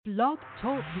Blog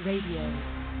Talk Radio.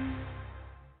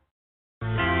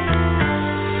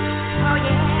 Oh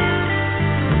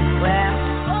yeah. Well.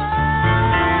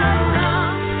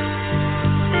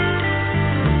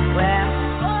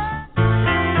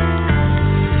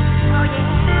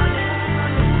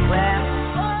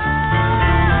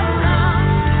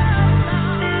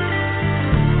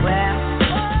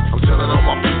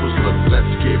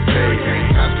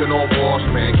 No boss,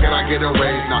 man, can I get a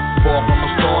raise? Not far from a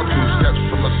star, 2 steps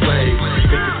from a slave.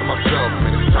 Thinking to myself,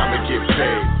 man, it's time to get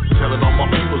paid. Telling all my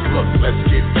peoples, look, let's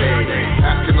get paid.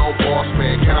 Asking no boss,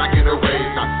 man, can I get a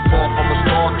raise? Not far from a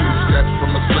star, 2 steps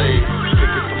from a slave.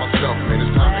 Thinking to myself, man,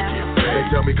 it's time to get paid. They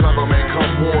tell me, clever man,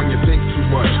 come on, you think too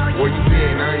much. Where you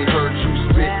been? I ain't heard you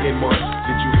spit in months.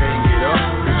 Did you hang it up?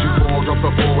 Did you fall off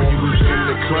the ball when you was in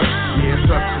the clutch? Yeah,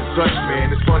 such and such, man.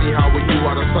 It's funny how when you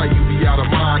out of sight, you be out of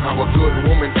mind. How a good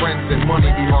woman, friends, and money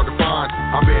be hard to find.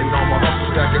 I've been on my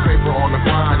hustle, stacking paper on the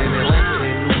grind. In Atlanta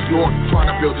and New York,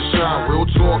 trying to build a shine. Real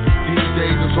talk, these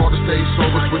days it's hard to stay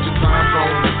sober. Switching time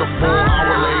zones with the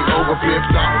 4-hour layover. Flip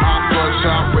stop, hot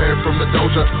bloodshot, red from the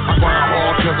doja. I grind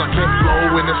hard cause I can't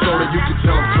flow in the soda. You can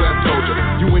tell I'm Clef told you.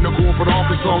 You in the corporate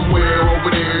office somewhere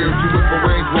over there. You with the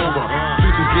Range Rover.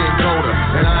 Future's getting colder.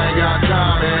 And I ain't got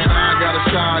time, man. I ain't got a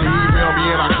shot. Email me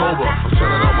in October. I'm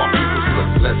telling all my people, look,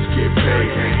 let's get paid.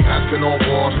 Asking all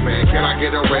boss, man, can I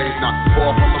get a raise? Not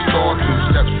far from a star,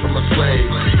 2 steps from a slave.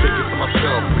 Thinking to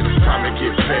myself, man, it's time to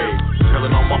get paid.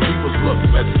 Telling all my peoples, look,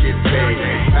 let's get paid.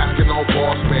 Asking all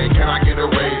boss, man, can I get a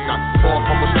raise? Not far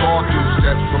from a star, 2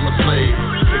 steps from a slave.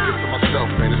 Thinking to myself,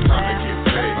 man, it's time to get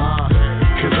paid.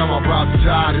 Cause I'm about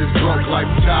tired of this broke life,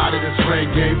 tired of this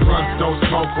reggae. Blunts don't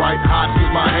smoke right, hot is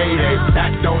my heyday.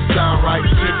 That don't sound right,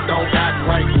 shit don't act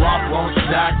right, guap won't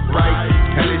stack right.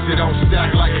 At least it don't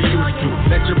stack like it used to.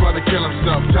 Let your brother kill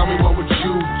himself, tell me what would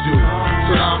you do?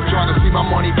 So now I'm trying to see my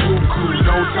money cuckoo.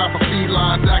 No time for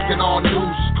felines acting all new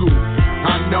school.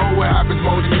 I know what happens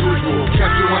more than usual.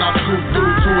 Catch you when I scoop through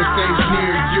to a stage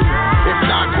near you. If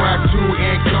not, grab 2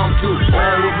 and come through.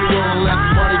 All will be willing, let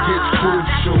money get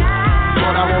crucial.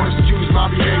 But I won't excuse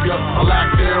my behavior, a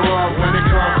lack thereof when it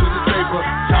comes to the paper.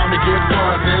 Time to get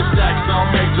fun, then stack some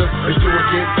major. Let's do it,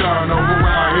 get done, over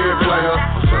around here, player.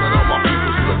 I'm telling all my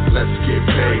people, look, let's get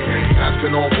paid.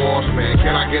 Asking all boss, man,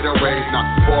 can I get a raise? Not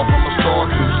far from a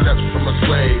star, 2 steps from a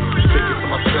slave. Thinking to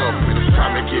myself, man, it's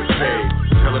time to get paid.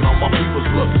 Telling all my people,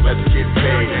 look, let's get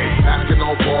paid. Asking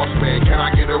all boss, man, can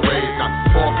I get a raise? Not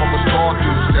far from a star,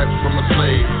 2 steps from a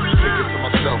slave. Thinking to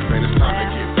myself, man, it's time to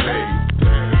get paid.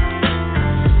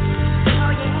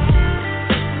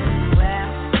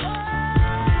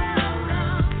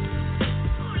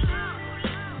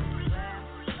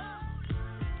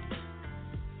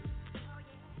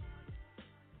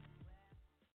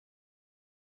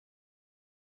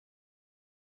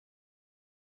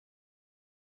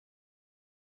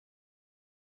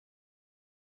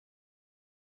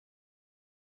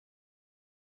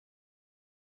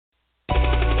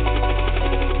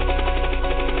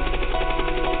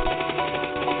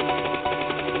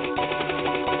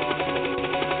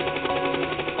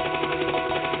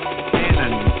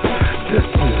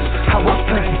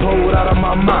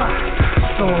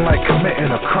 Feeling like committing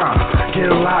a crime. Get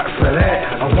a lot for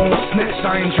that. I won't snitch,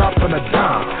 I ain't dropping a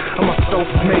dime. I'm a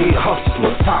self-made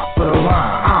hustler, top of the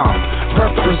line. I'm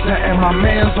representing my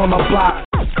mans on the block.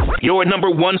 Your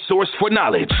 #1 source for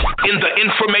knowledge in the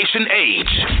information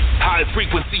age. High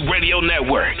Frequency Radio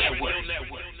Network.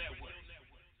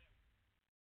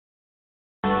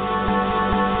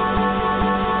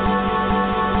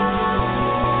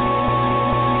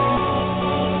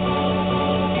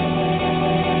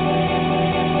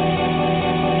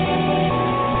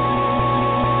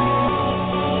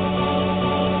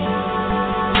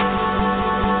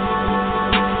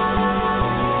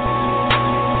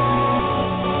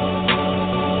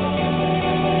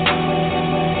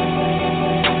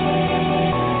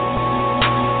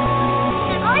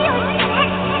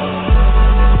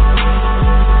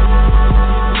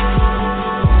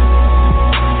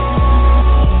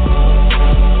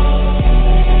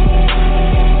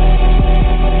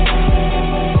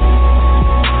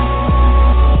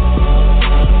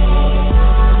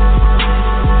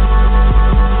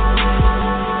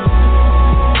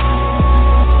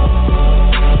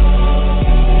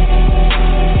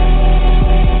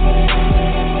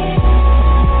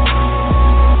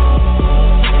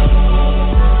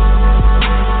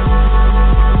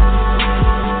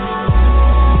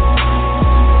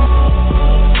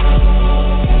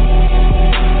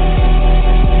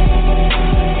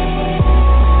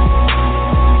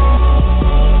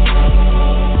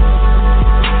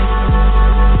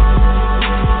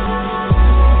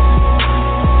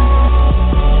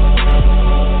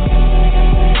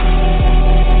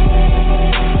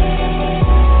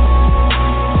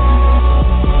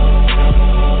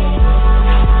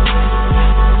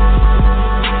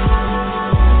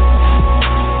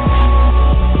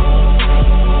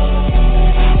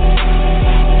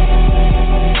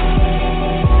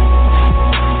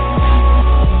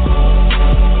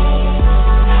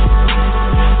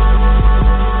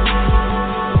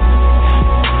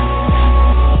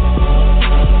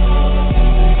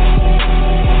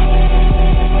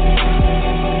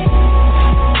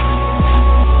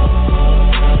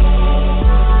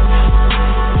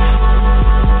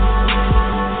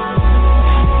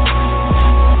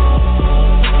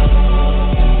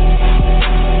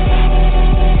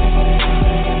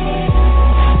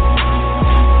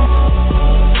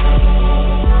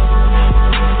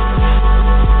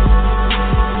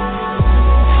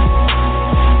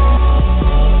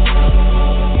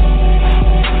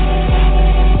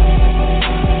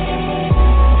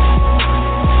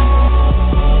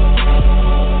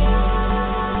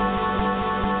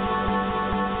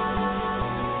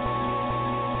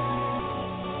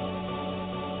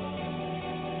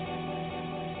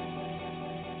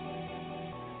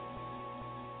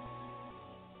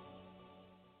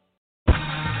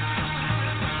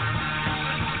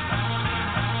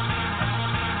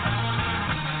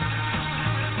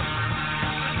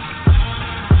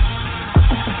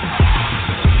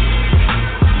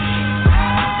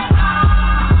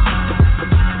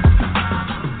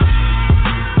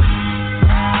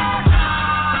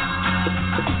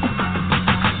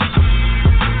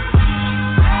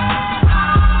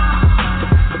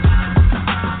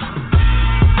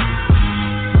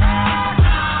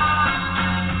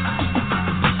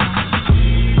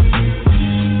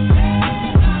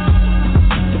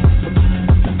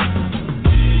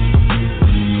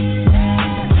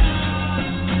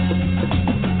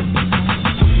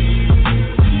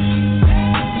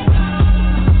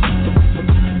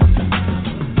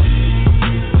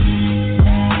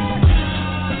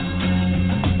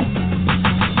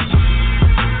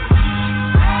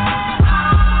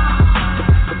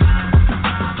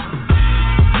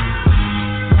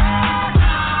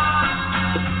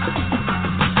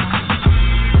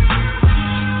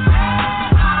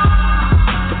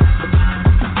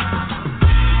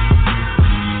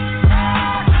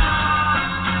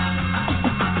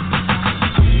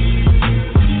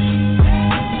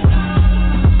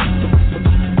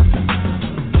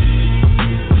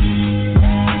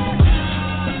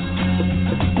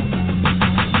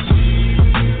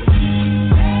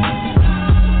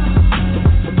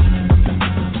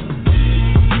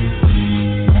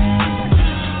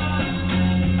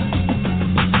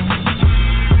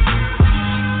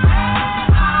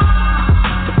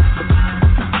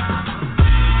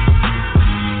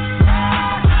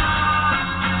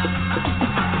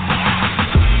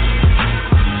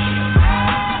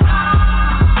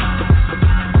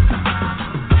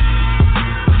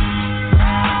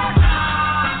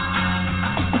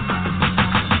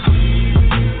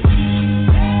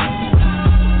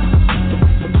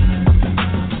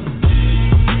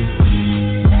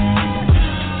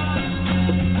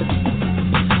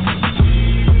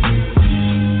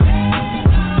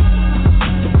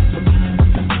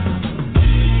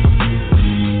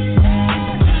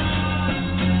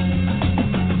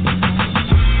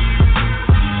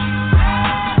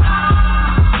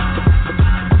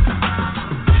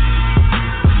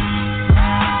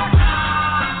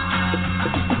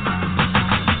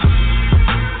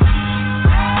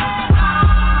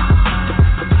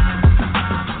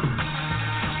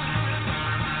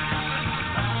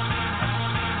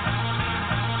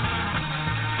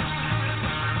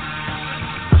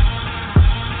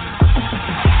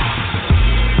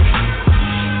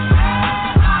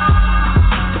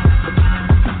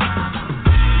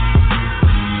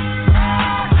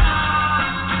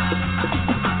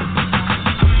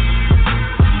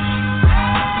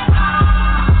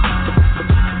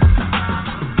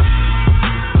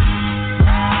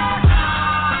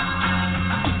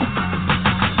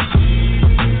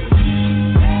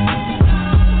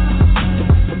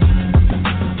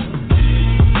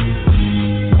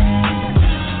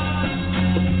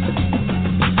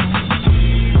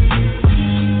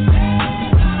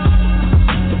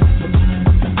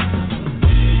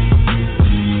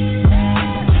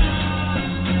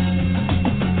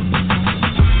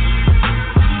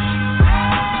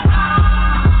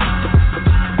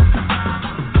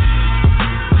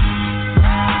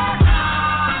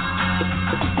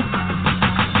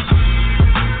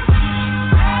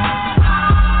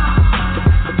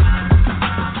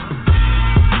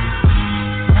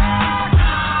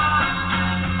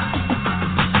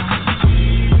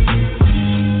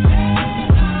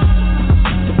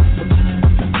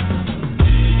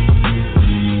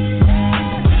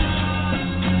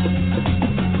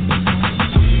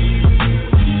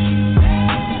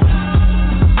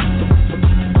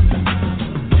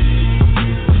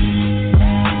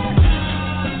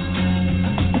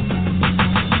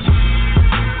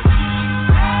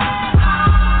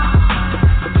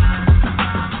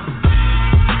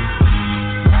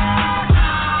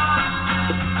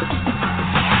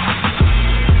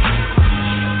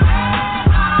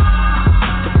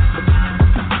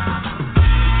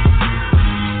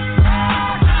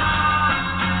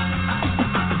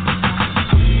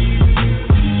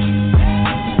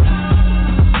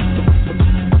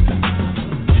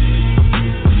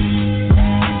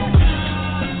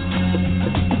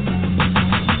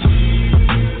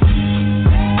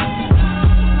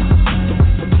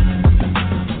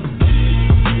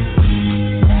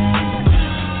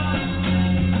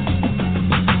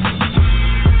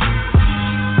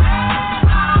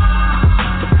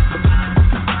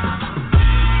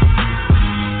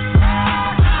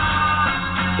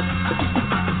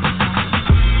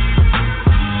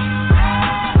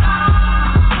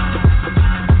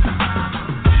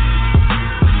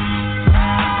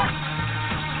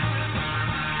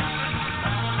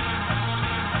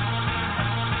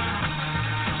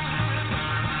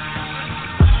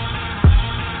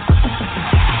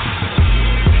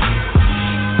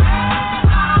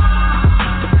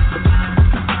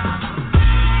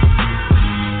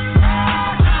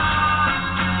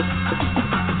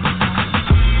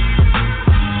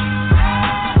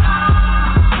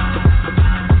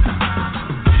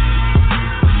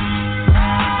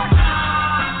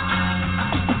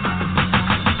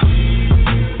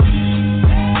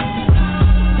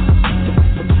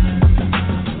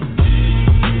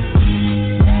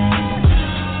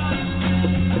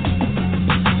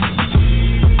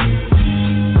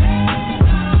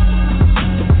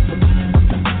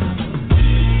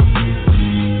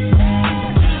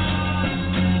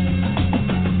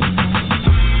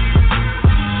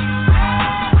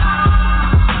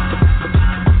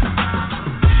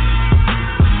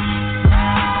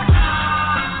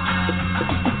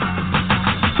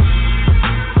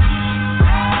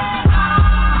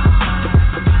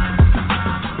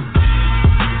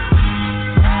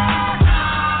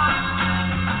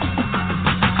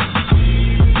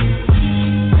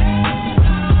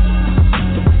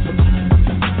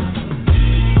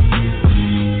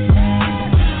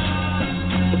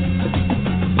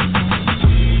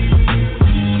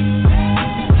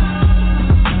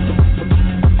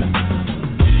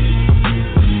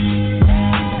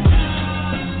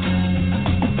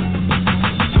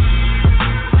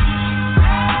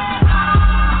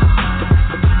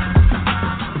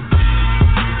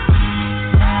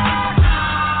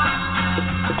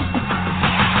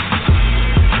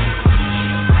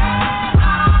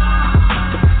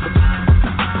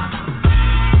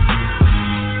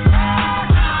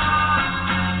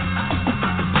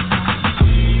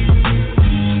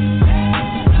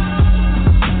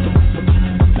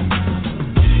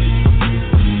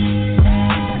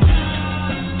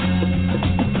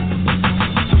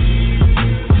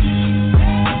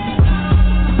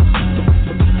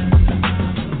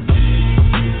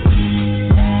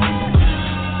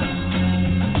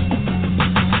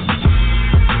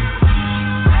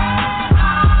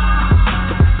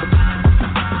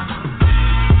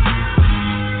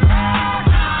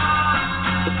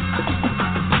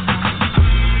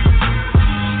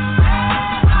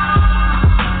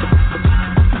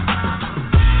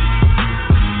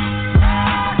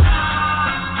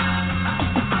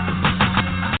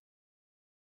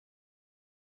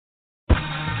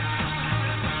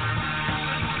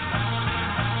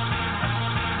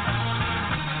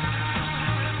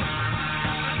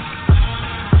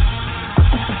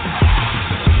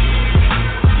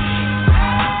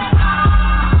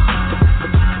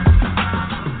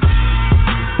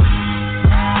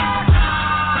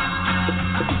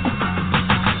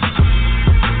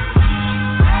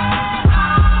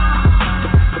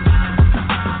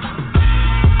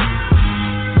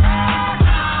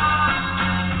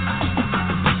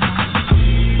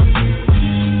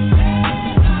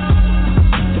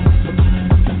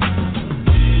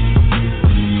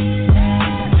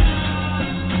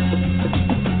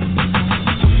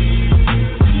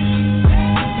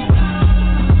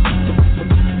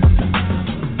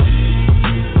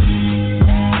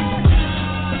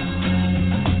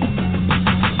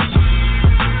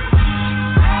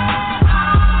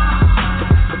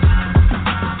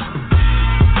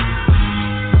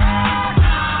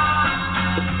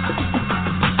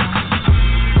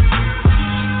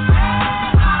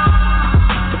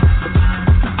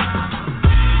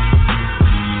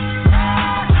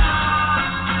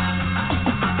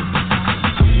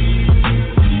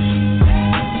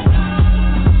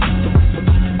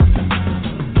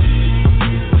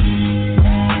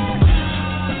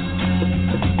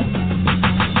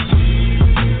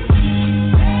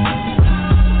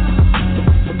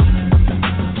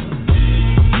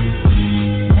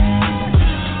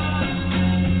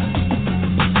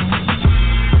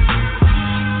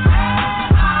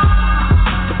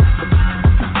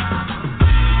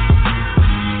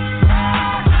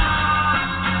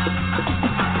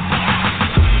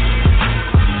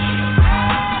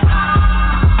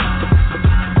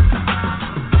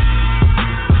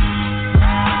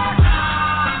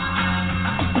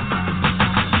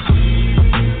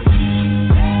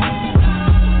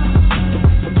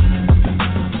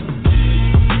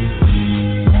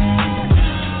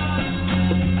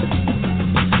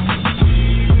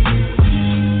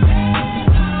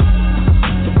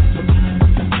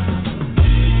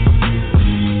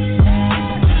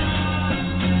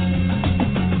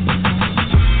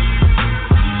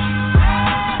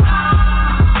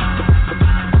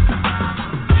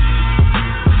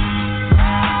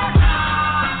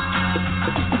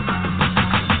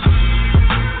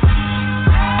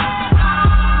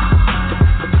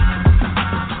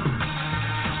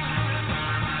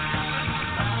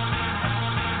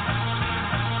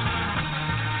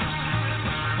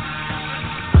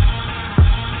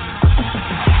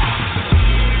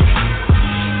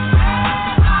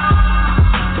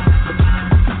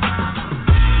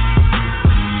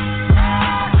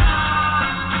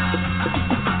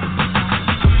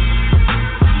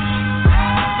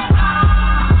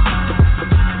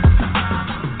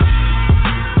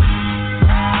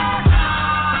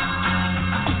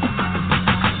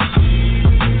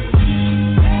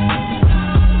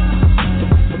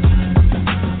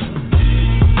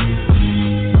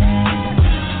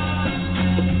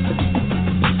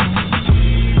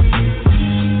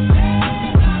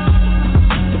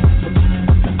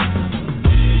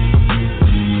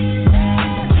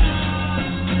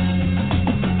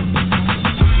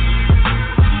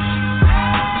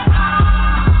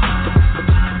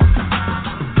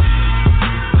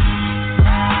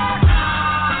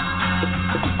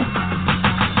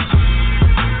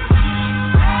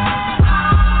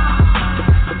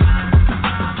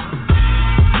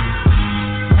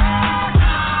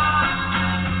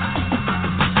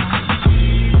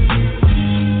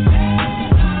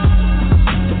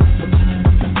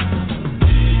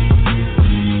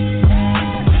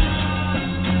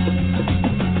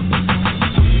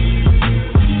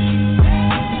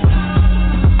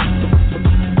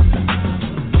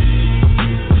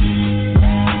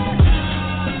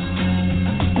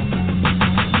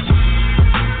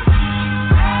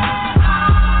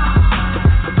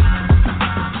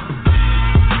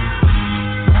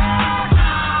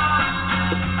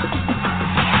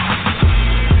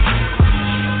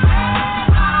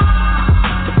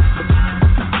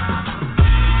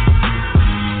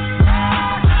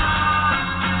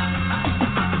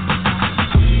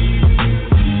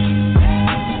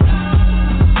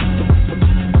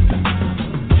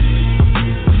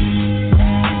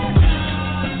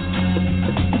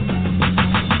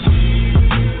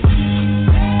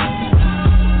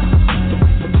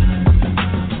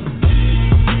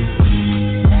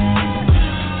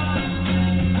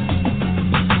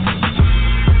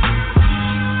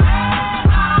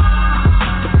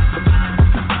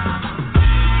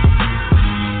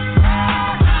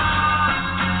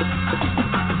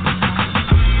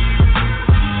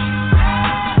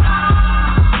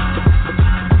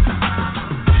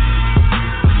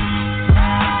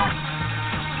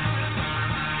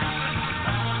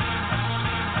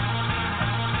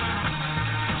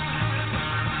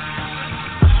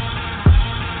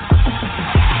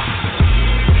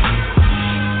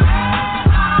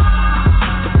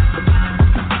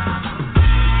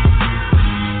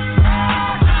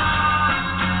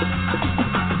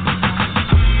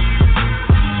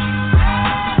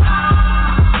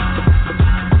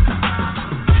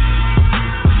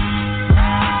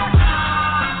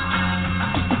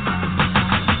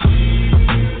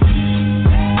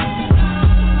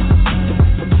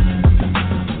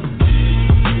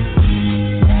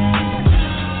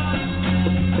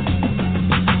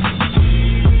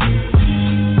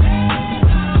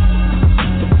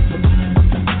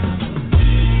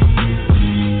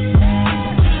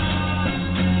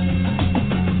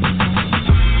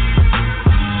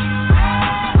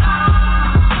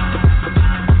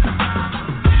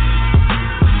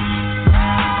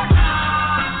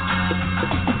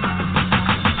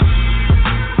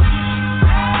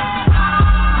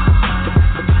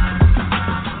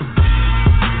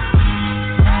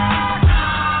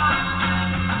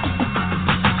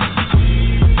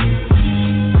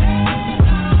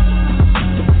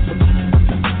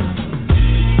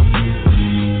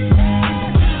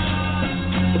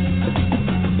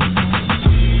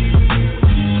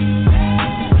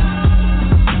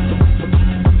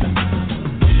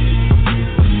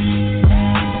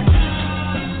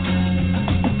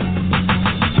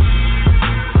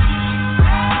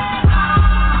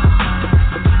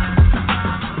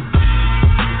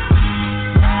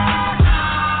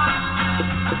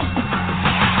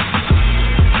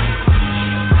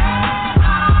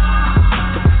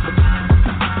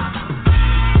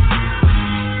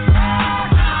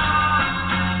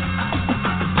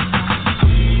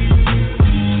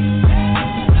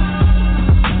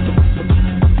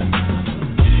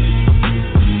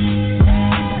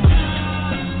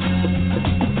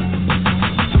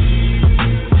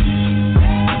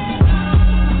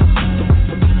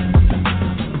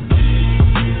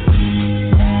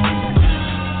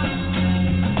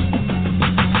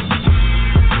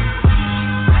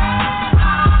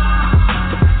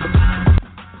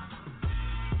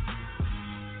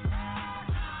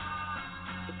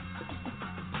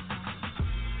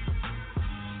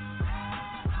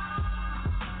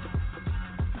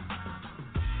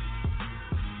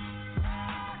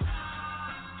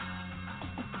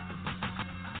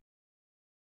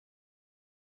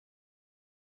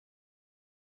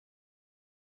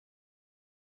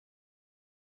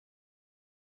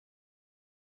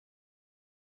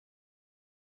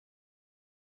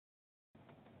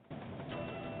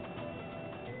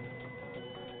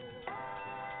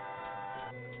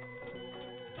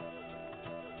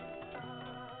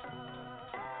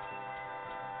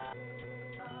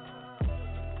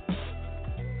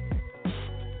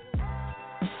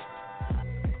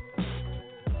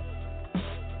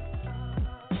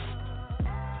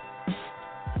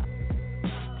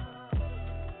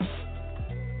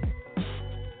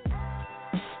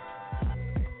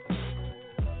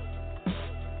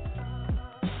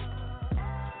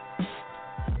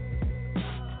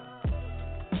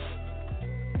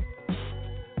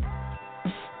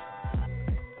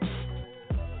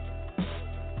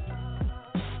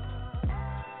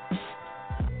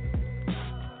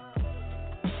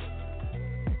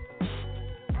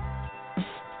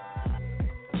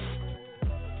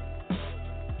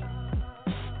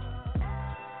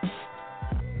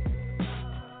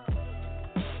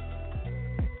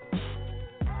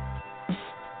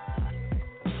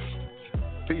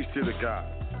 Peace to the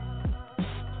gods.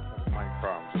 Mic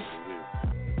problems over here.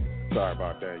 Sorry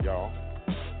about that, y'all.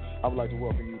 I would like to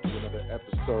welcome you to another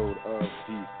episode of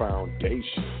The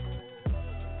Foundation.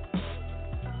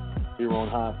 Here on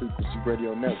High Frequency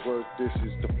Radio Network, this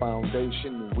is The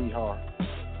Foundation, and we are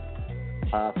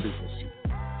High Frequency.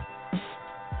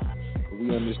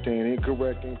 We understand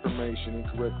incorrect information,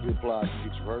 incorrectly applied, can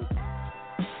get you hurt.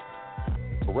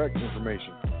 Correct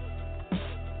information,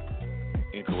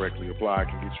 incorrectly applied,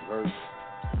 can get you hurt.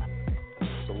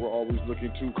 So we're always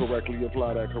looking to correctly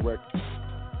apply that correct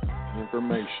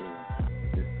information.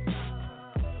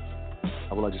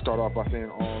 I would like to start off by saying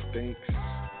all thanks,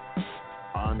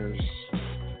 honors,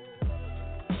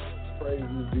 praise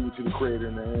is due to the Creator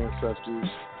and the ancestors.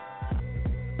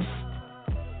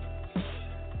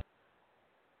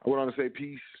 I went on to say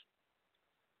peace,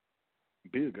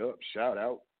 big up, shout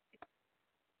out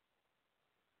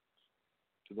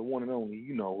to the one and only,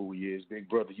 you know who he is, Big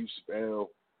Brother Yusuf L,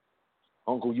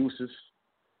 Uncle Yusuf.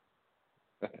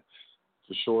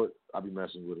 For short, I'll be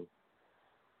messing with him.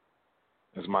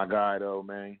 That's my guy, though,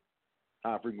 man.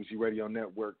 High Frequency Radio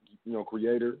Network,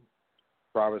 creator,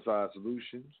 Private Side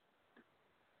Solutions,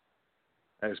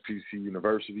 SPC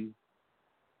University.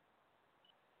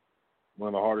 One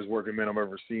of the hardest working men I've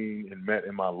ever seen and met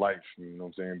in my life. You know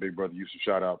what I'm saying? Big Brother Yusuf,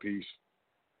 shout out, peace.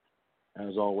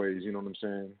 As always, you know what I'm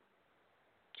saying?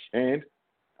 And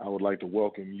I would like to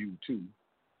welcome you to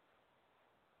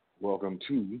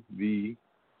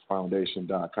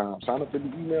thefoundation.com. Sign up for the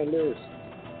email list.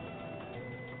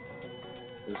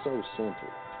 It's so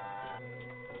simple.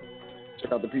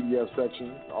 Check out the PDF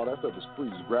section. All that stuff is free.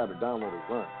 Just grab it, download it,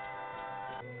 run.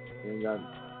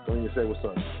 Don't even say what's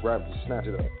up. Just grab it, just snatch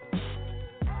it up.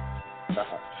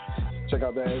 Check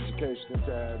out that educational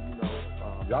tab.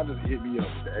 Y'all just hit me up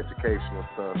with the educational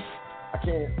stuff.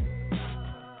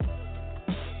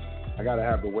 I gotta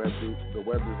have the web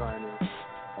designer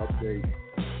update,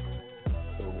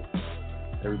 so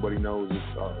everybody knows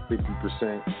it's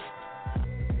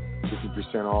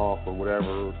 50% off or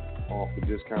whatever, off the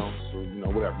discounts or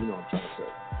whatever. You know what I'm trying to say.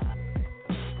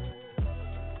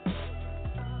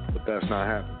 But that's not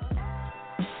happening.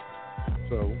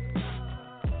 So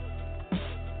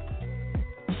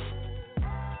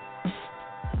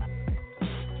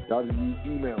y'all just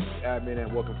email me,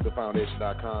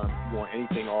 admin@welcometothefoundation.com. If you want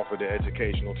anything off of the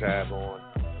educational tab on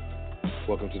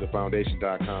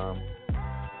welcometothefoundation.com,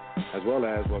 as well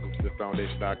as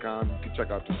welcometothefoundation.com. You can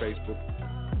check out the Facebook,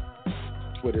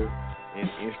 Twitter, and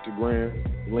Instagram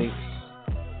links.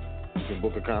 You can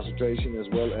book a consultation as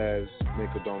well as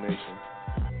make a donation.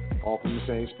 All from the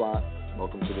same spot,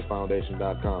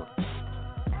 welcometothefoundation.com.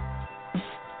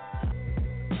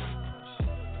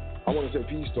 I want to say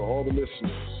peace to all the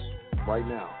listeners right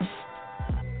now,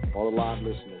 all the live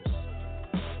listeners,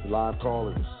 the live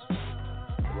callers,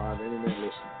 the live internet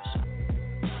listeners.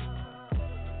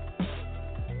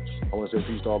 I want to say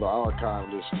peace to all the archive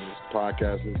listeners,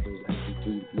 podcast listeners,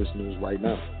 MP3 listeners right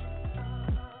now.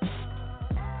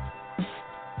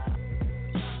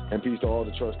 And peace to all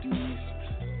the trustees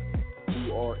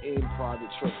who are in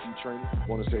private trustee training. I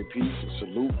want to say peace and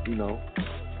salute,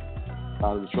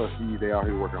 out of the trustees, they out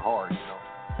here working hard,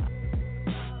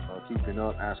 keeping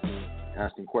up,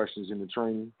 asking questions in the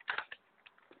training,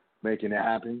 making it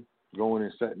happen, going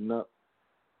and setting up.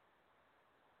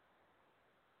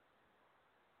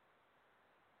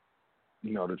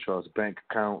 The trust bank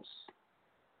accounts,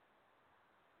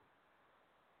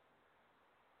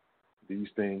 these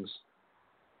things,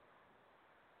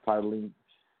 titling,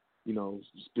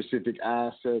 specific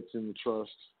assets in the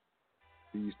trust,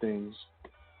 these things.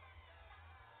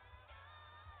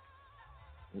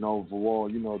 And overall,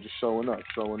 just showing up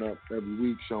every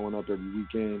week, showing up every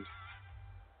weekend.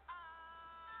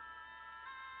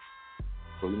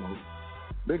 So,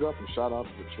 big up and shout out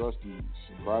to the trustees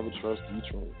and private trustee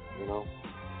training,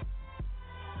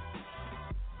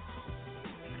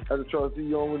 As a trustee,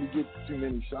 you don't really get too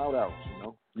many shout outs,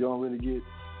 You don't really get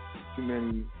too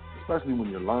many, especially when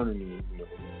you're learning and,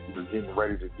 you're getting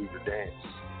ready to do your dance.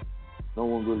 No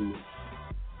one really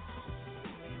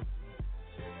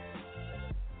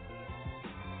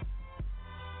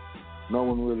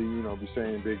be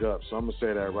saying big up. So I'm going to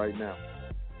say that right now.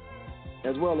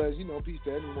 As well as, peace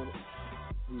to anyone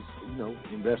who's,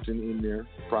 investing in their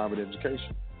private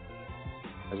education.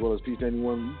 As well as peace to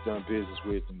anyone you've done business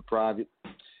with in the private.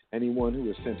 Anyone who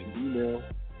has sent an email,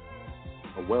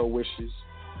 or well wishes,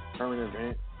 current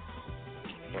event,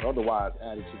 or otherwise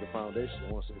added to the foundation.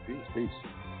 I want to say peace.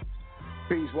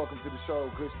 Peace. Welcome to the show.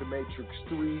 Glitch the Matrix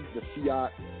 3, the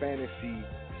Fiat fantasy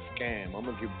scam. I'm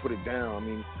going to put it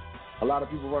down. A lot of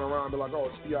people run around and be like, oh,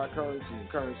 it's fiat currency and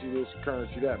currency this and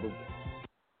currency that. But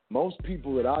most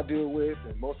people that I deal with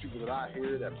and most people that I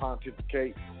hear that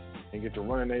pontificate and get to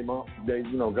running they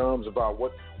gums about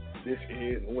what this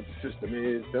is and what the system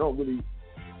is, they don't really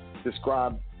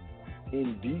describe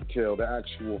in detail the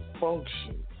actual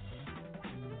function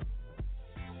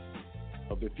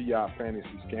of the fiat fantasy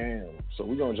scam. So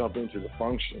we're going to jump into the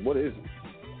function. What is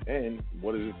it? And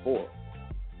what is it for?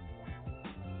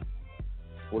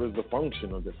 What is the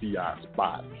function of the fiat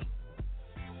spot?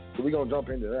 So we're going to jump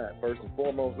into that. First and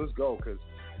foremost, let's go, because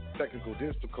technical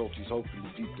difficulties,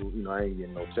 hopefully people, I ain't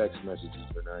getting no text messages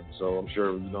or nothing. So I'm sure,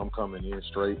 I'm coming in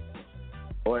straight.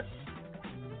 But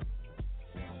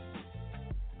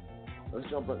let's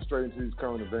jump straight into these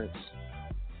current events.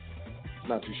 It's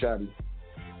not too shabby.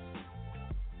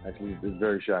 Actually, it's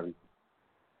very shabby.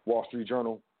 Wall Street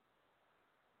Journal,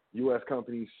 U.S.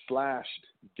 companies slashed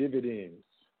dividends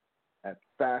at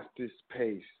fastest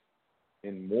pace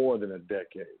in more than a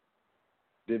decade.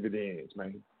 Dividends,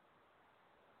 man.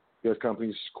 U.S.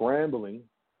 companies scrambling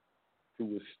to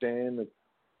withstand the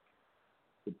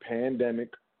pandemic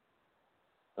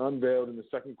unveiled in the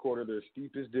second quarter their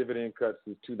steepest dividend cuts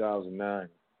since 2009.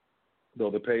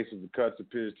 Though the pace of the cuts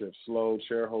appears to have slowed,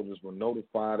 shareholders were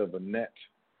notified of a net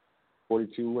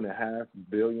 $42.5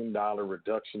 billion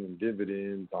reduction in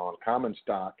dividends on common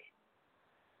stock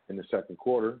in the second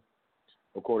quarter,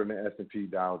 according to S&P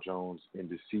Dow Jones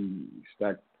Indices.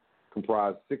 That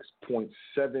comprised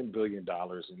 $6.7 billion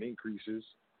in increases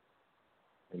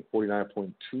and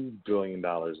 $49.2 billion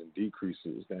in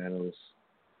decreases. The analysts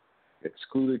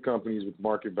excluded companies with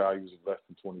market values of less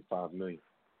than $25 million.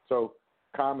 So,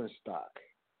 common stock.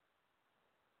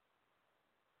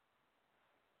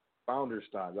 Founder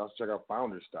stock. Y'all should check out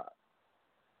founder stock.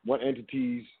 What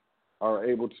entities are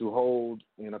able to hold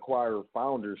and acquire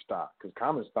founder stock? Because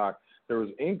common stock, there was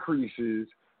increases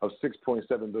of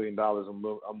 $6.7 billion.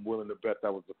 I'm willing to bet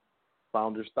that was the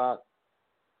founder stock.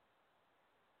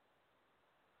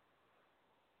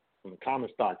 When the common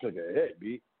stock took a hit,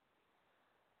 B.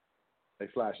 They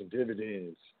slashing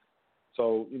dividends.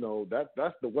 So,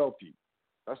 that's the wealthy.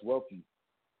 That's wealthy.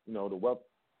 The wealth,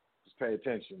 just pay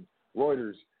attention.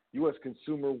 Reuters, U.S.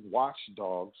 consumer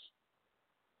watchdogs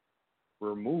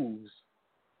removes,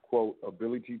 quote,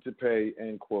 ability to pay,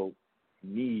 end quote,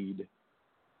 need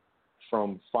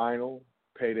from final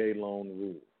payday loan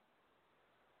rule.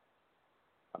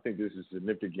 I think this is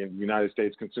significant. The United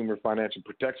States Consumer Financial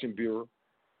Protection Bureau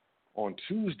on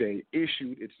Tuesday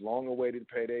issued its long-awaited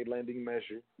payday lending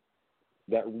measure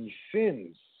that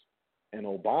rescinds an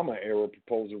Obama-era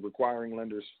proposal requiring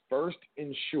lenders first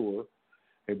ensure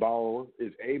a borrower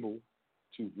is able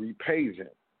to repay them.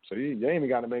 So you ain't even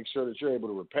got to make sure that you're able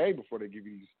to repay before they give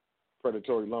you these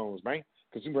predatory loans, man.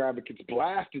 Consumer advocates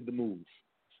blasted the move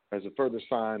as a further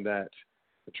sign that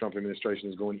the Trump administration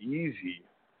is going easy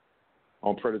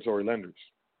on predatory lenders.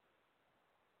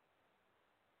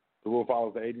 The rule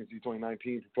follows the agency's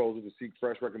 2019 proposal to seek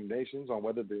fresh recommendations on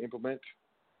whether to implement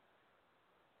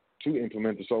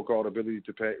the so-called ability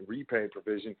to repay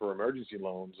provision for emergency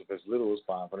loans of as little as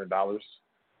 $500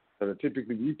 that are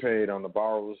typically repaid on the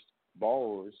borrower's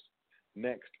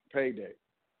next payday.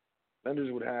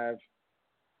 Lenders would have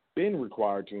been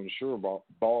required to ensure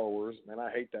borrowers, and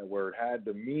I hate that word, had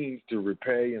the means to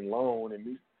repay and loan and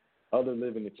meet other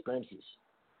living expenses.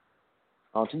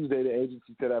 On Tuesday, the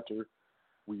agency said after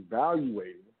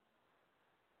reevaluating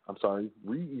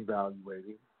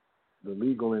the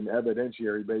legal and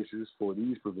evidentiary basis for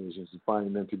these provisions and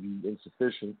finding them to be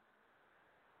insufficient,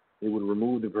 it would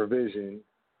remove the provision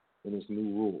in its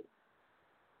new rule.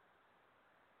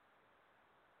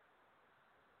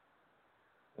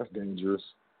 That's dangerous.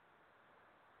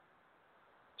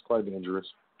 It's quite dangerous.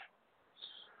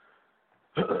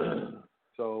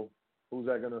 So, who's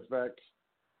that going to affect?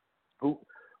 Who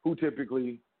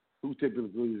typically is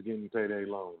getting payday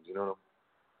loans?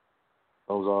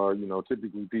 Those are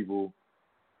typically people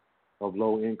of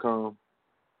low income.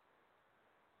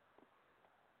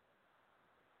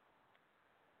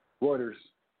 Reuters,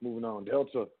 moving on.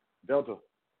 Delta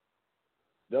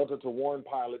to warn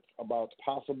pilots about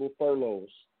possible furloughs,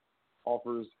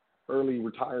 offers early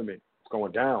retirement. It's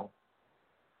going down.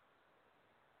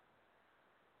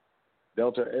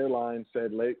 Delta Airlines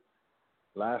said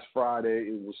last Friday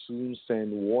it will soon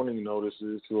send warning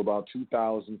notices to about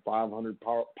 2,500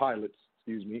 pilots,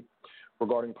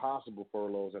 regarding possible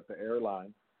furloughs at the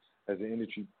airline as the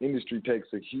industry takes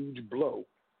a huge blow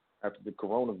after the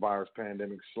coronavirus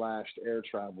pandemic slashed air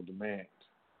travel demand.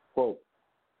 Quote,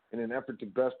 in an effort to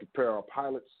best prepare our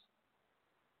pilots,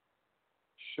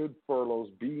 should furloughs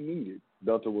be needed,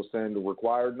 Delta will send the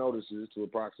required notices to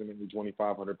approximately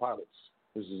 2,500 pilots.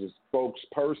 This is a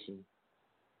spokesperson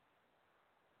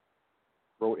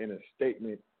wrote in a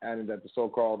statement adding that the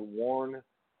so-called warn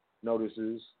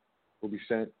notices will be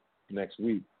sent next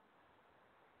week.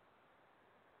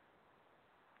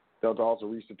 Delta also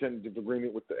reached a tentative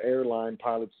agreement with the Airline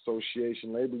Pilots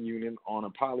Association labor union on a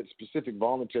pilot-specific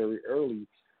voluntary early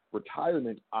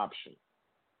retirement option.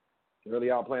 The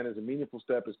early out plan is a meaningful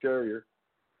step as carrier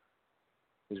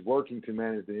is working to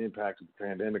manage the impact of the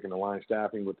pandemic and align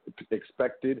staffing with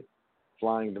expected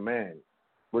flying demand.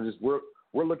 We're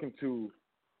looking to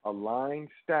align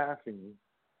staffing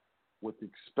with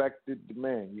expected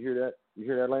demand. You hear that? You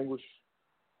hear that language?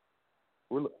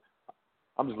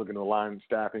 I'm just looking to align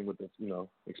staffing with the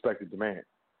expected demand,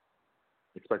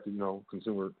 expected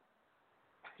consumer.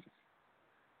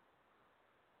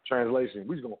 Translation: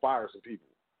 we're just gonna fire some people.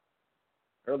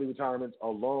 Early retirements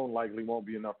alone likely won't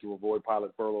be enough to avoid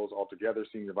pilot furloughs altogether.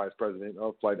 Senior Vice President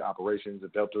of Flight Operations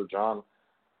at Delta, John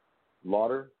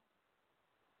Lauder,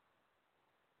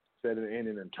 said in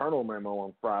an internal memo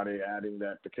on Friday, adding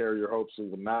that the carrier hopes it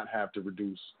will not have to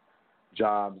reduce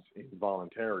jobs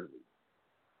involuntarily.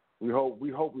 We hope we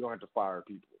don't have to fire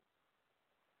people.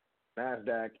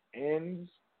 NASDAQ ends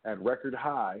at record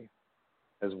high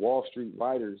as Wall Street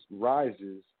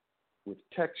rises with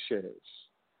tech shares.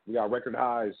 We got record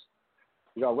highs.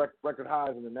 We got record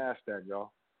highs in the NASDAQ,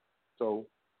 y'all. So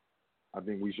I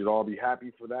think we should all be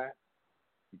happy for that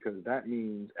because that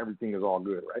means everything is all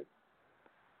good, right?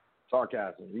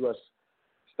 Sarcasm. U.S.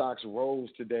 stocks rose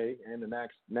today, and the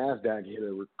NASDAQ hit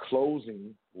a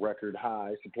closing record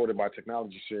high, supported by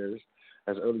technology shares,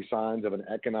 as early signs of an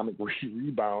economic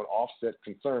rebound offset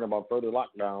concern about further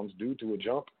lockdowns due to a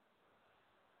jump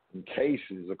in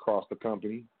cases across the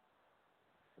company.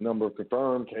 The number of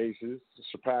confirmed cases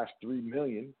surpassed 3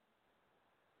 million.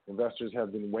 Investors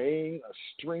have been weighing a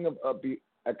string of upbeat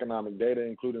economic data,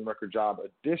 including record job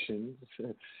additions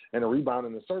and a rebound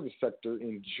in the service sector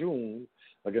in June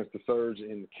against the surge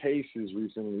in cases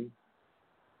recently.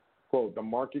 Quote, the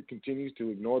market continues to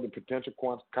ignore the potential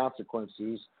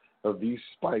consequences of these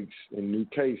spikes in new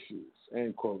cases,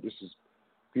 end quote. This is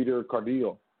Peter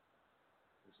Cardillo.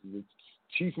 This is the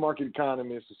chief market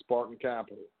economist of Spartan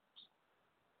Capital.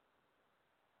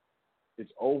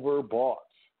 It's overbought,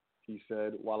 he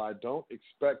said. While I don't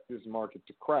expect this market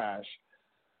to crash,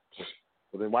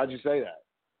 well, then why'd you say that?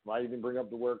 Why even bring up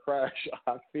the word crash?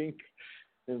 I think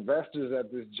investors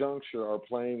at this juncture are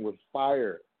playing with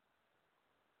fire.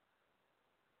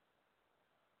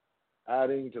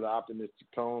 Adding to the optimistic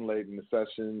tone late in the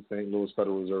session, St. Louis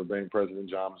Federal Reserve Bank President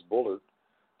James Bullard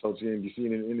told CNBC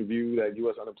in an interview that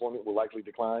U.S. unemployment will likely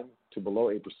decline to below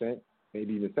 8%,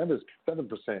 maybe even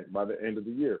 7% by the end of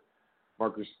the year.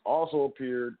 Markets also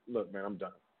appeared, look, man, I'm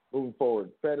done. Moving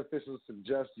forward, Fed officials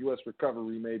suggest U.S.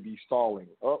 recovery may be stalling.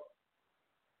 Oh,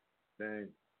 dang.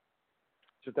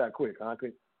 Just that quick, huh?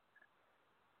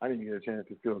 I didn't even get a chance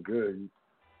to feel good.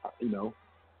 I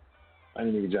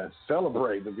didn't even just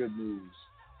celebrate the good news.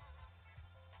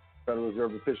 Federal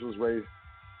Reserve officials raised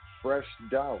fresh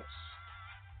doubts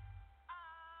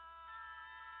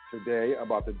today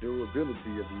about the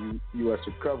durability of the U.S.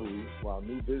 recovery, while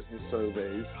new business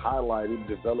surveys highlighted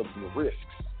developing risks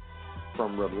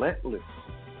from the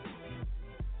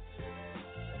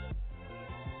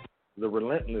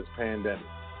relentless pandemic.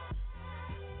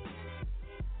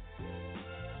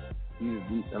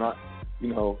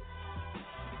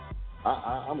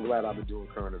 I'm glad I've been doing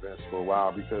current events for a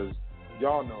while because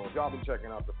y'all know, if y'all been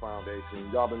checking out the foundation,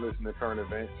 y'all been listening to current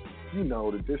events, you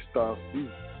know that this stuff,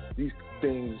 these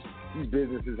things, these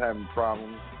businesses having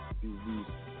problems, these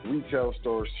retail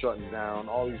stores shutting down,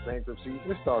 all these bankruptcies,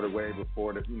 it started way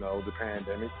before the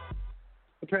pandemic.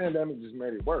 The pandemic just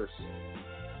made it worse.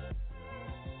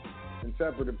 In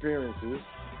separate appearances,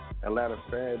 Atlanta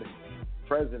Fed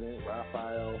President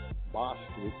Raphael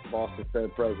Bostic, Boston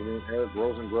Fed President Eric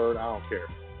Rosenberg, I don't care.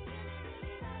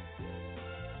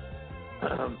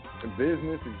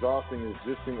 Business exhausting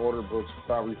existing order books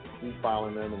without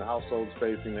refiling them, and households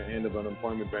facing the end of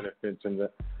unemployment benefits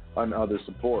and other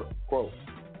support. Quote,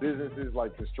 businesses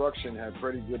like construction had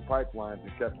pretty good pipelines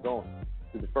and kept going.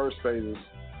 Through the first phases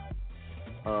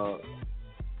of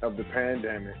the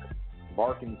pandemic,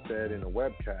 Barkin said in a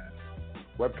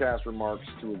webcast remarks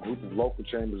to a group of local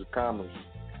chambers of commerce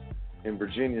in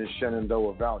Virginia's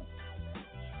Shenandoah Valley.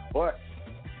 But,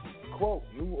 quote,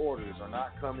 new orders are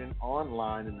not coming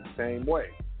online in the same way.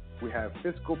 We have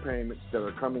fiscal payments that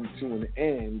are coming to an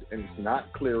end, and it's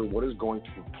not clear what is going to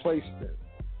replace them,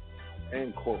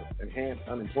 end quote. Enhanced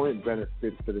unemployment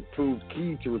benefits that have proved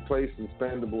key to replacing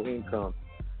spendable income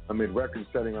amid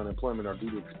record-setting unemployment are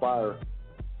due to expire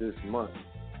this month.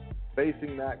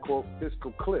 Facing that, quote,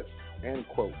 fiscal cliff, end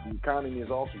quote, the economy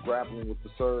is also grappling with the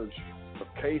surge of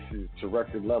cases to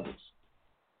record levels.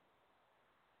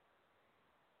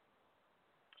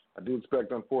 I do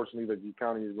expect, unfortunately, that the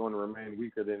economy is going to remain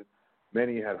weaker than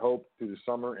many had hoped through the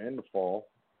summer and the fall,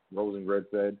 Rosengren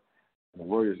said in a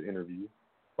Reuters interview.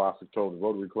 Bostic told the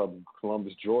Rotary Club of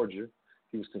Columbus, Georgia,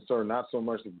 he was concerned not so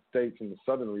much that the states in the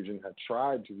southern region had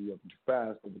tried to reopen too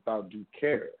fast, but without due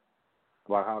care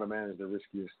about how to manage their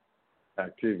riskiest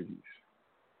activities.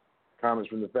 Comments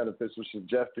from the Fed officials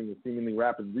suggesting a seemingly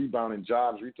rapid rebound in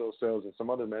jobs, retail sales, and some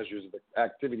other measures of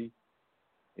activity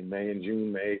in May and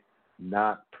June may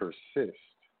not persist.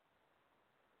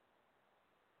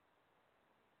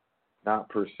 Not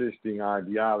persisting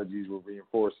ideologies were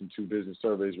reinforced in two business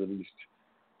surveys released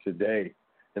today.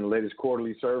 In the latest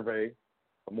quarterly survey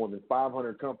of more than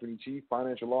 500 company chief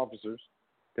financial officers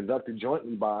conducted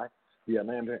jointly by the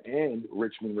Atlanta and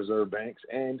Richmond Reserve Banks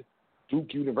and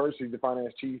Duke University, the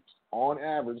finance chiefs on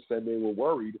average said they were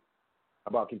worried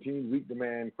about continued weak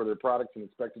demand for their products and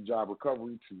expected job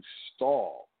recovery to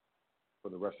stall for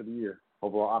the rest of the year.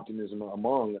 Overall optimism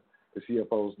among the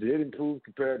CFOs did improve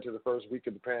compared to the first week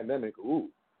of the pandemic. Well,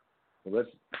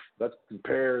 let's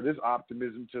compare this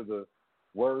optimism to the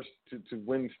worst to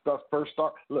when stuff first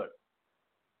started. Look,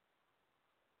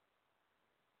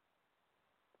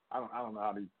 I don't know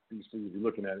how these fools are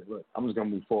looking at it. Look, I'm just gonna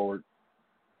move forward.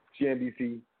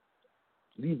 CNBC,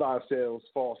 Levi sales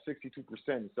fall 62%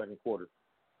 in the second quarter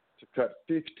to cut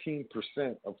 15%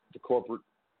 of the corporate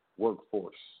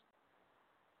workforce.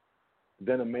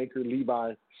 Denim maker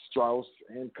Levi Strauss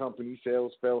and Company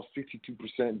sales fell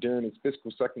 62% during its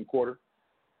fiscal second quarter.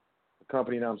 The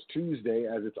company announced Tuesday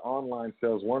as its online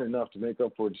sales weren't enough to make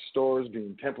up for its stores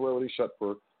being temporarily shut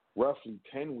for roughly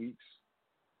 10 weeks.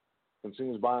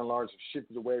 Consumers, by and large, have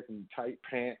shifted away from tight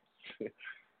pants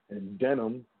and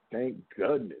denim, thank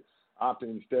goodness,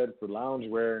 opting instead for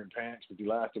loungewear and pants with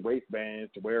elastic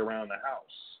waistbands to wear around the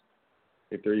house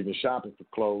if they're even shopping for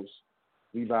clothes.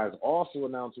 Levi's also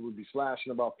announced it would be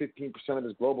slashing about 15% of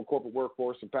its global corporate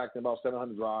workforce, impacting about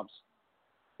 700 jobs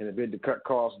in a bid to cut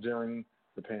costs during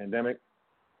the pandemic.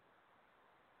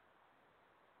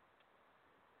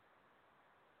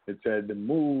 It said the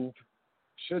move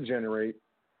should generate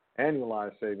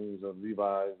annualized savings of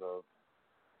Levi's of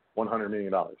 $100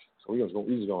 million. So we're just going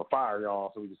to fire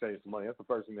y'all so we can save some money. That's the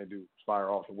first thing they do, is fire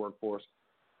off the workforce.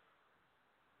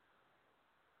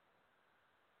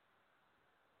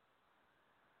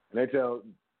 And they tell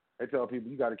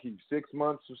people you got to keep 6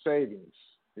 months of savings.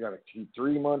 You got to keep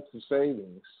 3 months of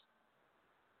savings.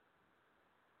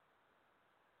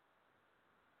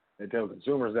 They tell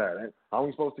consumers that. How are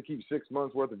we supposed to keep 6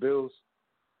 months worth of bills?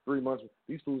 3 months.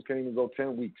 These fools can't even go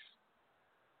 10 weeks.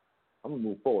 I'm going to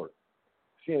move forward.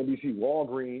 CNBC,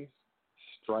 Walgreens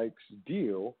strikes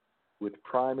deal with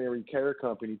primary care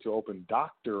company to open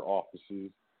doctor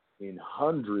offices in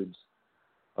hundreds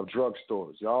of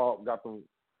drugstores. Y'all got them.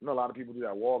 You know, a lot of people do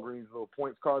that Walgreens little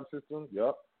points card system.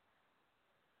 Yup.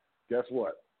 Guess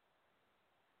what?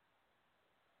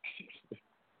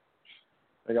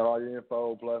 They got all your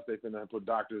info, plus they finna put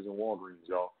doctors in Walgreens,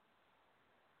 y'all.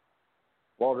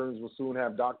 Walgreens will soon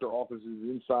have doctor offices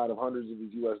inside of hundreds of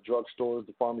these U.S. drugstores.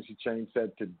 The pharmacy chain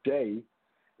said today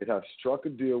it has struck a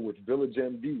deal with Village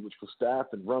MD, which will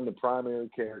staff and run the primary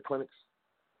care clinics.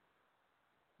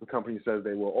 The company says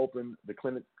they will open the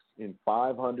clinics in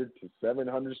 500 to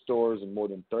 700 stores in more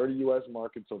than 30 U.S.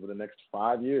 markets over the next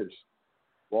 5 years.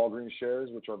 Walgreens shares,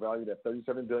 which are valued at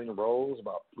 $37 billion, rose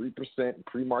about 3% in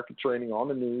pre-market trading on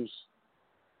the news.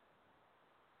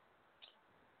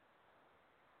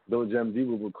 Village MD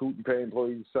will recruit and pay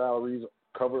employees' salaries,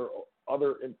 cover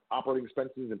other operating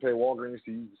expenses, and pay Walgreens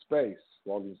to use the space.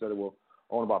 Walgreens said it will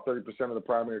own about 30% of the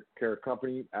primary care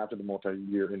company after the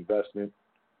multi-year investment.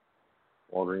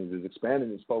 Walgreens is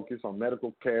expanding its focus on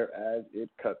medical care as it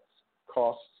cuts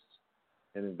costs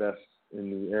and invests in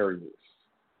new areas.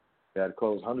 They had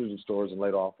closed hundreds of stores and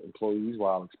laid off employees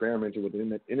while experimenting with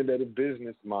innovative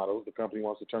business models. The company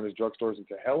wants to turn its drugstores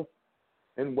into health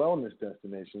and wellness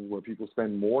destinations where people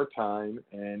spend more time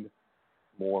and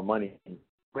more money.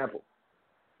 For example,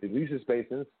 it leases space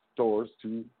in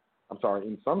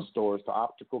some stores to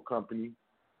optical company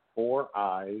 4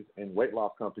 Eyes and weight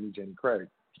loss company Jenny Craig.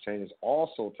 The chain is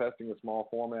also testing a small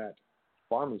format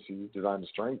pharmacy designed to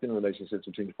strengthen relationships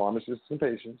between the pharmacists and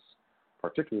patients,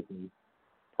 particularly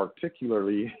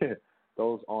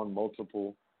those on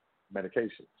multiple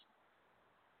medications.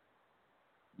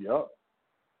 Yup.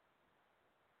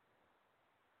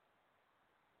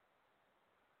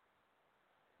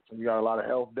 So we got a lot of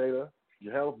health data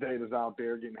Your health data's out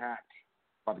there getting hacked.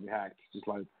 About to get hacked. Just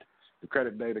like the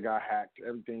credit data got hacked.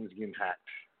 Everything's getting hacked.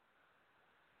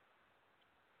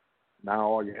 Now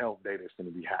all your health data is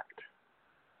going to be hacked.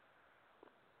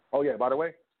 Oh, yeah, by the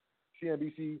way,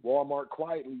 CNBC, Walmart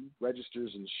quietly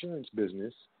registers insurance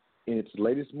business in its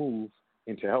latest move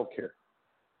into healthcare.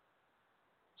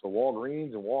 So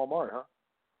Walgreens and Walmart, huh?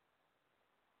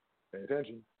 Pay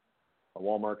attention.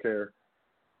 Walmart Care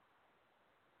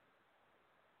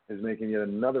is making yet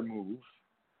another move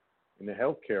in the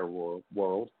healthcare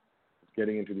world. It's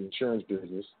getting into the insurance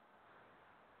business.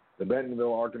 The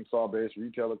Bentonville, Arkansas-based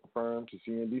retailer confirmed to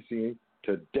CNBC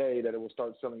today that it will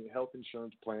start selling health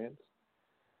insurance plans.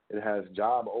 It has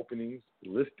job openings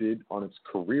listed on its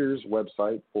careers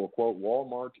website for, quote,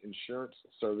 Walmart Insurance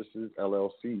Services,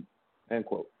 LLC, end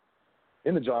quote.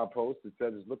 In the job post, it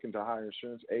says it's looking to hire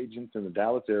insurance agents in the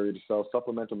Dallas area to sell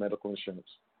supplemental medical insurance.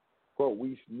 Quote,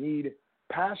 we need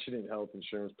passionate health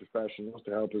insurance professionals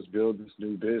to help us build this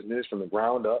new business from the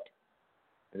ground up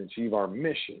and achieve our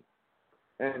mission,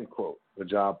 end quote, the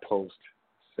job post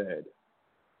said.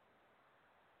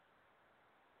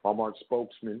 Walmart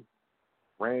spokesman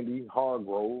Randy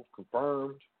Hargrove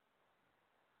confirmed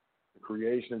the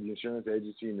creation of the insurance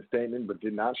agency in the statement, but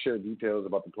did not share details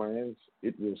about the plans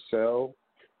it will sell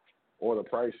or the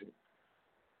pricing.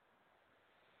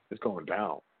 It's going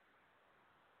down.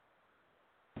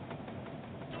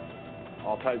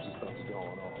 All types of stuff is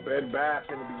going on. Bed Bath &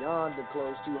 Beyond to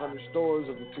close 200 stores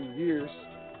over 2 years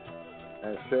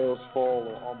as sales fall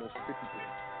almost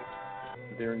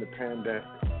 50% during the pandemic.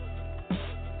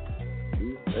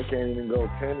 See, they can't even go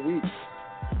 10 weeks.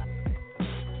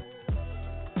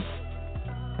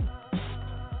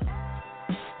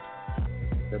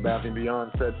 Bed Bath &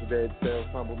 Beyond said today its sales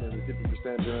tumbled nearly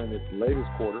 50% during its latest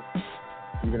quarter,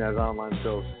 even as online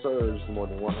sales surged more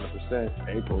than 100%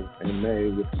 April and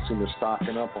May, with consumers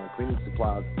stocking up on cleaning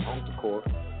supplies and home decor.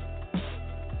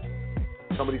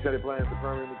 The company said it plans to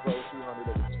permanently close 200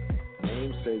 of its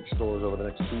namesake stores over the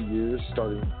next 2 years,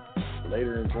 starting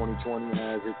later in 2020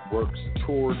 as it works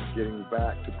toward getting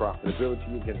back to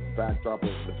profitability against the backdrop of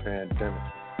the pandemic.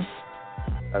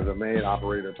 As of May, an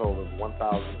operator totaled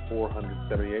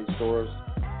 1,478 stores,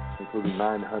 including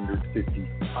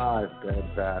 955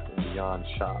 Bed Bath & Beyond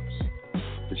shops.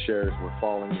 The shares were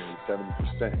falling nearly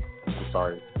 70%. I'm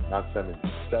sorry, not 70,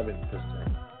 7%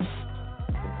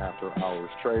 in after-hours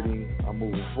trading. I'm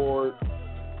moving forward.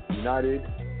 United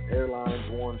Airlines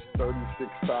warns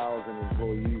 36,000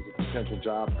 employees of potential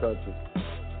job cuts as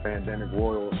pandemic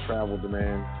roils travel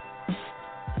demand.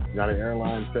 United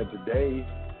Airlines said today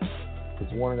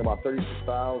it's warning about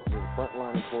 36,000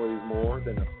 frontline employees, more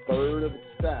than a third of its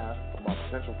staff, about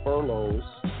potential furloughs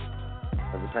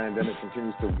as the pandemic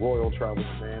continues to roil travel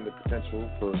demand. The potential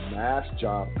for mass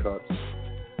job cuts,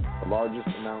 the largest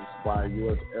announced by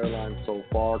U.S. airlines so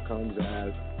far, comes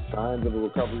as signs of a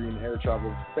recovery in air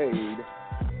travel fade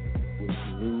with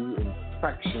new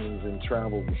infections and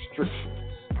travel restrictions.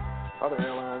 Other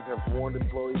airlines have warned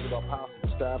employees about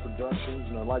possible staff reductions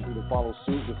and are likely to follow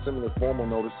suit with similar formal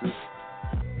notices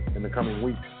in the coming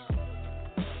weeks.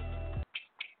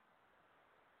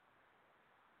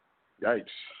 Yikes.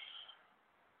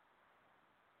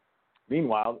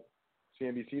 Meanwhile,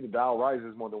 CNBC, the Dow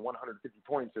rises more than 150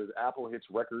 points as Apple hits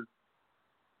record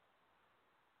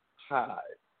high.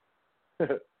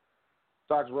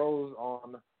 Stocks rose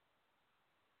on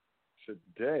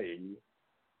today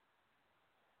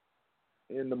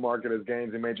in the market as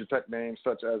gains in major tech names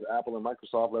such as Apple and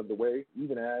Microsoft led the way,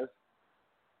 even as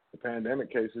the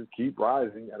pandemic cases keep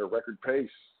rising at a record pace.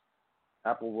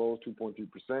 Apple rose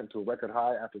 2.3% to a record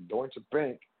high after Deutsche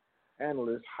Bank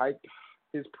analysts hiked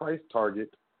his price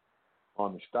target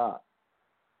on the stock.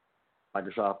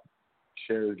 Microsoft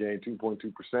shares gained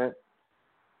 2.2%.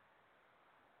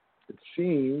 It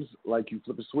seems like you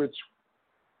flip a switch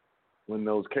when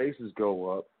those cases go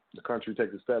up. The country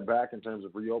takes a step back in terms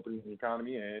of reopening the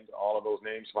economy, and all of those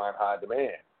names find high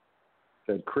demand,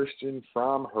 said Christian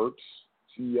Fromhertz,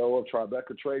 CEO of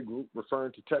Tribeca Trade Group,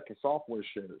 referring to tech and software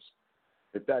shares.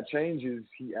 If that changes,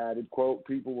 he added, quote,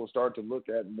 people will start to look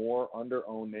at more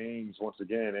under-owned names once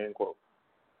again, end quote.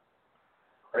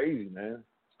 Crazy, man.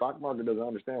 Stock market doesn't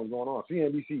understand what's going on.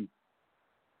 CNBC.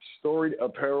 Storied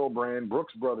apparel brand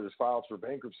Brooks Brothers files for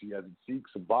bankruptcy as it seeks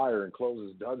a buyer and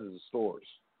closes dozens of stores.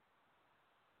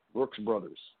 Brooks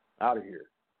Brothers, out of here.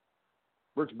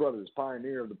 Brooks Brothers,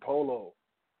 pioneer of the polo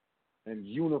and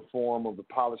uniform of the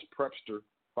polished prepster,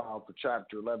 filed for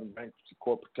Chapter 11 bankruptcy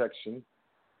court protection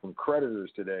from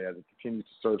creditors today as it continues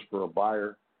to search for a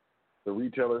buyer. The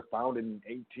retailer, founded in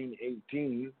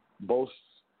 1818, boasts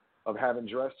of having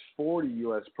dressed 40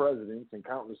 U.S. presidents and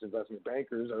countless investment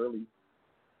bankers early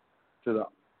to the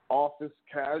office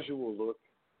casual look,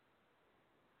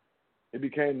 it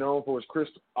became known for its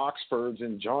crisp Oxfords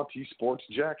and jaunty sports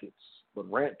jackets. But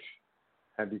rent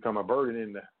had become a burden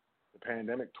in the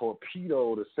pandemic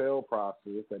torpedoed the sale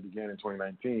process that began in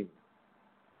 2019.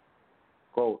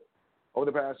 Quote, over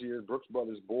the past years, Brooks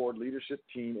Brothers board, leadership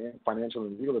team, and financial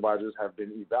and legal advisors have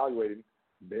been evaluating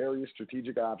various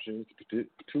strategic options to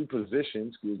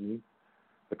position,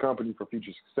 the company for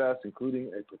future success,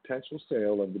 including a potential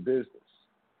sale of the business.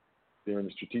 During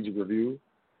the strategic review,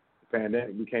 the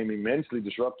pandemic became immensely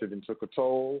disruptive and took a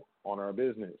toll on our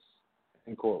business.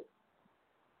 End quote.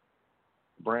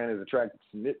 The brand has attracted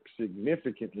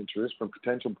significant interest from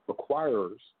potential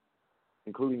acquirers,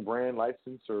 including brand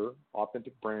licensor,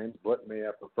 Authentic Brands, but may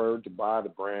have preferred to buy the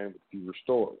brand with fewer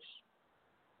stores.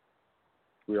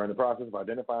 We are in the process of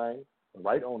identifying the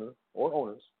right owner or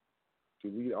owners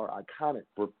to lead our iconic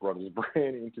Brooks Brothers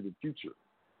brand into the future.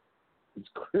 It's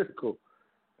critical.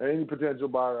 Any potential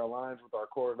buyer aligns with our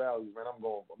core values, man. I'm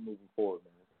moving forward,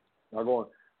 man. I'm going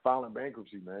filing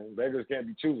bankruptcy, man. Beggars can't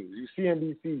be choosers. You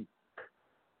CNBC,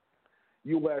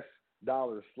 U.S.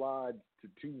 dollar slides to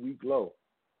 2-week low.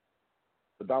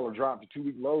 The dollar dropped to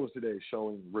 2-week lows today,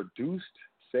 showing reduced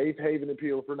safe haven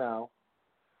appeal for now,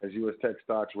 as U.S. tech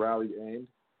stocks rallied and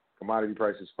commodity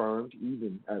prices firmed,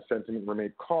 even as sentiment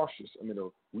remained cautious amid a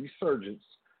resurgence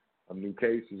of new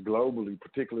cases globally,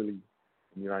 particularly in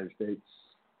the United States.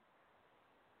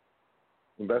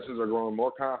 Investors are growing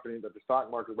more confident that the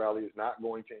stock market rally is not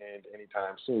going to end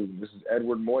anytime soon. This is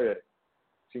Edward Moya,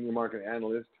 senior market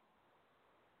analyst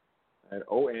at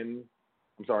OANBA,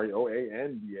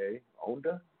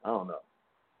 ONDA? I don't know.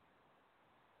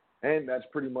 And that's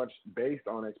pretty much based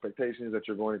on expectations that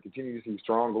you're going to continue to see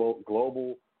strong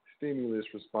global stimulus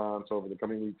response over the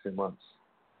coming weeks and months.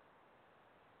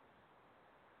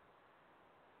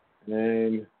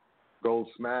 And gold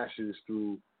smashes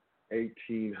through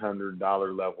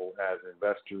 $1,800 level as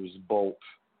investors bolt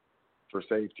for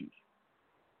safety.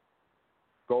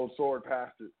 Gold soared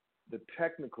past the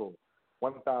technical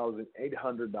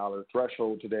 $1,800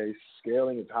 threshold today,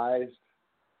 scaling its highest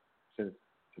since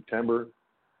September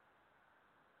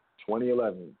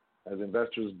 2011, as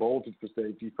investors bolted for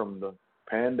safety from the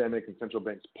pandemic and central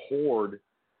banks poured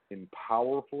in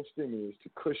powerful stimulus to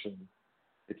cushion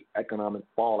its economic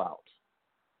fallout.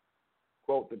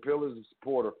 Quote, the pillars of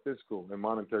support are fiscal and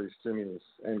monetary stimulus,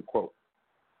 end quote,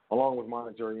 along with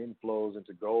monetary inflows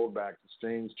into gold-backed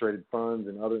exchange-traded funds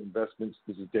and other investments.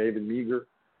 This is David Meager,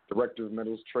 Director of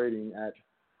Metals Trading at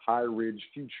High Ridge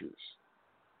Futures.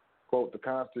 Quote, the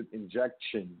constant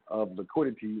injection of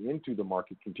liquidity into the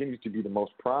market continues to be the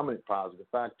most prominent positive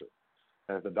factor,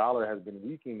 as the dollar has been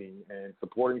weakening and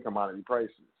supporting commodity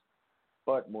prices,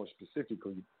 but more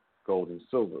specifically, gold and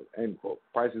silver, end quote.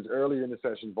 Prices earlier in the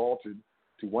session vaulted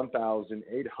to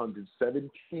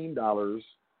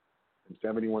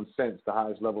 $1,817.71, the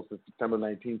highest level since September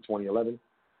 19, 2011,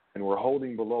 and we're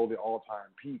holding below the all-time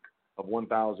peak of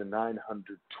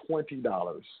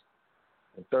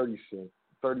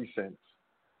 $1,920.30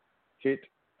 hit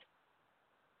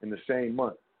in the same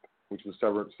month, which was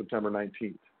September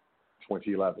 19th,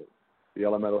 2011. The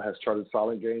yellow metal has charted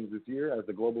solid gains this year as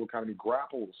the global economy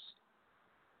grapples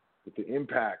with the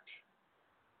impact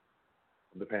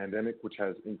of the pandemic, which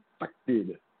has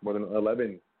infected more than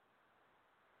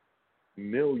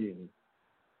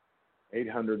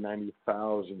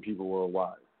 11,890,000 people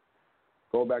worldwide.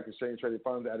 Gold-backed exchange-traded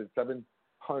funds added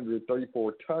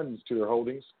 734 tons to their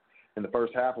holdings in the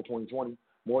first half of 2020,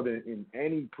 more than in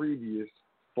any previous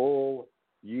full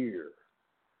year.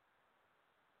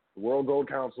 The World Gold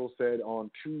Council said on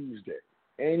Tuesday,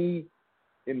 in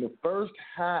the first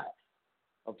half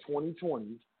of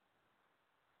 2020,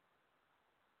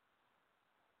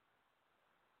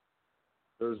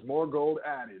 there's more gold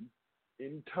added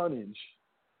in tonnage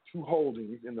to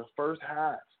holdings in the first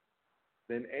half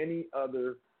than any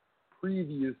other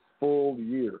previous full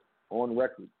year on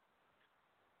record.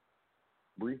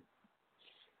 Brief.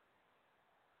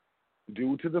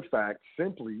 Due to the fact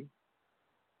simply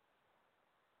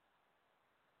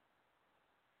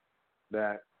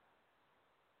that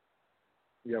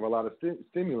you have a lot of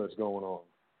stimulus going on,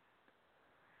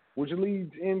 which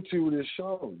leads into this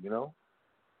show, you know.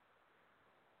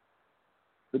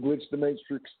 The Glitch, the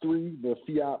Matrix 3, the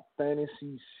Fiat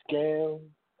fantasy scam.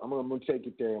 I'm gonna take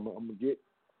it there. I'm gonna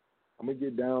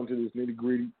get down to this nitty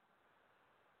gritty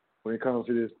when it comes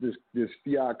to this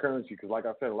fiat currency, because like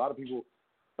I said, a lot of people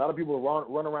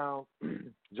run around,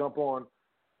 jump on,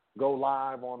 go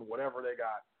live on whatever they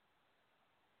got,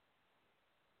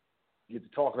 get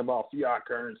to talking about fiat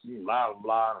currency, blah, blah,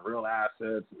 blah, and real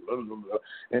assets, blah, blah, blah.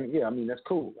 And, yeah, I mean, that's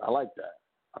cool. I like that.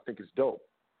 I think it's dope.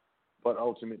 But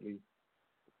ultimately,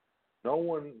 no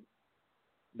one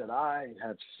that I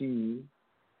have seen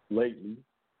lately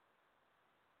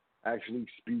actually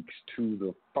speaks to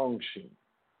the function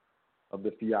of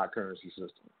the fiat currency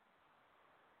system.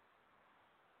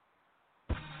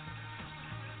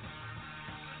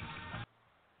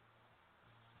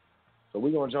 So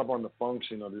we're going to jump on the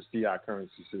function of this fiat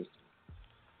currency system.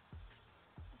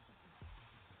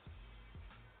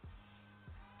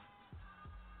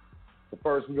 But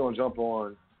first, we're going to jump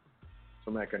on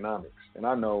some economics. And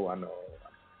I know.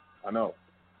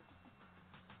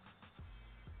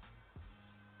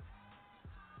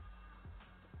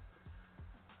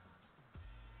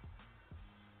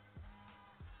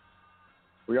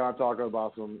 We are talking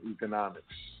about some economics,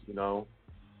 you know.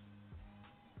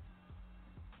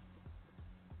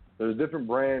 There's different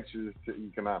branches to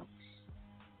economics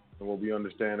and what we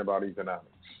understand about economics.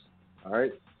 All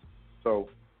right? So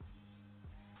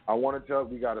I want to tell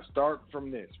we got to start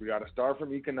from this. We got to start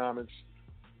from economics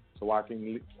so I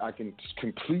can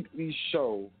completely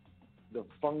show the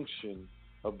function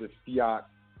of the fiat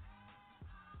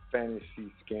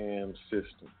fantasy scam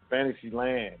system. Fantasy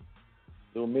land.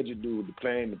 Little midget dude, the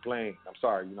plane. I'm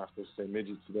sorry, you're not supposed to say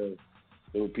midget today.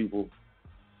 Little people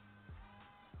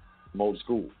from old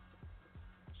school.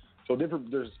 So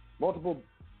there's multiple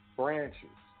branches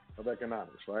of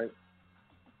economics, right?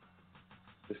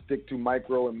 Let's stick to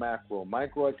micro and macro.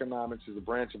 Microeconomics is a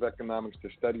branch of economics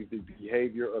that studies the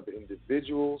behavior of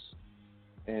individuals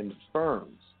and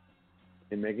firms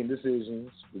in making decisions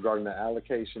regarding the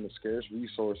allocation of scarce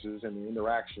resources and the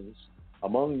interactions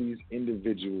among these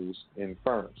individuals and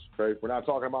firms. Okay? We're not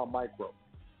talking about micro.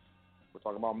 We're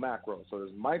talking about macro. So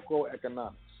there's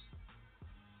microeconomics.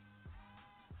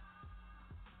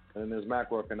 And then there's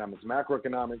macroeconomics.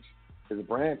 Macroeconomics is a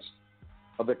branch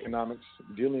of economics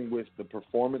dealing with the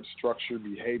performance, structure,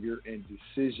 behavior, and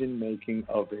decision-making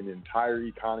of an entire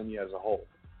economy as a whole.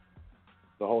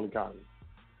 The whole economy.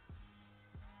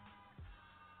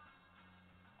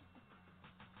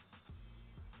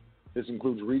 This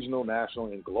includes regional, national,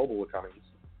 and global economies.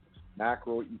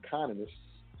 Macroeconomists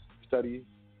study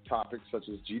topics such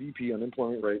as GDP,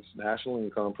 unemployment rates, national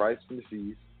income, price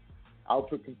indices,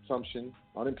 output consumption,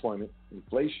 unemployment,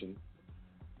 inflation,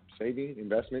 saving,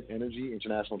 investment, energy,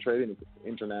 international trade, and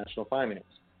international finance.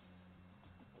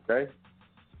 Okay?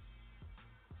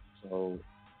 So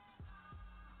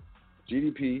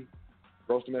GDP,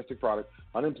 gross domestic product,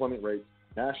 unemployment rate,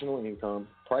 national income,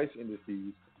 price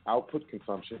indices, output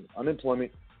consumption,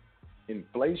 unemployment,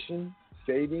 inflation,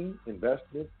 saving,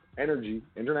 investment, energy,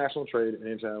 international trade,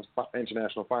 and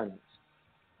international finance.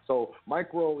 So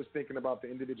micro is thinking about the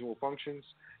individual functions,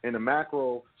 and the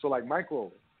macro, so like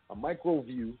a micro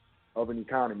view of an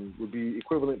economy would be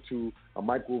equivalent to a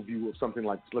micro view of something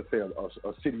like, let's say,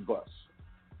 a city bus.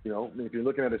 You know, if you're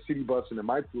looking at a city bus in the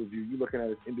micro view, you're looking at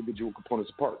its individual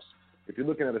components and parts. If you're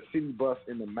looking at a city bus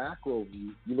in the macro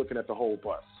view, you're looking at the whole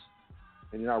bus.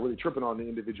 And you're not really tripping on the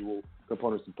individual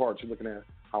components and parts. You're looking at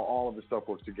how all of this stuff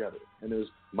works together. And there's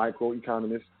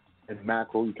microeconomists and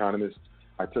macroeconomists.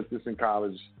 I took this in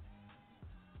college.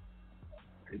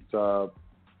 It was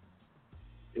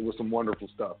some wonderful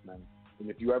stuff, man. And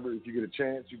if you get a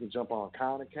chance, you can jump on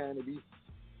Khan Academy.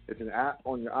 It's an app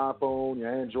on your iPhone,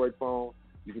 your Android phone.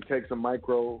 You can take some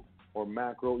micro or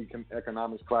macro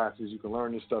economics classes. You can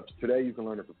learn this stuff. Today, you can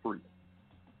learn it for free.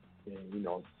 And, you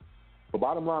know, the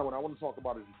bottom line, what I want to talk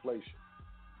about is inflation.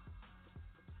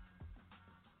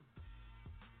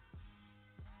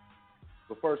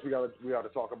 But first, we got to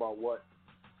talk about what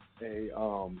a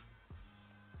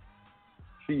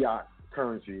fiat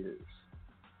currency is.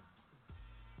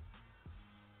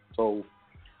 So,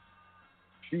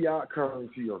 fiat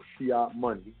currency or fiat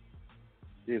money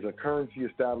is a currency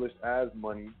established as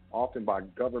money, often by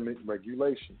government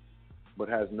regulation, but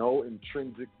has no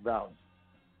intrinsic value.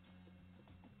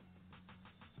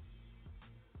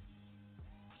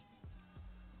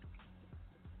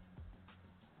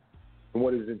 And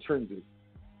what is intrinsic?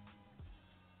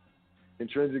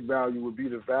 Intrinsic value would be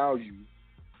the value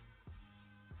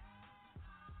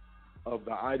of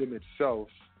the item itself,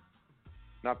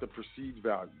 not the perceived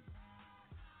value.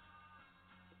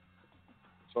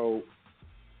 So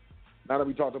now that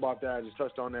we talked about that, I just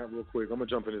touched on that real quick. I'm going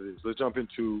to jump into this. Let's jump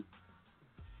into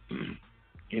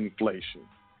inflation.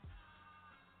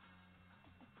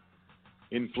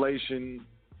 Inflation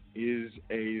is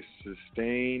a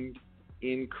sustained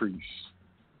increase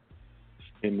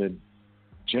in the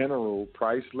general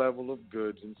price level of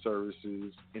goods and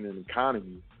services in an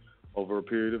economy over a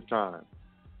period of time.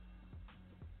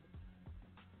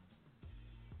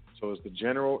 So it's the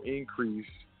general increase,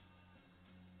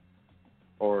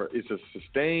 or it's a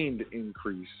sustained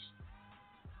increase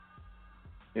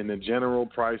in the general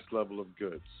price level of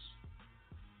goods.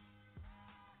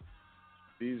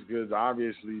 These goods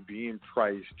obviously being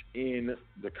priced in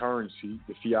the currency,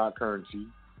 the fiat currency.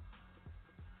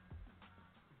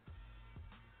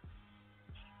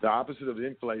 The opposite of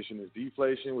inflation is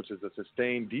deflation, which is a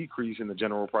sustained decrease in the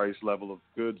general price level of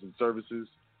goods and services.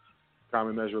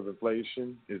 Common measure of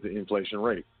inflation is the inflation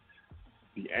rate.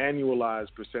 The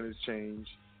annualized percentage change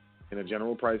in a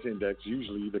general price index,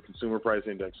 usually the consumer price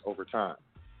index over time.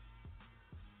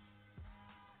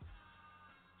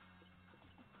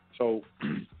 So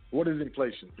what is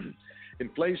inflation?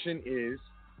 Inflation is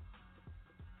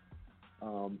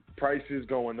prices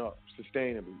going up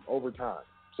sustainably over time,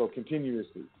 so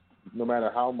continuously, no matter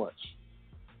how much.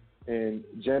 And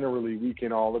generally, we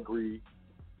can all agree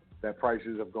that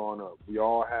prices have gone up. We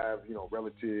all have,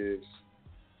 relatives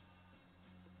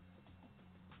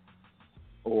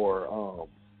or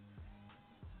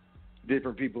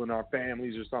different people in our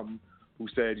families or something who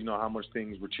said, how much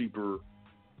things were cheaper.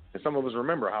 And some of us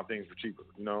remember how things were cheaper.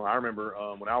 I remember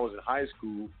when I was in high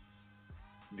school,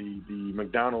 the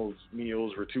McDonald's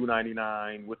meals were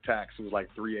 $2.99 with tax. It was like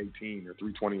 $3.18 or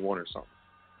 $3.21 or something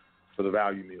for the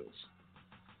value meals.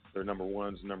 Their number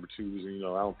ones and number twos, and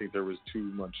I don't think there was too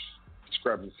much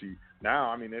discrepancy. Now,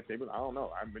 I mean, I don't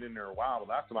know. I haven't been in there a while. The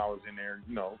last time I was in there,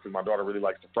 because my daughter really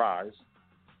likes the fries.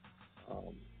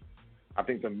 I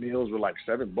think the meals were like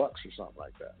 $7 or something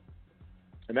like that,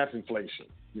 and that's inflation.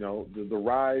 The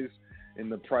rise in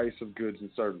the price of goods and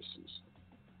services.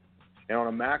 And on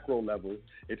a macro level,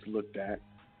 it's looked at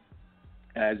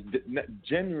as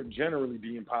generally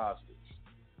being positive.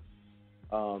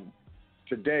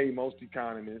 Today, most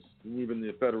economists, and even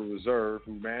the Federal Reserve,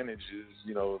 who manages,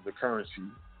 the currency,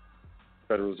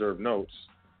 Federal Reserve notes,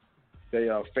 they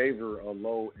favor a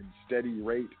low and steady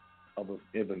rate of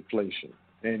inflation.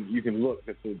 And you can look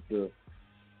at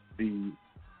the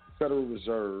Federal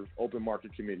Reserve Open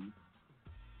Market Committee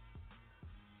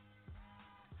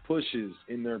pushes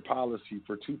in their policy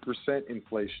for 2%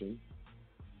 inflation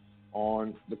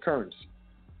on the currency.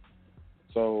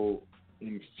 So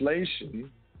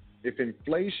if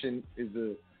inflation is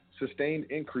a sustained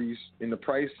increase in the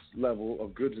price level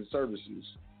of goods and services,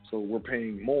 so we're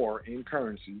paying more in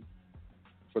currency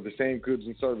for the same goods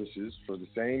and services, for the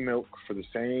same milk, for the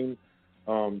same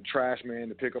trash man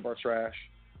to pick up our trash,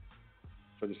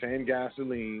 for the same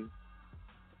gasoline,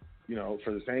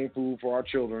 for the same food for our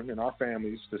children and our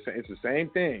families. It's the same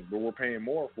thing, but we're paying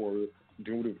more for it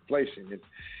due to inflation.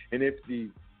 And if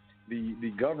the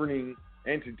governing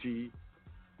entity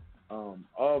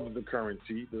of the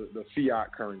currency, the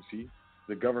fiat currency,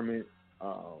 the government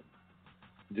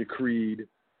decreed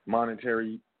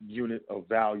monetary unit of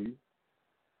value,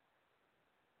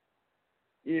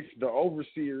 if the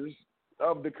overseers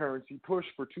of the currency push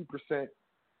for 2%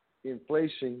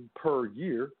 inflation per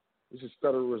year, this is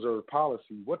Federal Reserve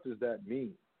policy, what does that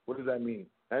mean? What does that mean?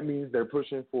 That means they're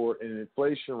pushing for an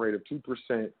inflation rate of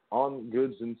 2% on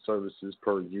goods and services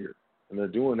per year. And they're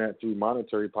doing that through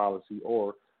monetary policy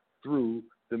or through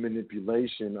the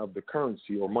manipulation of the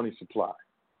currency or money supply.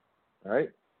 All right?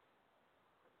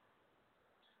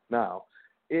 Now,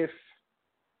 if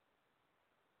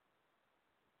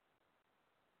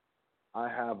I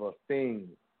have a thing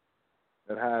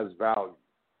that has value,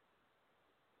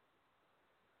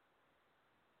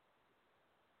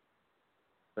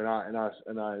 and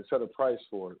I set a price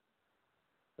for it,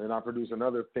 and I produce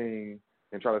another thing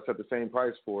and try to set the same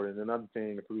price for it, and another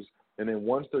thing to produce, and then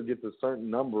once there gets a certain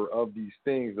number of these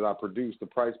things that I produce, the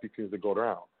price begins to go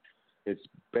down. It's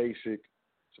basic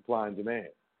supply and demand.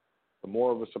 The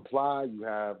more of a supply you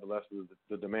have, the less of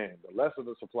the demand. The less of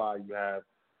the supply you have,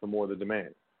 the more the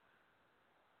demand.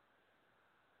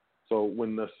 So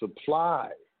when the supply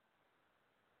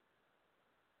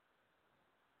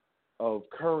of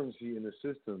currency in the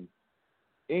system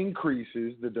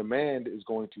increases, the demand is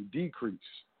going to decrease.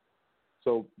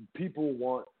 So people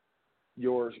want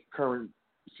your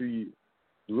currency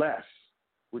less,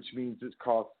 which means it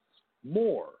costs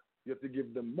more. You have to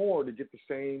give them more to get the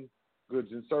same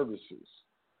goods and services.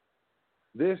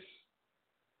 This,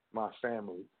 my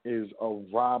family, is a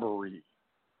robbery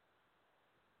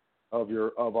of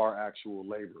our actual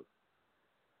labor.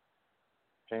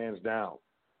 Hands down.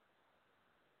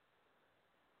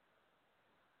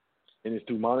 And it's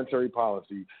through monetary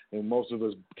policy, and most of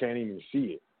us can't even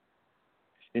see it.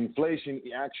 Inflation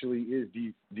actually is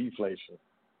deflation.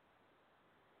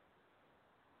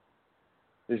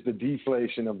 It's the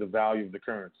deflation of the value of the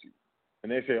currency.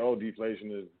 And they say, oh,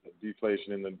 deflation is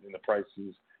deflation in the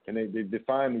prices and they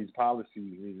define these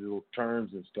policies, these little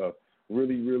terms and stuff,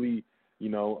 really, really,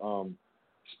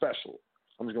 special.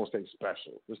 I'm just going to say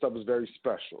special. This stuff is very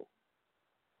special.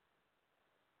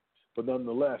 But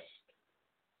nonetheless,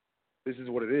 this is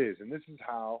what it is, and this is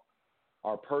how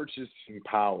our purchasing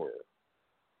power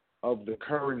of the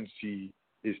currency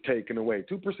is taken away.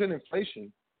 2%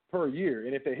 inflation per year,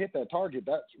 and if they hit that target,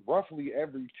 that's roughly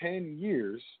every 10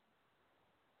 years.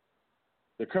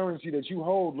 The currency that you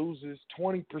hold loses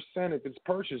 20% of its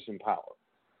purchasing power.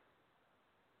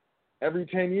 Every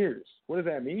 10 years. What does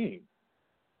that mean?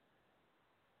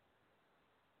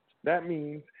 That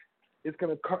means it's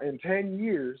going to, in 10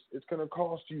 years, it's going to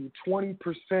cost you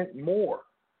 20% more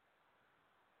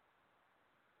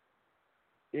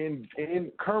in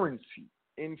currency,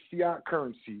 in fiat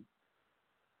currency,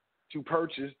 to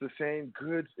purchase the same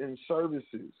goods and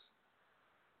services.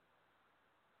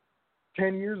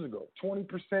 10 years ago,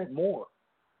 20% more.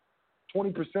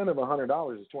 20% of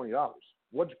 $100 is $20.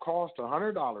 What cost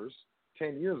 $100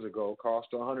 10 years ago cost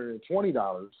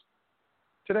 $120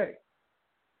 today,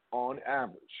 on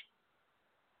average.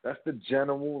 That's the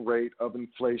general rate of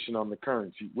inflation on the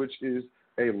currency, which is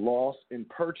a loss in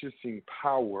purchasing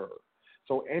power.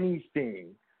 So anything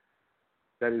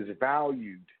that is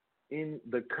valued in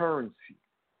the currency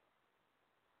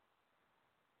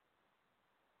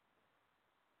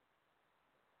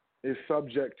is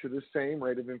subject to the same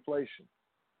rate of inflation.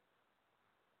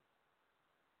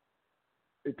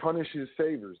 It punishes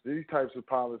savers. These types of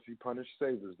policy punish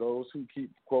savers, those who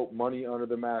keep, quote, money under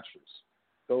the mattress,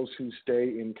 those who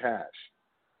stay in cash.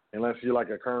 Unless you're like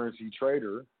a currency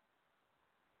trader,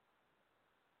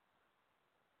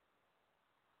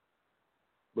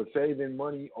 but saving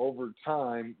money over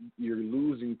time, you're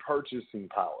losing purchasing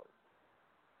power.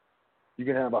 You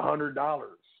can have $100,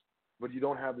 but you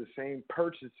don't have the same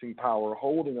purchasing power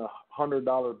holding a $100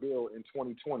 bill in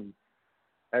 2020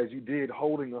 as you did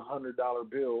holding a $100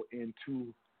 bill in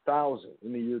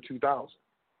the year 2000,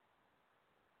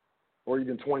 or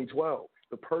even 2012.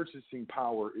 The purchasing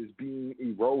power is being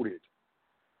eroded.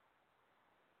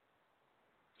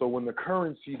 So when the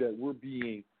currency that we're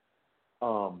being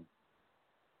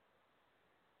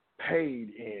paid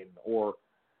in, or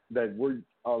that we're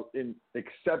in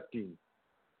accepting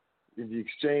in the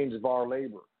exchange of our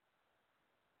labor,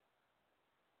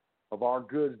 of our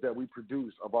goods that we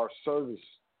produce, of our service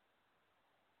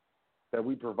that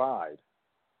we provide,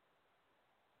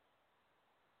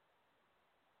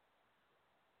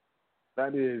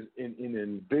 that is an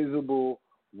invisible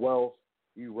wealth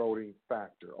eroding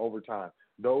factor over time.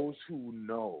 Those who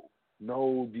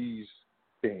know these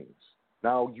things.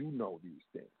 Now you know these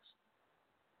things.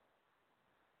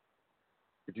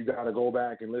 If you got to go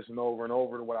back and listen over and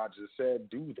over to what I just said,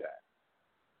 do that.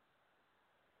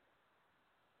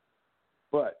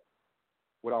 But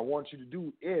what I want you to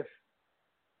do, if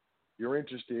you're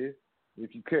interested,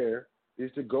 if you care,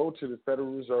 is to go to the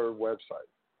Federal Reserve website,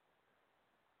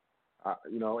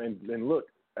 and look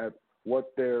at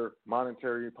what their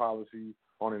monetary policy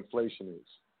on inflation is.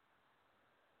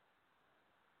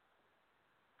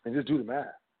 And just do the math.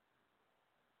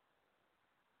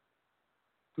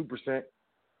 2%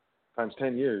 times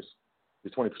 10 years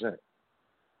is 20%.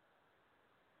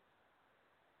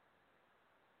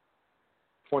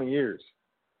 20 years.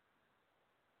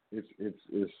 It's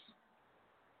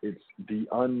the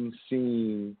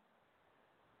unseen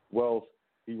wealth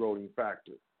eroding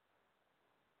factor.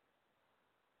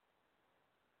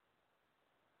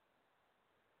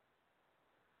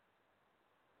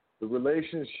 The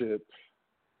relationship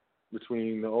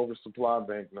between the oversupply of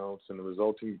banknotes and the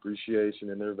resulting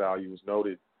depreciation in their value was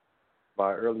noted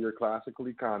by earlier classical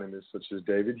economists such as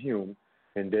David Hume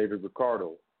and David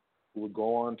Ricardo, who would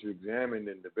go on to examine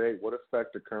and debate what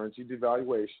effect a currency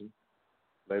devaluation,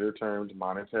 later termed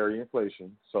monetary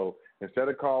inflation. So instead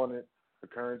of calling it a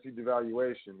currency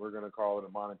devaluation, we're going to call it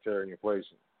a monetary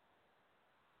inflation.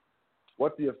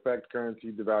 What the effect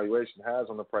currency devaluation has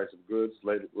on the price of goods,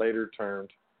 later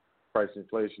termed price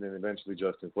inflation, and eventually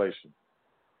just inflation.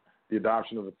 The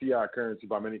adoption of the fiat currency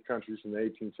by many countries from the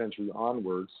 18th century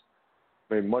onwards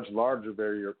made much larger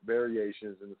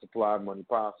variations in the supply of money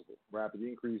possible. Rapid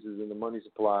increases in the money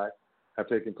supply have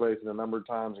taken place in a number of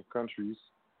times in countries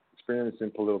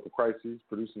experiencing political crises,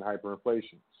 producing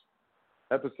hyperinflations.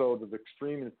 Episodes of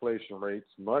extreme inflation rates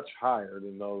much higher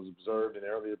than those observed in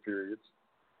earlier periods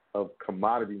of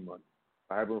commodity money.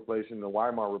 The hyperinflation in the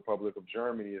Weimar Republic of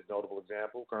Germany is a notable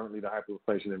example. Currently, the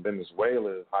hyperinflation in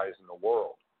Venezuela is highest in the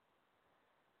world.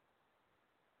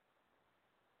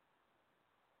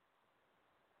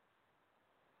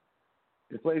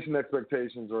 Inflation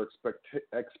expectations or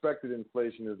expected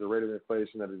inflation is the rate of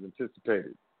inflation that is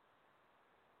anticipated.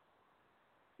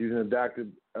 using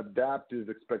adaptive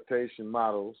expectation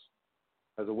models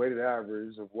as a weighted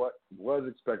average of what was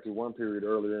expected one period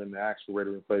earlier and the actual rate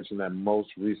of inflation that most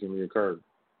recently occurred.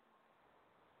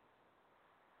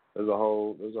 There's a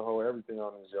whole everything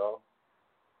on this, y'all.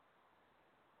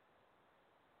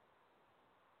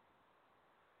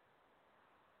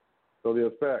 So the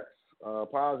effects,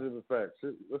 positive effects.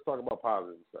 Let's talk about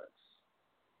positive effects.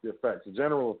 The effects, the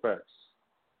general effects.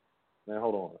 Now,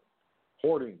 hold on.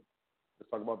 Hoarding. Let's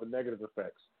talk about the negative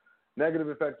effects. Negative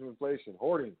effects of inflation.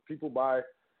 Hoarding. People buy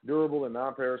durable and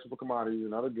non-perishable commodities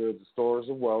and other goods as stores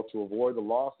of wealth to avoid the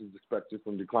losses expected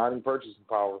from declining purchasing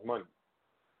power of money.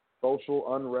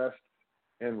 Social unrest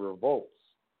and revolts.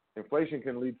 Inflation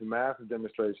can lead to massive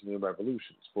demonstrations and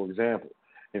revolutions. For example,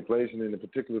 inflation, and in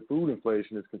particular food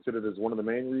inflation, is considered as one of the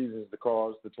main reasons to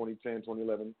cause the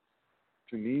 2010-2011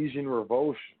 Tunisian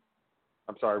revolution,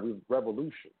 and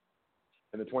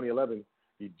the 2011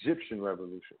 Egyptian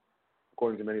revolution,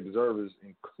 according to many observers,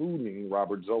 including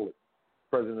Robert Zoellick,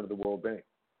 president of the World Bank.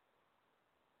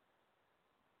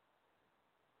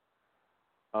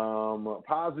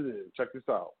 Positive, check this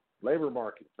out. Labor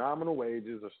market. Nominal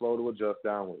wages are slow to adjust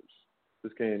downwards.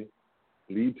 This can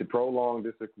lead to prolonged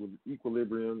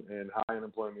disequilibrium and high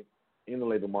unemployment in the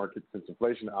labor market, since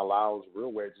inflation allows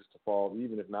real wages to fall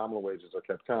even if nominal wages are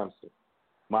kept constant.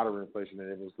 Moderate inflation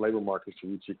enables labor markets to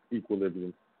reach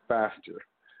equilibrium faster.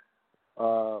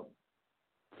 So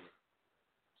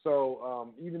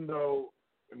even though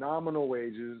nominal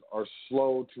wages are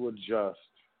slow to adjust,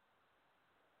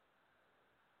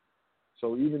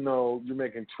 so even though you're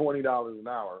making $20 an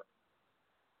hour,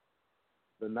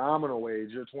 the nominal wage,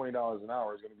 your $20 an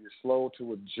hour, is going to be slow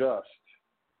to adjust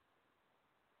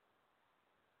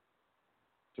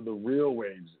to the real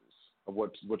wages of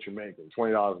what you're making.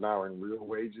 $20 an hour in real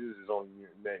wages is only,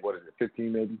 what is it,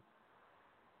 15 maybe?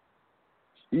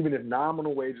 Even if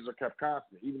nominal wages are kept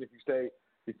constant, even if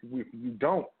you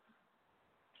don't,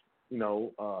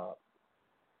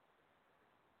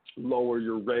 lower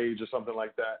your wage or something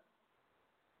like that,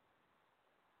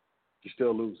 you're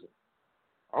still losing.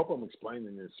 I hope I'm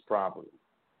explaining this properly.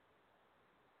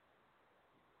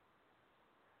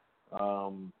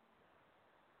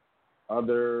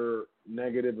 Other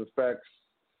negative effects,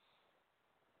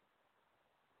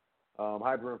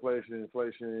 hyperinflation,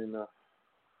 inflation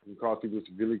can cause people to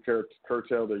severely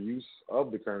curtail their use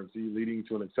of the currency, leading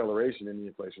to an acceleration in the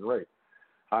inflation rate.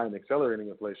 High and accelerating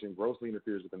inflation grossly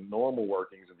interferes with the normal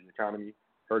workings of the economy,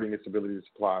 hurting its ability to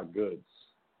supply goods.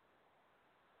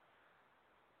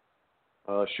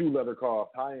 Shoe leather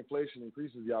cost. High inflation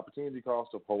increases the opportunity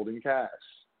cost of holding cash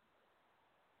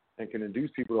and can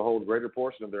induce people to hold a greater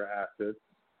portion of their assets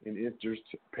in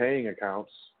interest-paying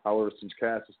accounts. However, since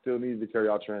cash is still needed to carry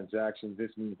out transactions,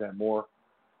 this means that more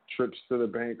trips to the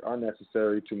bank are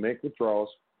necessary to make withdrawals,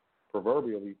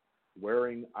 proverbially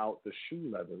wearing out the shoe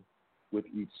leather with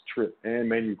each trip, and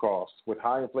menu costs. With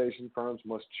high inflation, firms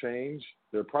must change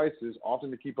their prices,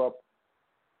 often to keep up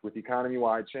with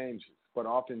economy-wide changes. But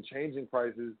often changing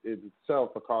prices is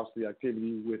itself a costly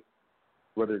activity, with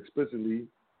whether explicitly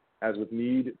as with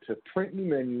need to print new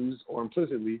menus, or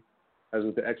implicitly as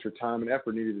with the extra time and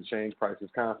effort needed to change prices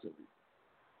constantly.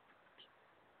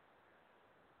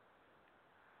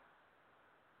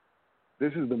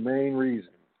 This is the main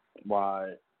reason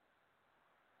why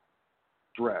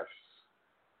dress,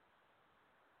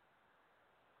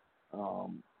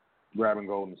 grabbing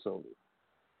gold and silver.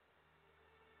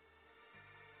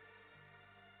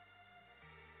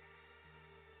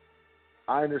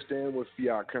 I understand what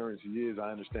fiat currency is.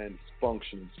 I understand its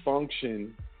function. Its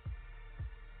function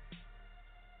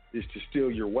is to steal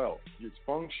your wealth. Its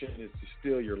function is to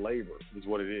steal your labor, is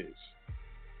what it is.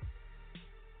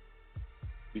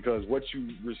 Because what you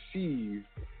receive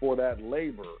for that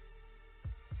labor,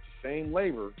 same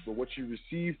labor, but what you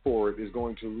receive for it is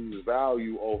going to lose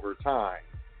value over time.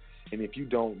 And if you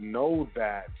don't know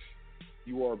that,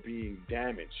 you are being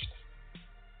damaged.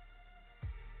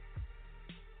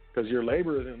 Because your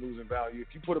labor isn't losing value.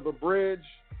 If you put up a bridge,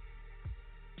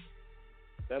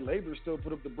 that labor still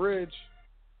put up the bridge.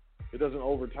 It doesn't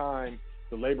over time,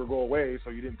 the labor go away, so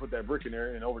you didn't put that brick in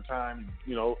there, and over time,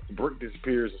 the brick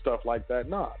disappears and stuff like that.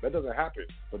 Nah, that doesn't happen.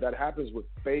 But that happens with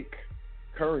fake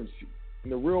currency. In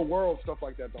the real world, stuff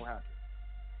like that don't happen.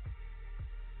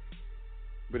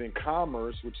 But in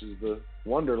commerce, which is the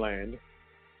wonderland,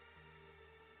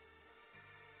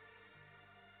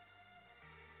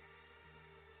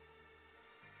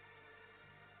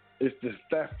 it's the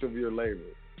theft of your labor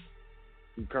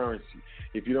through currency.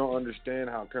 If you don't understand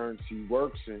how currency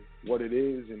works and what it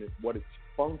is and what its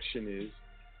function is,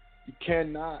 you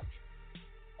cannot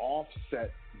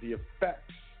offset the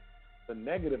effects the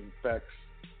negative effects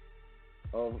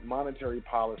of monetary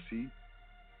policy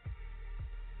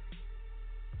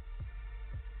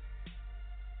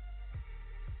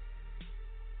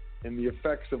and the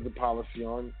effects of the policy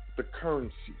on the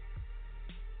currency.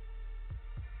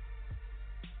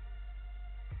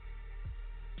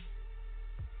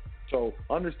 So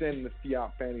understanding the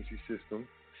fiat fantasy system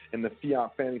and the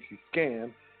fiat fantasy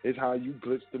scam is how you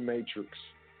glitch the matrix,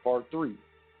 part 3.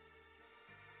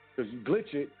 Because you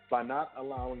glitch it by not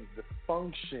allowing the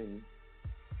function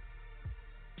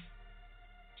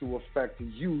to affect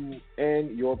you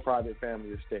and your private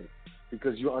family estate.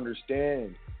 Because you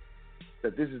understand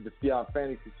that this is the fiat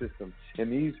fantasy system,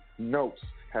 and these notes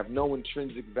have no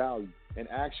intrinsic value. And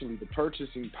actually, the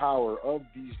purchasing power of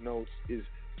these notes is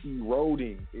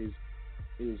eroding, is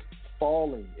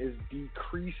falling, is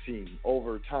decreasing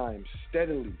over time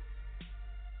steadily.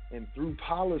 And through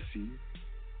policy,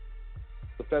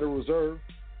 the Federal Reserve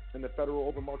and the Federal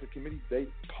Open Market Committee, they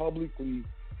publicly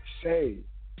say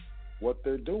what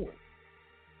they're doing.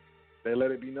 They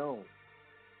let it be known.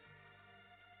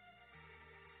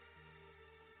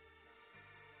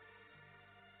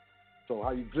 So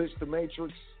how you glitch the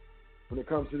matrix when it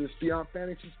comes to this fiat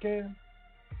fantasy scam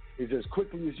is as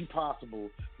quickly as you possible,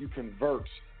 you convert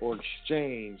or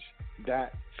exchange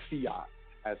that fiat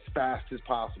as fast as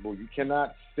possible. You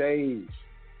cannot save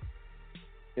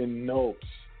in notes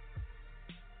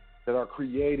that are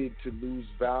created to lose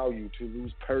value, to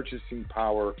lose purchasing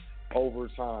power over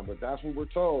time. But that's what we're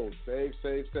told. Save,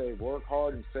 save, save. Work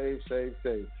hard and save, save,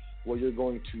 save. Well, you're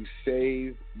going to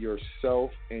save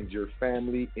yourself and your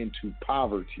family into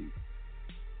poverty.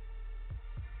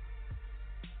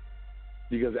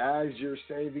 Because as you're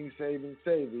saving, saving,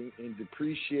 saving in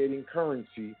depreciating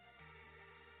currency,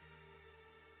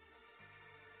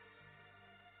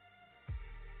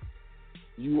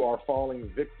 you are falling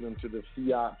victim to the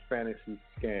fiat fantasy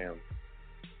scam.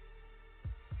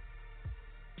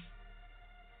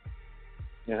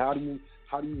 And how do you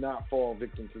not fall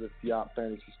victim to the fiat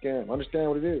fantasy scam? Understand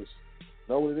what it is.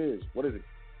 Know what it is. What is it?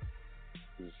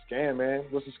 It's a scam, man.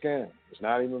 What's a scam? It's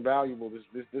not even valuable.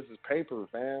 This is paper,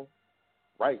 fam.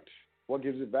 Right. What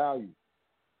gives it value?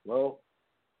 Well,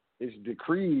 it's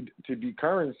decreed to be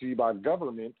currency by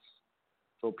governments,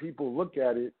 so people look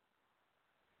at it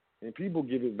and people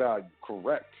give it value.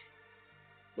 Correct.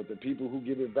 But the people who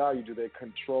give it value, do they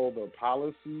control the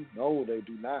policy? No, they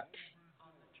do not.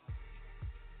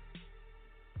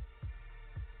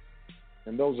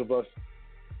 And those of us,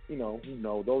 who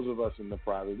know, those of us in the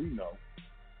private,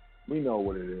 we know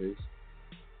what it is.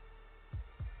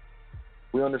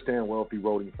 We understand wealth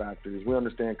eroding factors. We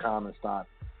understand common stock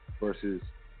versus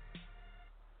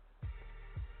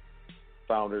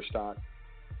founder stock.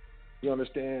 We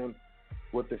understand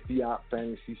what the fiat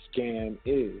fantasy scam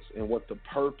is and what the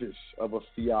purpose of a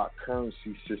fiat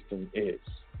currency system is.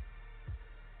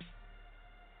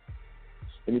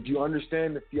 And if you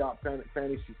understand the fiat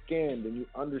fantasy scam, then you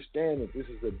understand that this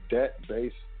is a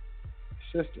debt-based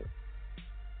system.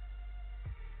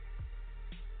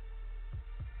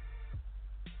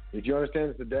 If you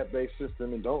understand it's a debt-based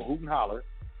system, and don't hoot and holler,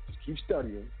 just keep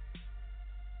studying,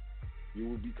 you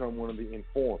will become one of the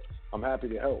informed. I'm happy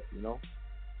to help,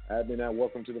 Admin at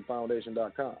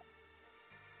welcometothefoundation.com.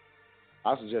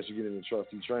 I suggest you get into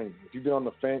trustee training. If you've been on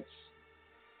the fence,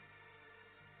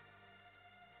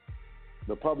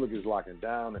 the public is locking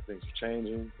down and things are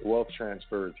changing. The wealth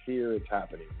transfer is here. It's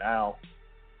happening now.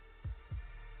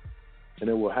 And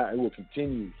it will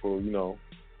continue for,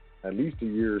 at least a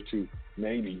year or two,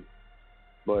 maybe.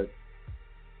 But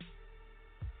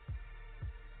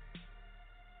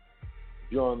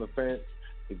if you're on the fence,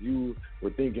 if you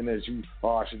were thinking that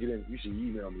I should get in, you should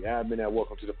email me, admin at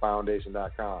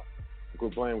welcometothefoundation.com. And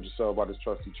quit playing with yourself about this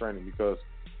trustee training because,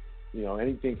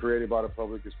 anything created by the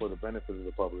public is for the benefit of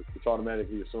the public. It's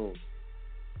automatically assumed.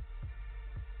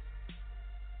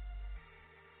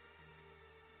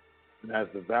 And as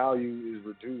the value is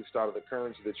reduced out of the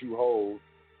currency that you hold,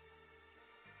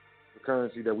 the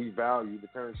currency that we value, the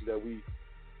currency that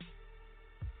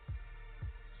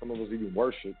some of us even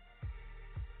worship,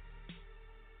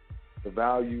 the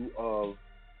value of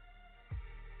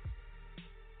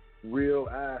real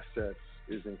assets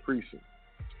is increasing,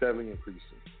 steadily increasing.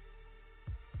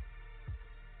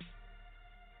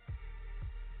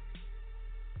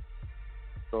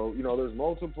 So, there's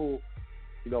multiple,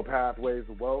 pathways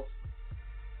of wealth,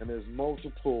 and there's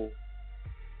multiple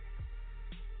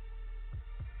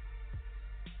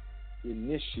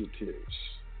initiatives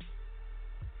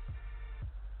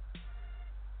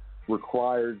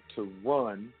required to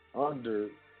run under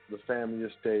the family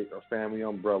estate or family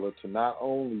umbrella to not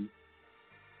only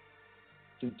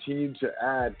continue to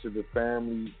add to the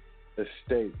family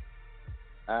estate,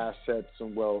 assets,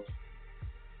 and wealth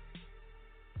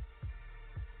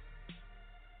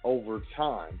over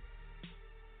time,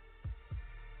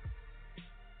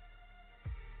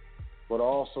 but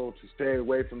also to stay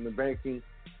away from the banking,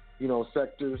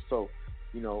 sector. So,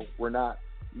 we're not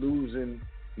losing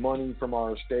money from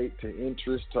our estate to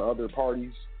interest to other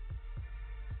parties.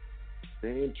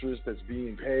 The interest that's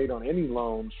being paid on any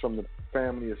loans from the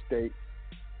family estate,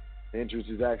 the interest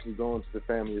is actually going to the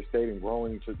family estate and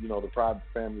growing to, the private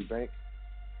family bank.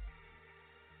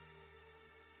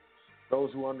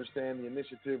 Those who understand the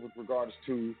initiative with regards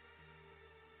to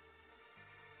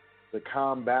the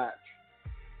combat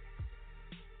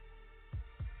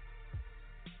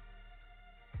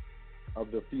of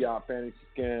the fiat fantasy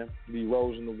scam, the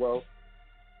erosion of wealth,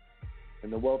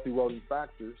 and the wealthy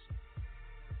factors,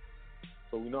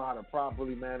 so we know how to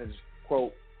properly manage,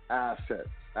 quote, assets,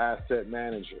 asset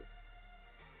manager.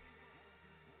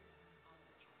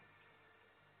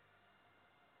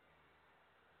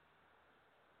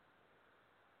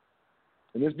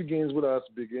 And this begins with us,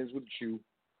 begins with you.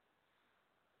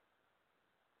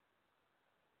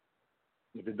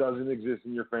 If it doesn't exist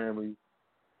in your family,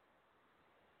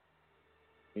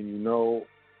 and you know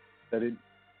that it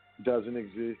doesn't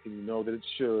exist, and you know that it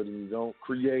should, and you don't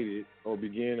create it or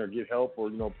begin or get help or,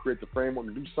 create the framework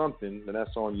to do something, then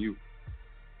that's on you.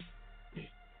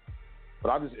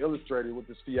 But I just illustrated what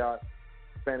this fiat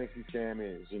fantasy scam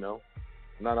is,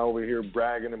 I'm not over here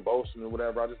bragging and boasting or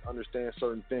whatever. I just understand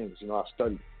certain things. I've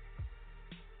studied.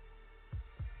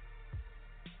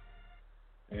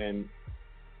 And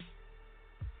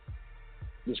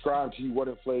describe to you what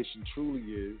inflation truly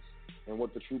is and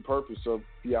what the true purpose of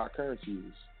fiat currency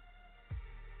is.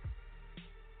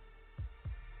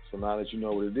 So now that you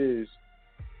know what it is,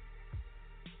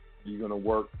 you're going to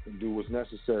work and do what's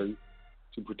necessary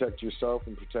to protect yourself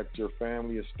and protect your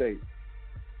family estate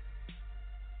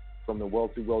from the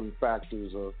wealthy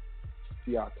factors of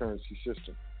fiat currency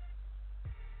system.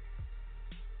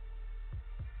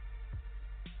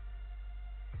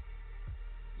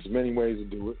 There's many ways to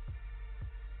do it.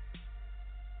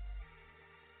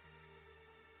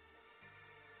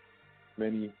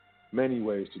 Many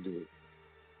ways to do it.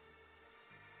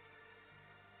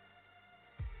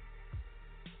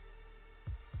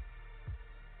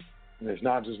 And it's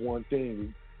not just one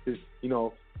thing. It's,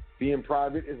 being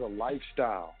private is a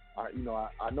lifestyle. I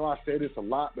know I say this a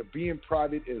lot, but being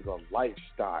private is a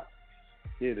lifestyle.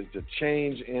 It is the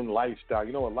change in lifestyle.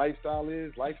 You know what lifestyle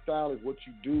is? Lifestyle is what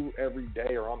you do every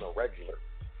day or on the regular.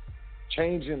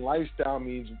 Change in lifestyle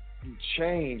means you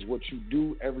change what you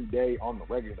do every day on the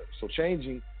regular. So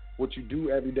changing what you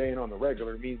do every day and on the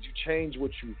regular means you change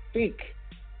what you think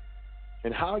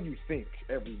and how you think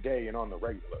every day and on the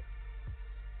regular.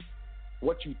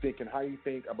 What you think and how you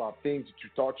think about things that you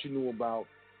thought you knew about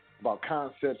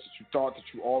concepts that you thought that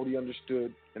you already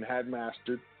understood and had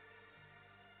mastered.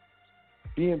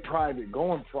 Being private,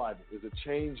 going private is a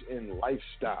change in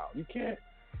lifestyle. You can't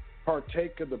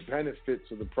partake of the benefits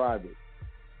of the private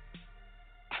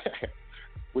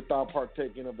without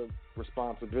partaking of the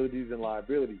responsibilities and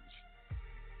liabilities.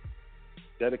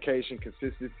 Dedication,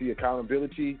 consistency,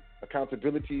 accountability,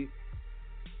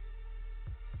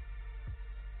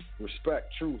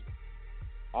 respect, truth,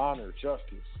 honor,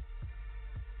 justice.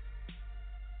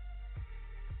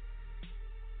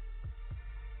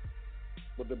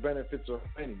 But the benefits are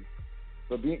many.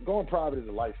 But going private is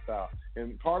a lifestyle.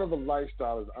 And part of a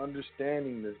lifestyle is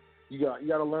understanding this. You got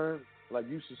to learn, like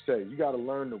you should say, you got to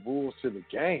learn the rules to the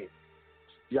game.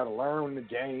 You got to learn the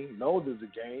game, know there's a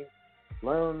game,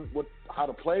 learn how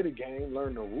to play the game,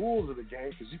 learn the rules of the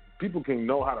game, because people can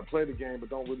know how to play the game but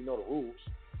don't really know the rules.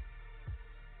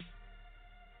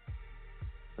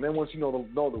 And then once you know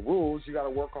the rules, you got to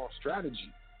work on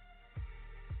strategy.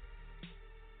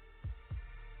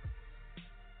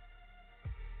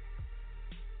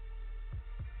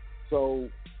 So,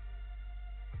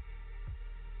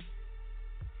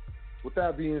 with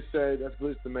that being said, that's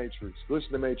Glitch the Matrix. Glitch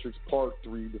the Matrix Part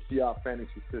 3, the Fiat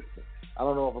Fantasy System. I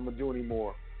don't know if I'm going to do any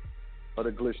more of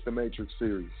the Glitch the Matrix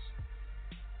series.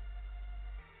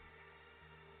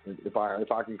 If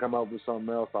I can come up with something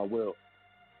else, I will.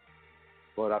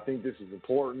 But I think this is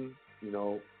important,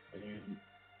 and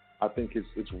I think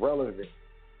it's relevant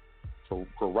for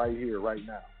right here, right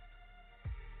now.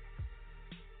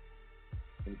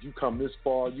 And if you come this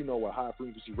far, you know what high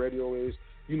frequency radio is.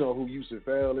 You know who Yusuf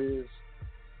L is.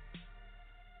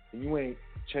 And you ain't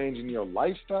changing your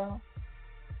lifestyle.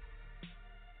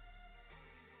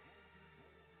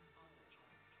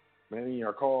 Many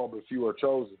are called, but few are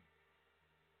chosen.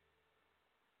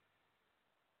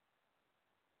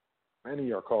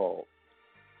 Many are called.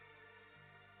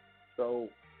 So,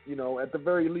 you know, at the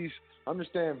very least,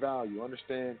 understand value,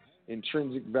 understand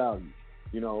intrinsic value.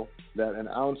 You know, that an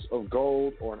ounce of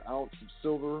gold or an ounce of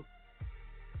silver,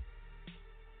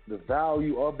 the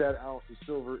value of that ounce of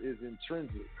silver is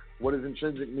intrinsic. What does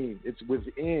intrinsic mean? It's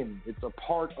within. It's a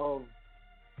part of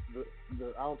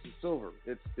the ounce of silver.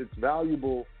 It's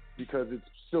valuable because it's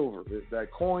silver.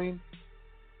 That coin,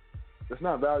 it's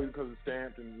not valuable because it's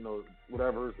stamped and, you know,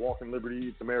 whatever. It's Walking Liberty.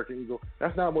 It's American Eagle.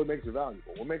 That's not what makes it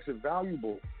valuable. What makes it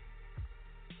valuable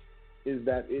is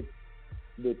that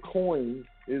the coin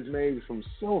is made from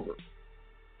silver,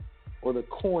 or the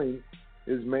coin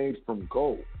is made from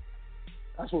gold.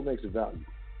 That's what makes it valuable.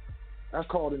 That's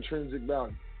called intrinsic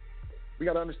value. We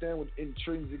got to understand what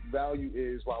intrinsic value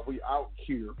is while we out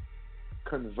here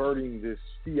converting this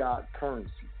fiat currency.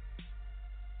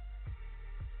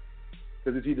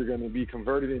 Because it's either going to be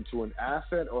converted into an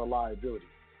asset or a liability.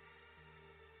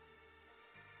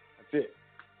 That's it.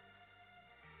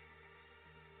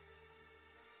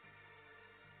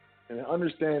 And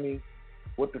understanding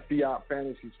what the fiat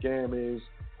fantasy scam is,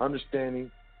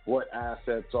 understanding what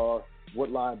assets are, what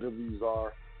liabilities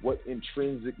are, what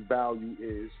intrinsic value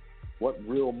is, what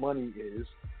real money is,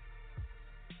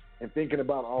 and thinking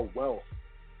about our wealth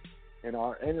and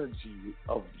our energy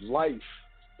of life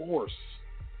force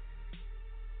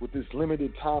with this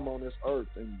limited time on this earth,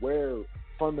 and where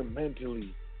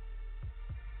fundamentally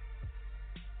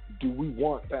do we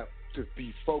want that to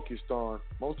be focused on.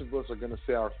 Most of us are going to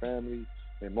say our family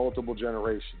and multiple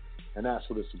generations, and that's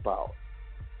what it's about.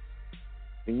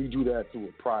 And you do that through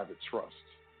a private trust,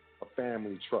 a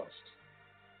family trust,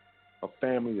 a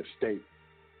family estate.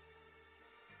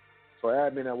 So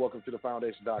admin at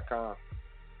welcometothefoundation.com.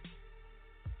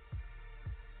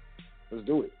 Let's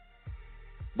do it.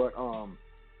 But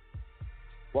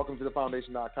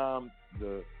welcometothefoundation.com,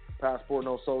 the Passport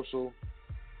No Social,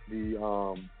 the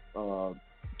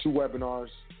 2 webinars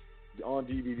on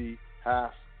DVD,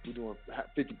 half. We're doing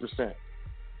 50%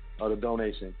 of the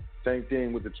donation. Same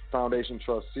thing with the Foundation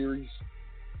Trust series,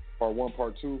 part 1,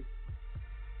 part 2.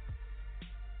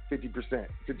 50%.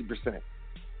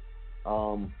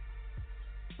 I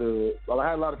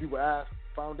had a lot of people ask,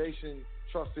 Foundation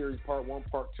Trust series, part 1,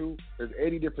 part 2. There's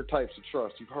 80 different types of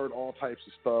trust. You've heard all types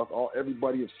of stuff.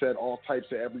 Everybody has said all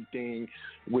types of everything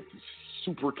with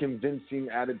super convincing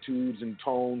attitudes and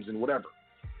tones and whatever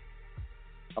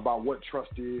about what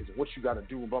trust is and what you got to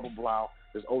do and blah, blah, blah.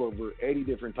 There's over 80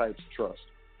 different types of trust.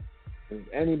 And if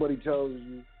anybody tells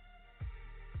you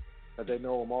that they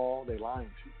know them all, they're lying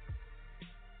to you.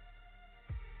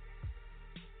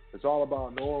 It's all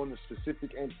about knowing the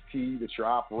specific entity that you're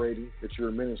operating, that you're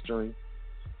administering,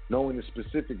 knowing the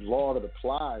specific law that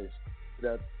applies to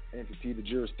that entity, the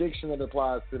jurisdiction that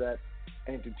applies to that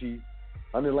entity,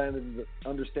 understanding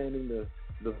the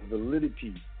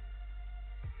validity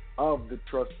of the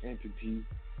trust entity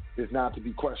is not to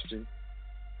be questioned,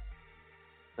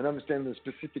 and understanding the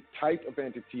specific type of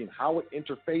entity and how it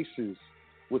interfaces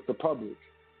with the public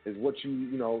is what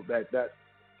that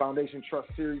Foundation Trust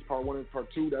series, part 1 and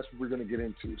part 2, that's what we're going to get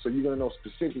into. So you're going to know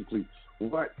specifically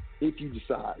what, if you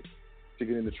decide to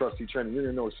get into trustee training, you're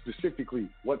going to know specifically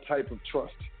what type of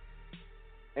trust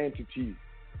entity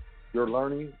you're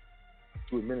learning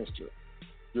to administer.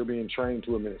 You're being trained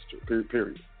to administer,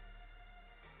 period.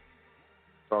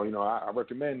 So, I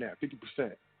recommend that,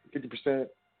 50%,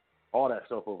 all that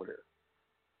stuff over there.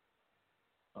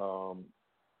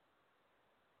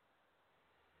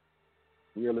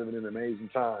 We are living in amazing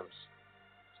times.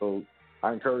 So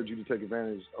I encourage you to take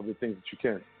advantage of the things that you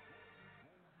can.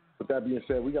 With that being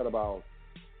said, we got about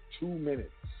 2 minutes.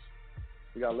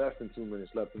 We got less than 2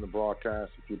 minutes left in the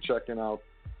broadcast. If you're checking out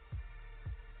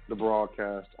the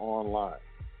broadcast online,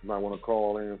 you might want to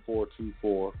call in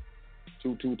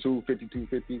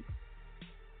 424-222-5250.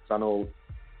 I know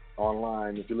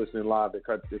online, if you're listening live, it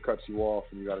cuts you off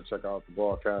and you got to check out the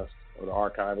broadcast or the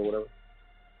archive or whatever.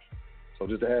 So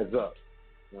just a heads up.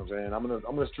 You know what I'm saying? I'm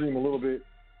gonna stream a little bit.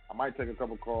 I might take a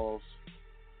couple calls.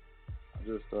 I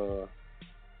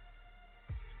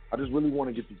just really want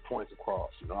to get these points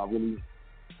across. I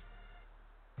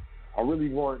really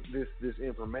want this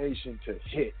information to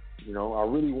hit. I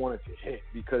really want it to hit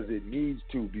because it needs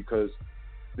to, because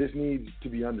this needs to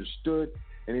be understood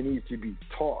and it needs to be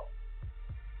taught.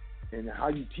 And how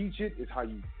you teach it is how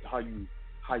you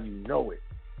know it.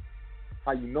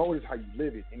 How you know it is how you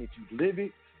live it. And if you live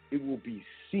it, it will be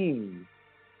seen.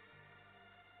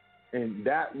 And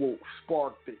that will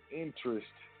spark the interest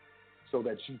so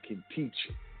that you can teach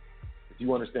it. If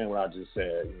you understand what I just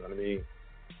said, you know what I mean?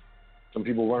 Some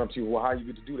people run up to you, well, how you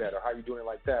get to do that? Or how you doing it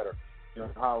like that? Or,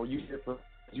 how are you different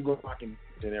You go knocking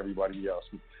than everybody else.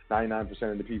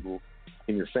 99% of the people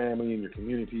in your family, in your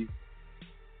community.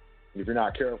 If you're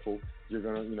not careful, you're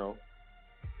gonna, you're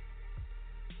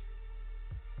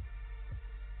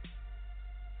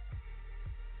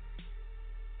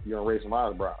gonna raise some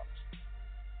eyebrows.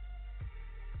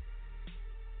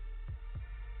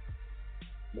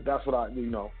 But that's what I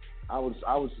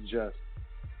would suggest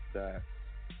that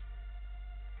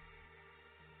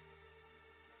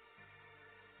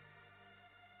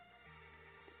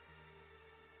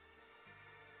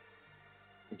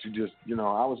you just,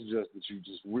 I would suggest that you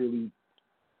just really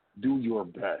do your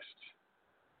best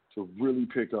to really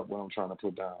pick up what I'm trying to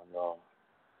put down, y'all.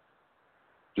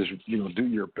 Just, do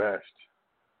your best.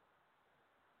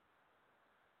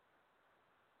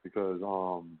 Because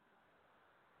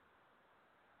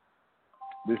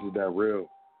this is that real.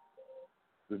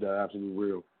 This is that absolute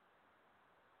real.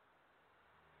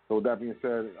 So with that being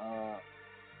said,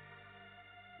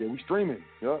 yeah, we streaming.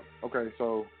 Yep. Okay,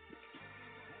 so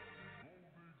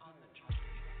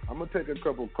I'm gonna take a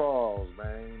couple calls,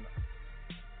 man.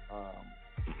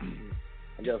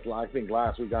 I think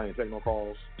last week I didn't take no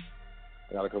calls.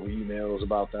 I got a couple emails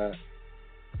about that.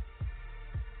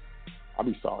 I'll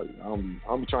be sorry. I don't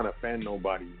be trying to offend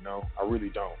nobody, I really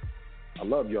don't. I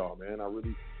love y'all, man.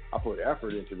 I put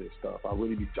effort into this stuff. I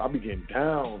be getting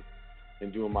down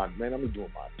and doing I be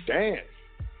doing my dance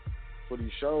for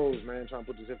these shows, man, trying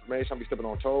to put this information. I be stepping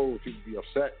on toes. People be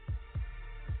upset.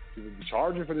 People be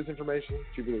charging for this information.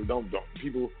 People don't.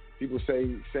 People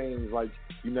say sayings like,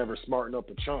 "You never smarten up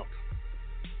a chump."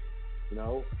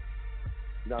 You're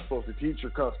not supposed to teach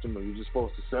your customer. You're just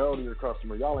supposed to sell to your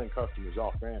customer. Y'all ain't customers.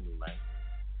 Y'all family, man.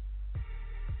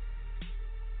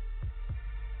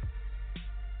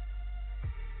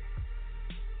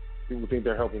 People think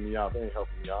they're helping me out. They ain't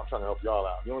helping me out. I'm trying to help y'all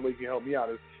out. The only way you can help me out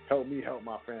is help me help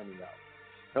my family out.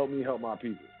 Help me help my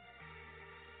people.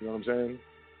 You know what I'm saying?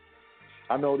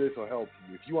 I know this will help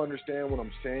you. If you understand what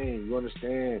I'm saying, you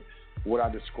understand what I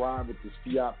described with this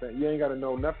Fiat thing, you ain't got to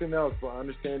know nothing else but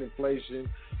understand inflation,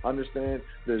 understand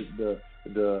the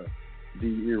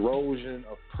erosion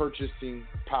of purchasing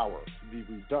power, the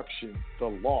reduction, the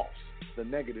loss, the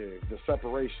negative, the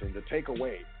separation, the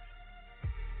takeaway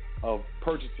of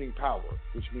purchasing power,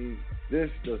 which means this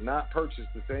does not purchase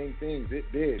the same things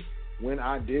it did when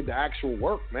I did the actual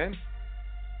work, man.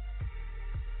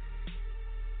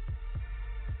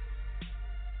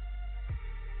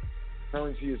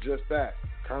 Currency is just that.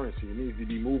 Currency. It needs to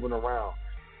be moving around.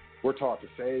 We're taught to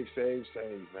save,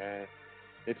 man.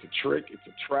 It's a trick. It's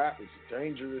a trap. It's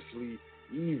dangerously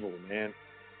evil, man.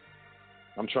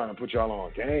 I'm trying to put y'all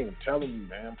on game. I'm telling you,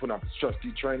 man. I'm putting out this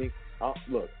trustee training.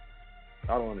 Look,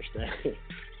 I don't understand.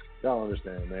 Y'all don't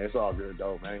understand, man. It's all good,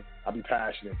 though, man. I be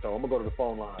passionate, though. I'm going to go to the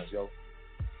phone lines, yo.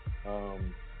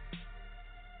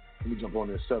 Let me jump on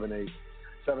this.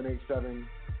 787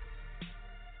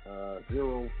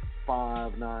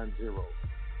 0590.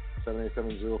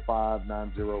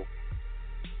 787-0590.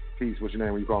 Peace. What's your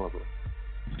name? Where you calling from?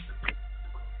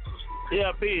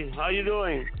 Yeah, Peace. How you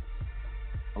doing?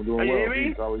 I'm doing well.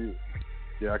 Peace. How are you?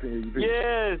 Yeah, I can hear you. Peace.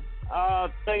 Yes.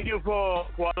 Thank you for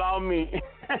allowing me.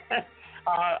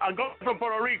 I'm going from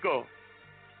Puerto Rico.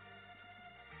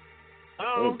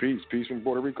 Hello. Oh, peace from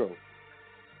Puerto Rico.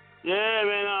 Yeah,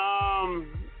 man.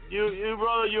 You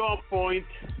brother, you on point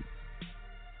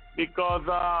because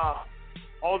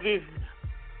all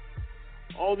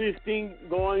these things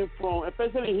going from,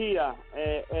 especially here,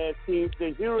 since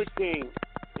the hurricane,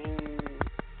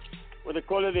 what they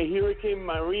call it, the Hurricane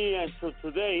Maria, to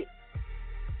today,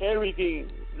 everything,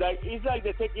 it's like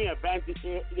they're taking advantage.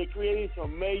 They're creating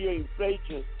some major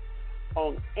inflation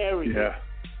on everything. Yeah.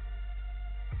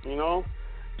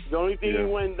 The only thing that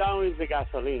went down is the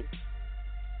gasoline.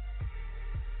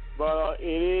 But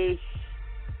it is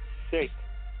sick.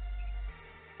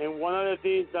 And one of the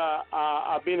things that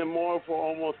I've been involved for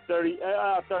almost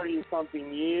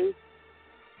 30-something years,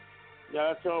 that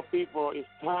I tell people it's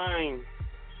time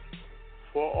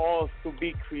for us to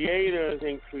be creators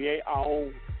and create our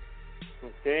own,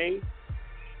 okay?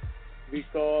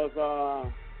 Because,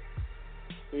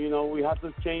 we have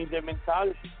to change the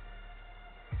mentality.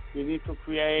 We need to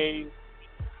create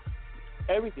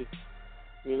everything,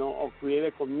 or create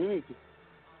a community,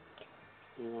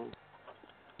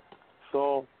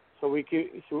 So we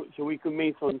could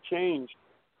make some change.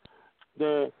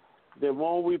 The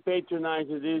more we patronize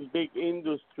this big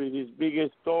industry, these bigger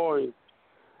stores,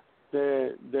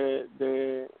 they're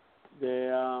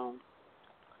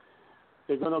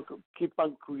gonna keep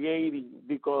on creating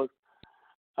because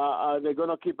they're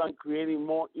gonna keep on creating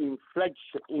more inflation.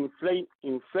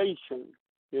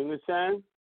 You understand?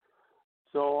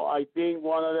 So I think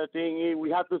one of the things is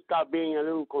we have to start being a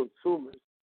little consumers.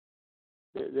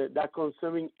 That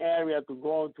consuming area to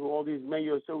go to all these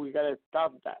major, so we gotta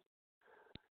stop that.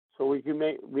 So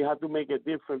we have to make a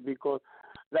difference, because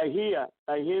like here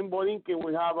in Borinquen,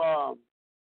 we have a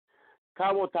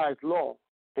cabotage law,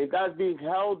 and that's been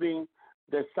holding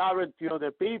the sovereignty of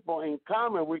the people in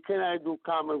common. We cannot do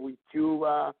common with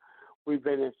Cuba, with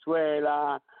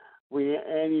Venezuela, with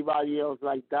anybody else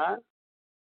like that,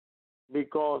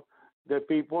 because the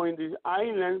people in this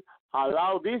island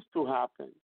allow this to happen.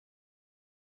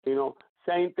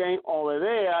 Same thing over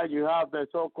there. You have the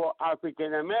so-called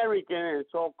African American and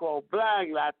so-called Black,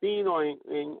 Latino,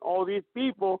 and all these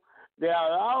people. They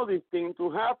allow this thing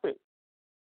to happen.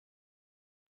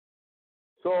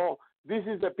 So this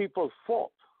is the people's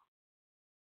fault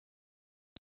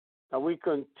that we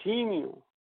continue.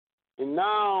 And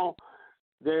now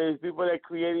there's people that are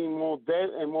creating more debt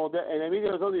and more debt. And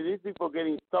immediately these people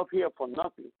getting stuck here for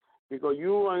nothing. Because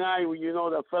you and I,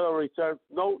 the Federal Reserve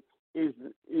note is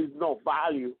no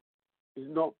value. It's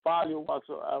no value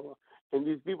whatsoever. And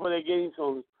these people, they're getting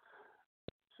some,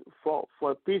 for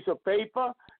a piece of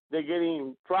paper, they're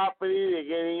getting property, they're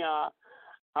getting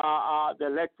the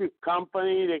electric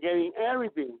company, they're getting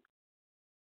everything.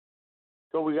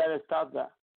 So we got to stop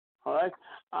that. All right?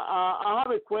 I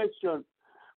have a question.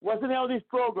 What's the name of this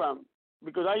program?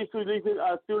 Because I still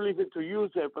listen to you,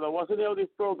 sir, but what's the name of this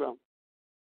program?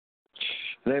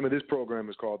 The name of this program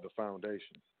is called The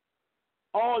Foundation.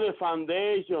 Oh, The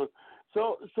Foundation.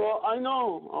 So I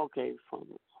know. Okay, fine.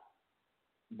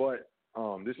 But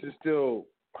this is still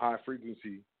high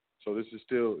frequency. So this is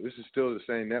still the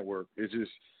same network. It's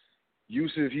just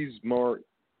Yusuf. He's more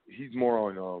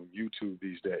on YouTube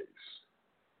these days.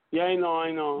 Yeah, I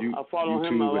know. I follow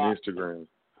him a lot. YouTube and Instagram.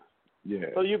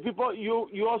 Yeah. So you people,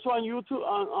 you also on YouTube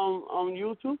on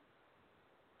YouTube?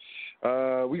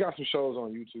 We got some shows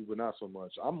on YouTube, but not so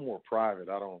much. I'm more private.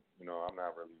 I don't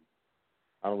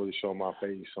really show my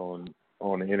face on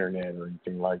the internet or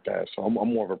anything like that. So I'm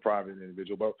more of a private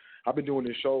individual. But I've been doing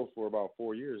this show for about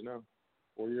 4 years now.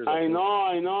 4 years. I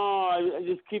know. I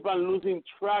just keep on losing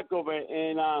track of it.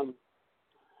 And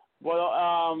what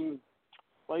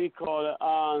do you call it?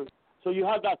 So you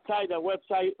have that site, the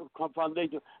website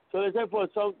foundation. So let's say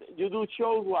you do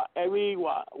shows every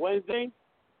Wednesday?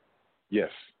 Yes.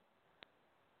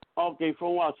 Okay,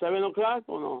 from 7 o'clock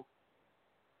or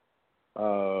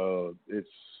no? It's,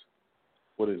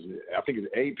 what is it? I think it's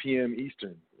 8 p.m.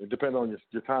 Eastern. It depends on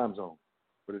your time zone,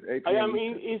 but it's 8 p.m. I am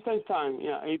in Eastern time.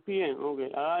 Yeah, 8 p.m.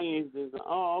 Okay.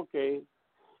 Oh, okay.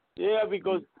 Yeah,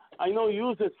 because I know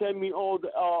you just send me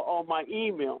all my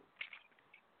email.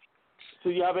 So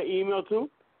you have an email too?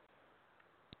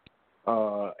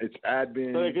 It's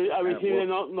admin. So I receive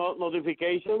the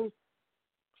notifications.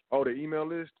 Oh, the email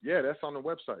list? Yeah, that's on the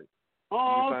website.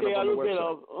 Oh, okay. I look it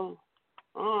up.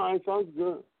 Oh, it sounds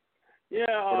good. Yeah,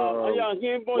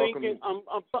 here in Borinquen,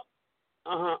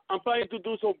 I'm planning to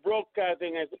do some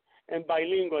broadcasting and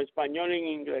bilingual, Espanol and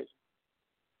English.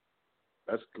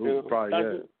 That's cool.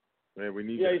 Probably, Man, we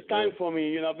need that. It's time for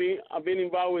me. I've been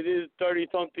involved with this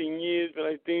 30-something years, but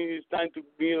I think it's time to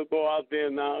go out there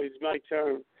now. It's my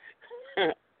turn.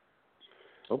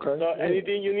 Okay. So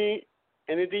anything you need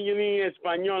in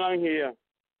Espanol, I'm here.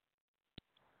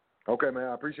 Okay, man.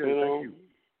 I appreciate it. Thank you.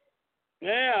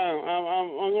 Yeah, I'm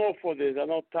all for this. I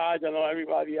know Taj. I know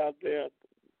everybody out there.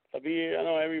 I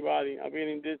know everybody. I've been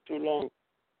in this too long.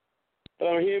 But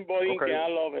I'm here in Borinquen. Okay. I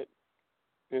love it.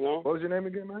 What was your name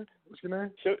again, man? What's your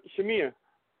name? Shamir.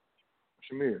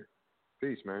 Shamir.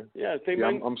 Peace, man. Yeah,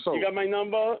 I'm so. You got my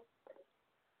number?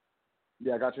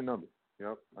 Yeah, I got your number.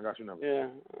 Yep, I got your number. Yeah,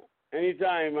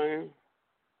 anytime, man.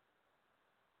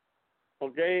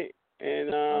 Okay,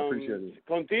 and I appreciate it.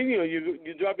 Continue.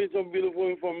 You dropping some beautiful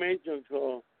information,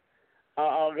 so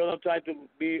I'm gonna try to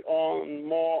be on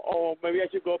more. Or maybe I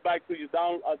should go back to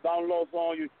download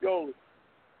some of your shows.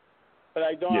 But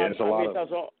I don't. Yeah,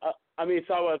 I miss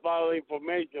out about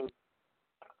information.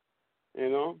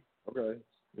 Okay.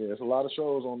 Yeah, it's a lot of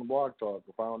shows on the Blog Talk,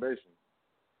 the Foundation.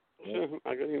 Yeah.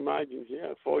 I can imagine.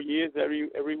 Yeah, 4 years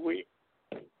every week.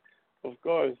 Of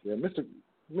course. Yeah,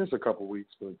 missed a couple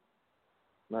weeks, but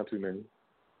not too many.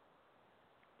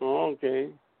 Oh,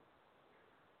 okay.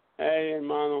 Hey,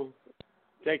 hermano,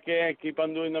 take care. Keep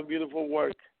on doing the beautiful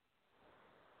work.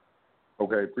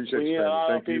 Okay, appreciate you.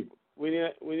 Thank you. We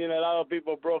need a lot of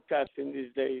people broadcasting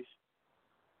these days.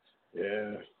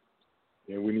 Yeah,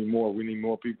 we need more. We need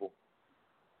more people.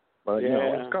 But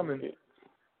it's coming.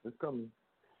 It's coming.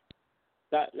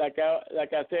 Like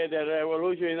I said, the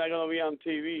revolution is not going to be on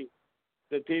TV.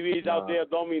 The TV is out there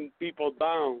dumbing people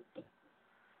down.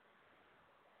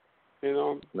 You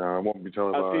know. No, I won't be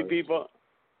televised.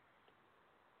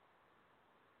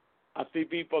 I see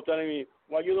people telling me,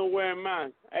 "Why you don't wear a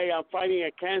mask?" Hey, I'm fighting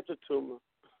a cancer tumor.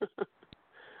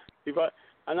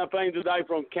 I'm not planning to die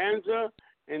from cancer,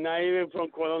 and not even from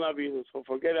coronavirus. So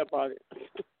forget about it.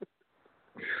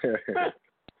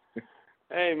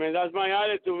 Hey, man, that's my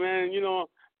attitude, man. You know,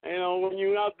 when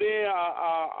you're out there,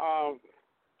 I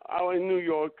was in New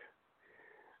York.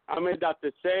 I met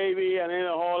Dr. Savy, and then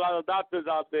a whole lot of doctors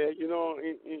out there. You know,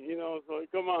 so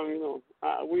come on,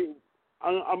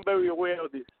 I'm very aware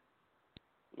of this.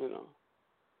 You know,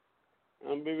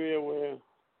 I'm very aware.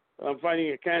 I'm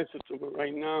fighting a cancer tumor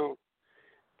right now,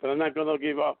 but I'm not gonna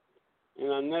give up,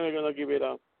 and I'm never gonna give it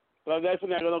up. But I'm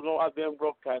definitely gonna go out there and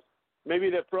broadcast. Maybe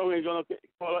the program is gonna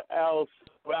call it El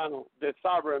Soberano, the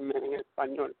sovereign man in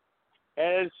español,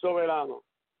 El Soberano.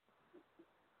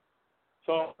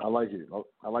 So I like it.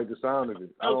 I like the sound of it.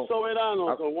 El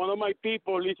Soberano. So one of my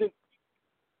people listen.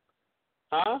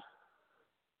 Huh?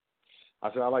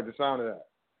 I said I like the sound of that.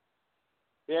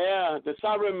 Yeah, the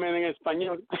sovereign man in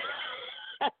español.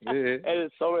 Yeah. El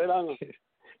Soberano.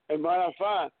 As a matter of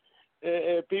fact,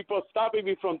 people stopping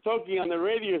me from talking on the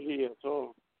radio here.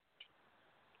 So,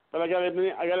 but I got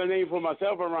a name for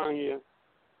myself around here.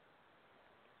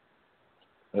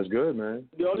 That's good, man.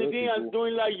 The only thing I'm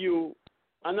doing like you,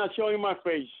 I'm not showing my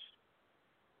face.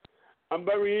 I'm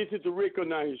very easy to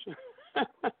recognize.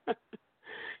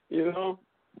 You know?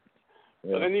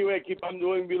 Yeah. But anyway, keep on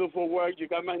doing beautiful work. You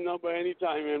got my number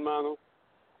anytime, hermano.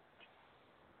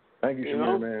 Thank you,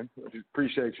 Shamir, man.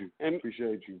 Appreciate you.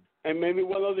 Appreciate you. And maybe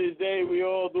one of these days we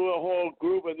all do a whole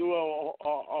group and do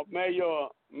a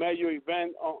major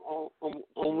event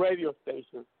on radio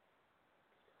station.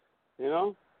 You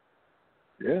know?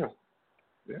 Yeah.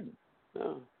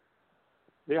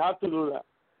 They have to do that.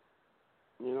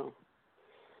 You know?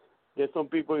 Get some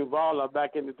people involved. Like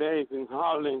back in the days in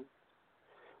Harlem,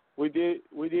 we did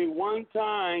one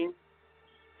time.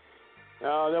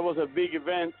 There was a big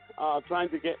event trying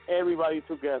to get everybody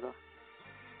together.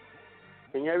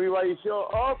 And everybody showed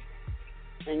up,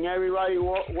 and everybody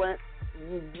went,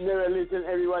 never listened,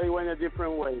 everybody went a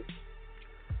different way.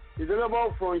 You talk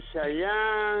about from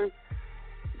Cheyenne,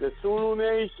 the Zulu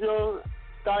Nation,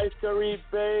 Caribe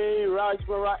Bay,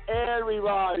 Rajmara,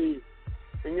 everybody.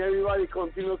 And everybody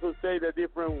continues to say the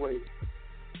different way.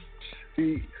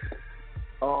 See,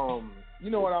 you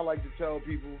know what I like to tell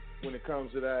people when it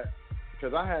comes to that?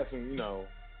 Because I had some,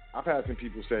 I've had some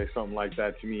people say something like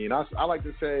that to me, and I like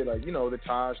to say, like, the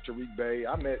Taj Tariq Bey.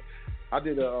 I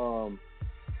did an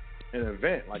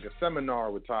event, like a seminar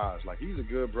with Taj. Like, he's a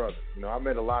good brother. I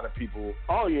met a lot of people.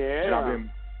 Oh yeah. And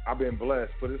I've been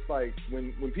blessed. But it's like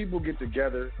when people get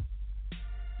together,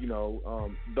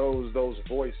 those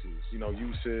voices,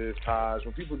 Yusuf, Taj.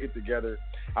 When people get together,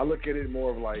 I look at it more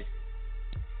of like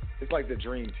it's like the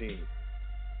dream team.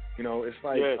 It's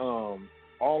like yes.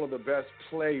 All of the best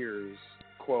players,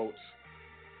 quotes,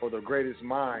 or the greatest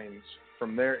minds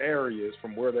from their areas,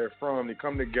 from where they're from, they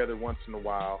come together once in a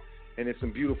while, and it's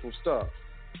some beautiful stuff.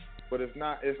 But it's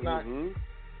not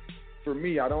for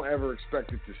me. I don't ever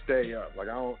expect it to stay up. Like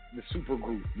the super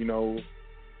group,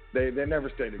 they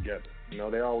never stay together.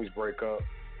 They always break up.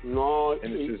 No,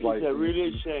 and it's a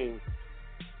really shame.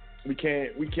 We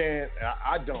can't.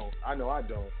 I don't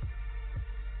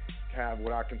have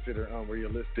what I consider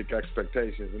unrealistic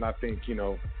expectations, and I think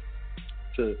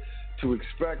to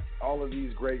expect all of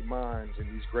these great minds and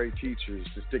these great teachers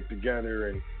to stick together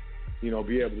and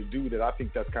be able to do that, I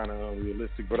think that's kind of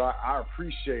unrealistic. But I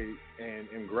appreciate and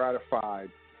am gratified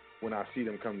when I see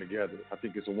them come together. I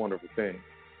think it's a wonderful thing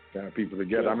to have people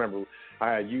together. Yeah. I remember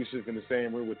I had Yusuf in the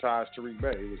same room with Taj Tariq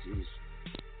Bey. It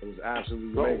was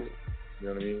absolutely amazing. You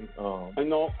know what I mean?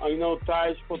 I know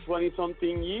Taj for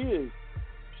 20-something years.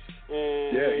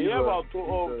 And about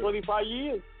 25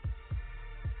 years.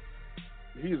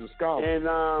 He's a scholar.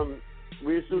 And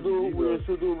we used to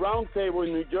do round table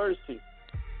in New Jersey.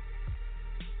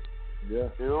 Yeah.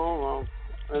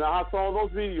 And I have all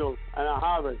those videos, and I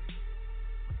haven't.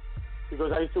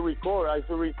 Because I used to record. I used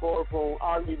to record from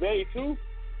Army Bay, too.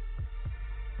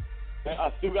 And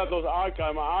I still got those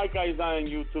archives. My archives are on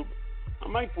YouTube. I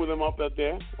might put them up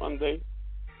there one day.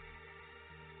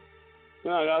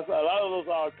 That's a lot of those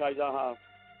archives I have.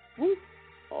 Woo,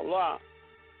 a lot.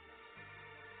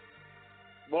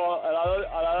 But a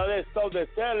lot of that stuff they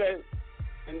sell it,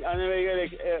 and I never get it.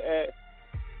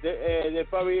 They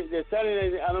sell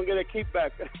it, and I don't get a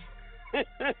kickback.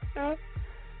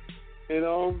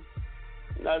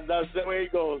 That's the way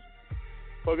it goes.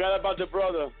 Forget about the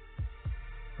brother.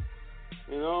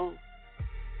 I don't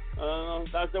know.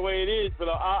 That's the way it is. But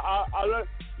I learned.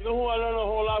 Who I learned a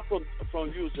whole lot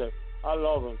from Yusuf. I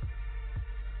love them.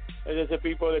 And there's the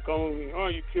people that come with me, oh,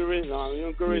 you curious? No,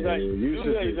 you're curious. Yeah,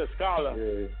 Yusuf is a scholar.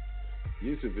 Yeah,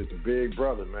 Yusuf is the big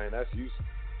brother, man. That's Yusuf.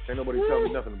 Ain't nobody tell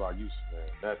me nothing about Yusuf, man.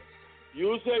 That's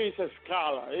Yusuf is a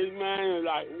scholar. This man is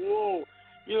like, whoa.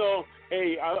 You know,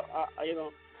 hey,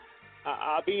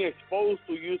 I've been exposed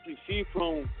to UCC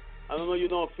from, I don't know, you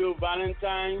know, Phil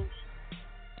Valentine.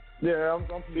 Yeah, I'm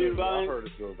familiar. I've heard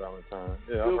of Phil Valentine.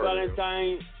 Yeah, Phil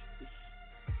Valentine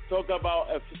talk about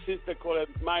a sister called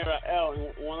Myra L.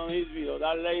 in one of his videos.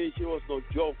 That lady, she was no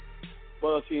joke.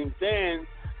 But since then,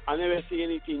 I never see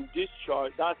anything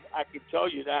discharged. That I can tell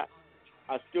you that.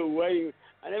 I'm still waiting.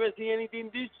 I never see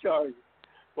anything discharged.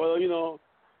 Well, you know,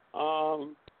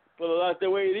 but that's the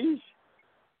way it is.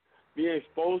 Being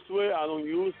exposed to it, I don't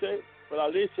use it. But I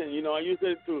listen, you know, I use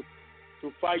it to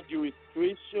fight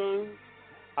jurisdiction.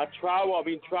 I've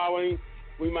been traveling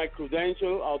with my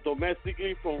credentials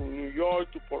domestically from New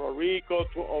York to Puerto Rico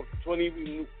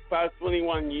past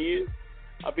 21 years.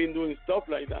 I've been doing stuff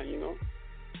like that, you know.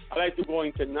 I like to go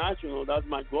international. That's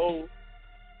my goal.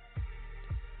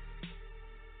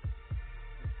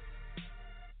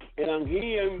 And I'm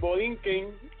here in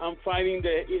Borinquen. I'm fighting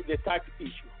the tax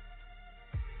issue.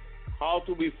 How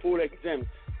to be full exempt.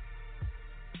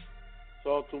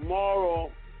 So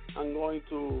tomorrow I'm going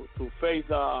to face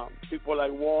people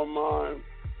like Walmart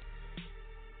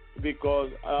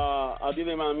because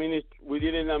we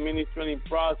did an administrative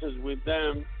process with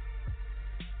them,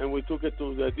 and we took it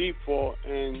to the default,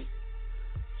 and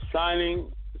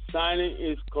signing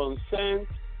is consent.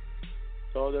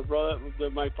 So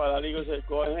my paralegal said,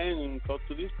 go ahead and talk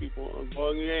to these people and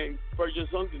go ahead and purchase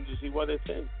something to see what they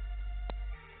say.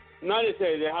 Now they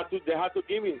say they have to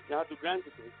give it, they have to grant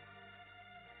it to me.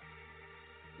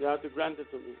 They have to grant it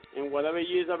to me. And whatever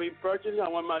years I've been purchasing, I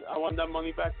want that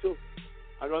money back too.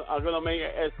 I'm gonna make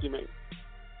an estimate.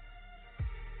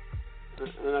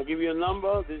 And I'll give you a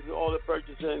number. This is all the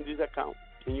purchases in this account.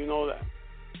 And you know that.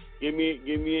 Give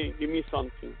me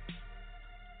something.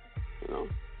 You know?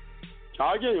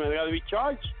 Charging, they gotta be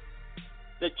charged.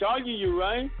 They're charging you,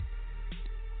 right?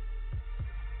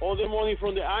 All the money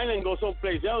from the island goes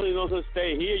someplace else. It doesn't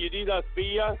stay here. You think that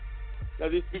Fiat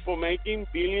that these people making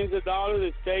billions of dollars,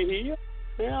 they stay here?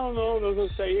 Hell no, it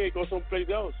doesn't stay here. It goes someplace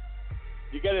else.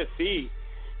 You gotta see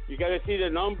the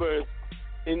numbers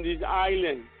in this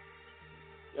island.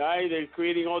 Right? They're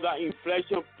creating all that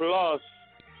inflation plus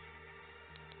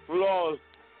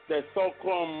the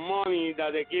so-called money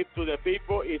that they give to the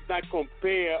people is not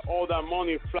compare all that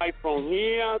money fly from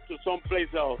here to someplace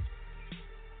else.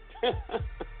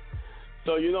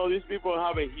 So, you know, these people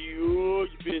have a huge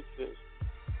business.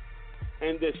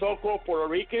 And the so-called Puerto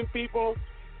Rican people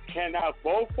cannot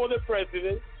vote for the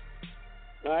president,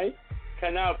 right?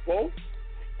 Cannot vote.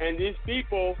 And these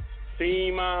people,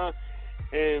 FEMA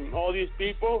and all these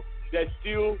people, that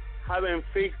still haven't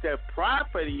fixed their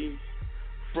properties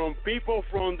from people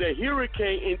from the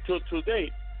hurricane into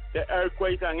today, the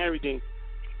earthquakes and everything.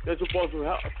 They're supposed to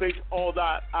help fix all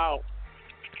that out.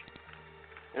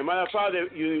 And matter of fact, the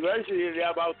university is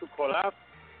about to collapse.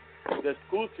 The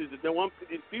school system, they want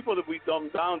these people to be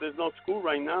dumbed down. There's no school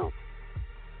right now.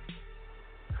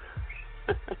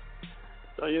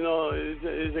 So, you know,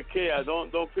 it's a chaos.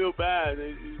 Don't feel bad.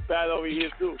 It's bad over here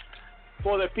too.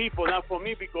 For the people, not for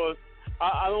me, because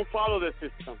I don't follow the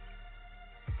system.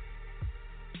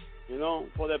 You know,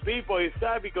 for the people, it's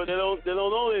sad because they don't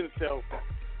know themselves.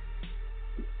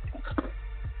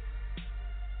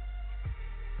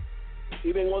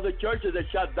 Even all the churches that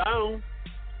shut down.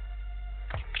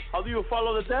 How do you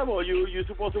follow the devil? You're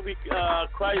supposed to be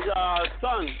Christ's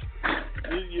son.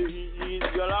 You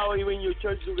allow even your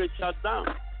church to get shut down.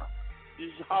 This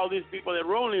is how these people are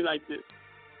rolling like this.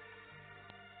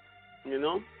 You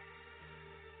know?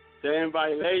 They're in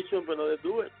violation, but they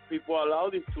do it. People allow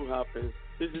this to happen.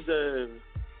 This is a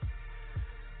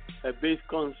big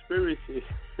conspiracy.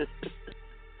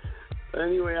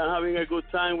 Anyway, I'm having a good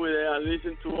time with it. I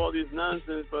listen to all this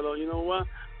nonsense, but you know what?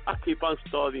 I keep on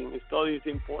studying. Study is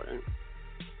important.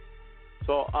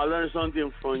 So I learn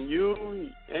something from you,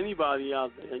 anybody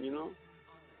out there, you know.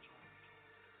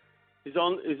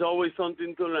 It's always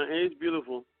something to learn. It's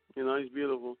beautiful. You know, it's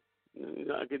beautiful.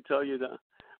 I can tell you that.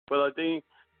 But I think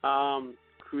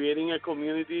creating a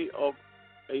community of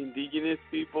indigenous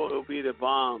people will be the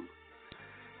bomb.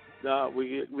 That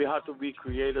we have to be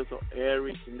creators of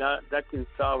everything. That can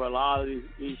solve a lot of these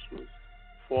issues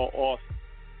for us.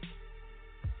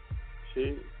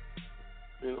 See?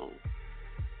 You know.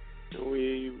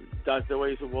 That's the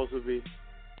way it's supposed to be.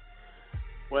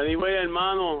 Well, anyway,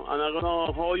 hermano, I'm not going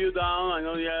to hold you down. I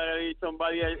know you need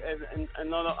somebody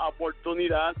another opportunity.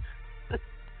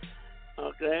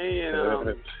 Okay,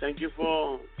 and thank you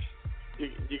for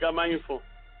you got my info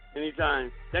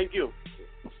anytime. Thank you.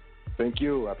 Thank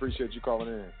you. I appreciate you calling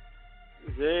in.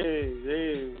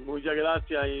 Sí, muchas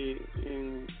gracias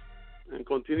and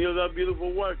continue that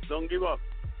beautiful work. Don't give up.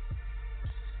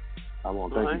 I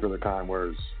want to thank you for the kind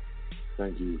words.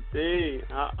 Thank you. Sí,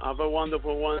 have a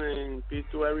wonderful one and peace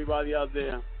to everybody out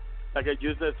there. Like I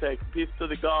used to say, peace to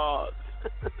the gods.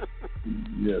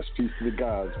 Yes, peace to the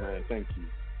gods, man. Thank you.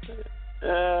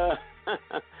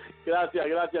 Gracias,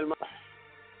 hermano.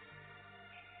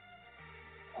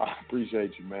 I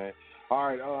appreciate you, man.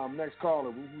 All right, next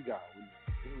caller. Who we got?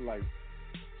 This is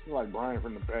like Brian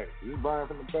from the Bay. Is this Brian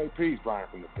from the Bay? Peace, Brian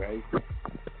from the Bay.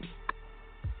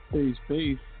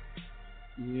 Peace.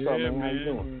 Yeah, what's up, man? man. How you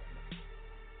doing?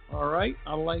 All right.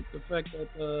 I like the fact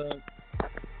that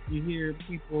you hear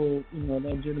people,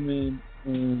 that gentleman,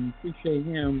 appreciate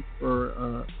him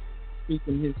for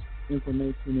speaking his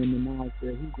information and the knowledge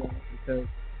that he got, because,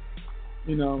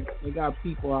 they got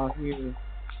people out here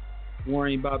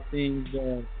worrying about things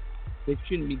that they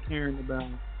shouldn't be caring about.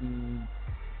 And,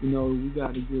 we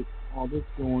got to get all this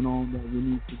going on that we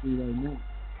need to do right now.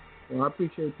 So I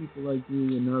appreciate people like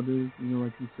you and others,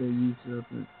 like you say, Yusuf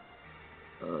and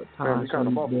Man, you kind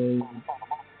of muffled.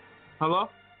 Hello?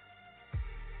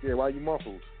 Yeah, why you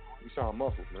muffled? You sound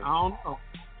muffled, man. I don't know.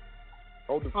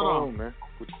 Hold the phone, man.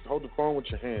 Hold the phone with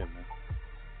your hand, man.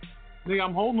 Nigga,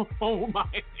 I'm holding the phone with my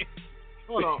hand.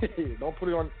 Hold on. Don't put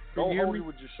it on. Don't hold it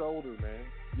with your shoulder, man.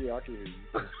 Yeah, I can hear you.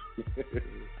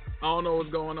 I don't know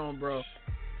what's going on, bro.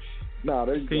 Nah,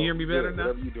 there you go. Can you hear me better now?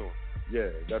 Whatever you doing. Yeah,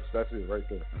 that's it right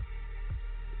there.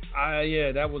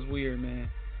 Yeah, that was weird, man.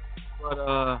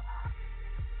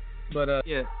 But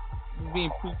yeah,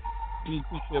 being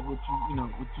appreciative what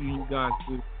you guys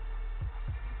do,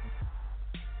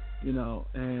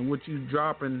 and what you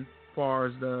dropping as far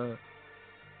as the,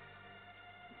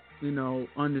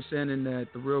 understanding that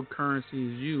the real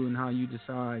currency is you and how you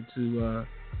decide to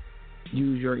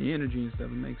use your energy and stuff.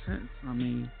 It makes sense. I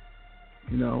mean,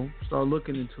 start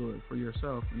looking into it for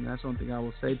yourself, and that's something I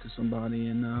will say to somebody.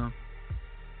 And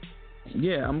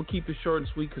yeah, I'm gonna keep it short and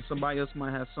sweet because somebody else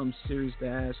might have something serious to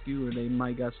ask you, or they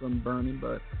might got something burning.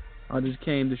 But I just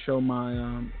came to show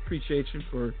my appreciation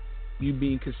for you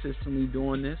being consistently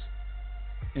doing this,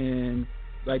 and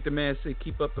like the man said,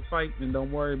 keep up the fight and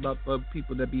don't worry about the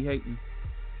people that be hating.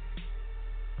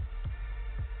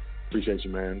 Appreciate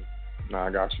you, man. Nah,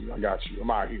 I got you. I'm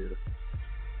out here.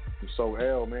 I'm so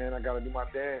hell, man. I gotta do my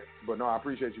dance. But no, I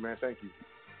appreciate you, man. Thank you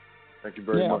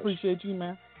very much. Yeah, I appreciate you,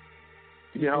 man.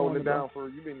 You've been holding it down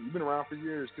you've been around for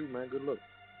years too, man. Good luck.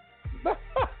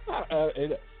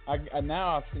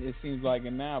 Now it seems like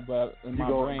it now, but in my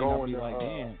brain I'll be like,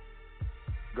 damn.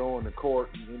 Going to court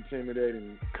and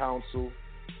intimidating counsel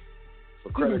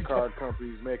for credit card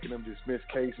companies, making them dismiss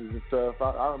cases and stuff.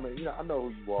 I mean, I know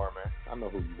who you are, man. I know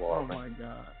who you are, man. Oh my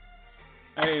God.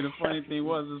 Hey, the funny thing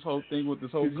was this whole thing with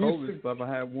this whole COVID stuff. I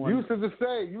had one. Yusuf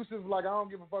like, I don't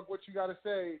give a fuck what you got to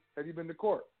say. Have you been to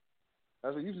court?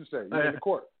 That's what Yusuf say. You've been to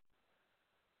court.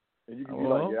 And you can be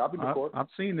like, yeah, I've been to court. I've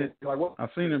seen it. Like, what?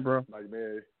 I've seen it, bro. Like,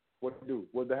 man, what to do?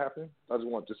 What did happen? I just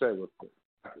want to say what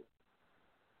happened.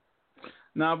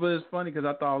 Nah, but it's funny because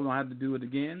I thought I was going to have to do it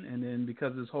again. And then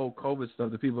because of this whole COVID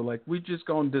stuff, the people are like, we just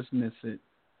going to dismiss it.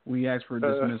 We asked for a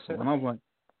dismissal. And I was like,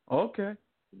 okay.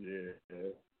 Yeah.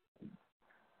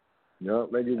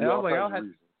 Yep, they give you all kinds of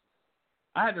reasons.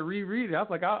 I had to reread it. I was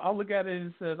like, I'll look at it and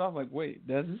it says, I was like, wait,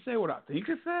 does it say what I think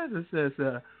it says? It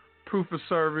says proof of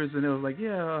service, and it was like,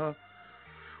 yeah,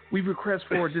 we request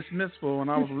for a dismissal,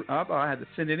 and I thought I had to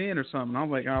send it in or something. I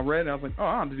was like, I read it. I was like, oh,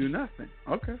 I don't have to do nothing.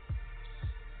 Okay.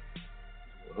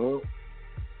 Well,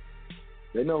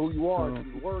 they know who you are.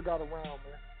 The word got around,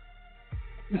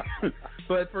 man.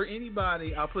 But for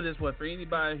anybody, I'll put it this way. For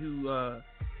anybody who,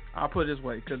 I'll put it this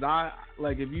way, because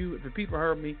if people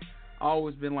heard me, I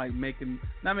always been like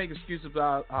not making excuses,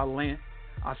 but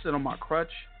I sit on my crutch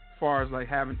as far as like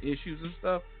having issues and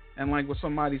stuff. And like what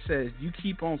somebody says, you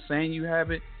keep on saying you have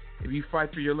it. If you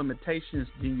fight for your limitations,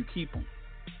 then you keep them.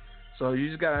 So you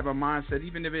just gotta have a mindset,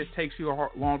 even if it takes you a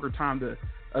longer time to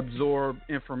absorb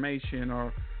information.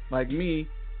 Or like me,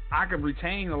 I can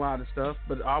retain a lot of stuff,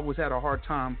 but I always had a hard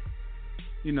time,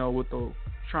 with the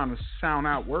trying to sound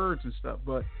out words and stuff.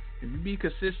 But if you be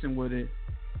consistent with it,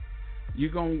 you're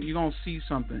gonna see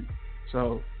something.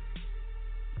 So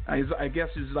I guess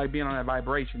it's like being on that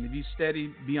vibration. If you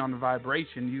steady be on the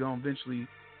vibration, you're gonna eventually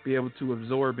be able to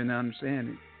absorb and understand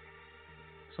it.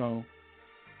 So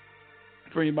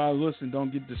for anybody listening,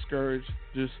 don't get discouraged.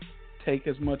 Just take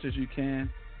as much as you can,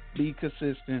 be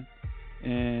consistent,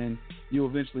 and you'll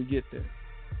eventually get there.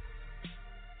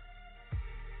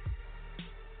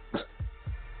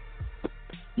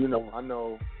 I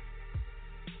know,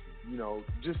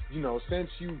 since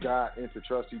you got into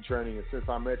trustee training and since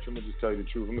I met you, I'm going to just tell you the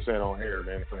truth. I'm going to say it on air,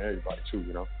 man, for everybody too,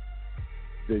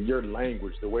 your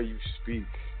language, the way you speak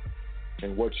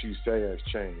and what you say has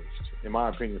changed, in my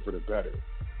opinion, for the better.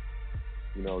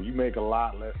 You make a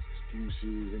lot less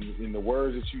excuses, and the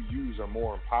words that you use are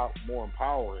more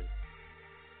empowering.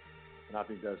 And I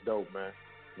think that's dope, man.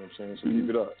 You know what I'm saying? So keep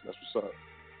it up. That's what's up.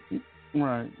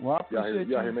 Right. Well, I appreciate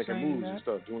you out here you making saying moves that. and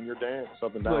stuff, doing your dance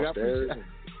up and downstairs.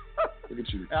 Look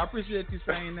at you. I appreciate you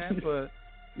saying that, but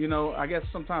I guess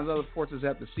sometimes other forces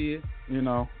have to see it,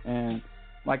 and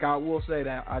like I will say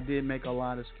that I did make a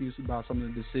lot of excuses about some of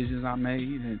the decisions I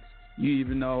made, and you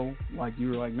even know, like you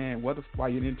were like, man, why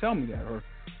you didn't tell me that, or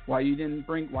why you didn't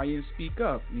speak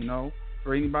up,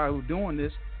 For anybody who's doing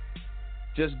this,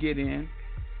 just get in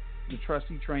the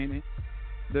trustee training.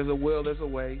 There's a will, there's a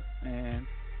way, and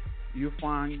you'll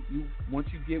find once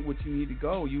you get what you need to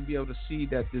go, you'll be able to see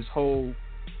that this whole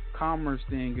commerce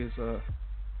thing is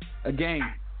a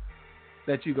game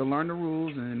that you can learn the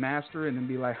rules and master it and then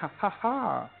be like, ha ha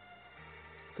ha,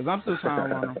 because I'm still trying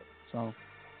to learn them. So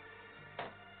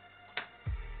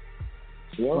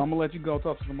I'm gonna let you go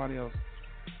talk to somebody else.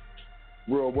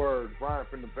 Real word, Brian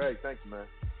from the Bay. Thank you, man.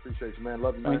 Appreciate you, man.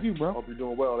 Love you, man. Thank you, bro. Hope you're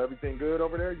doing well. Everything good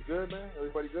over there? You good, man?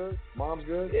 Everybody good? Mom's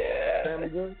good? Yeah. Family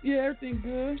good? Yeah, everything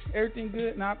good. Everything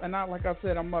good. And I like I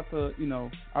said, I'm about to,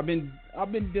 I've been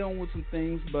dealing with some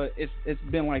things, but it's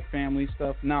been like family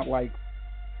stuff, not like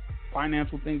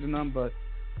financial things or nothing. But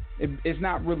it's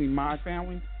not really my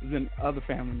family. It's been other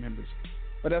family members,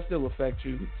 but that still affects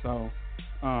you. So,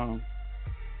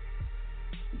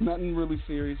 nothing really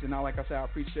serious. And like I said, I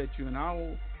appreciate you, and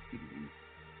I'll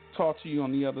talk to you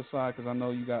on the other side because I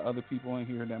know you got other people in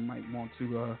here that might want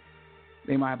to.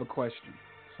 They might have a question,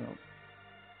 so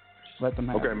let them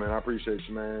have it. Okay, man. I appreciate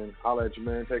you, man. Holla at you,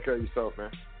 man. Take care of yourself,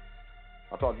 man.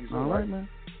 I'll talk to you soon. All right, man.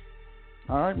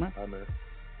 All right, man. All right, man.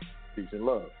 Peace and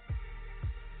love.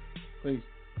 Peace.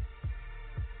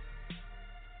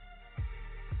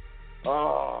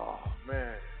 Oh,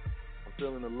 man. I'm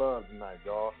feeling the love tonight,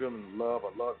 y'all. Feeling the love.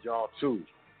 I love y'all, too.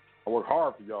 I work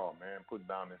hard for y'all, man, breaking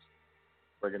down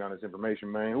this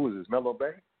information, man. Who is this, Mello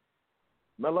Bay?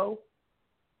 Mello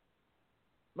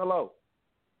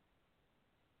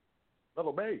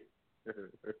Bay.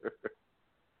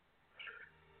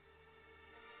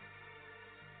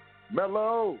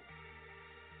 Mello.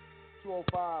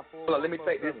 205. Hold on, let me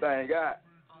take this thing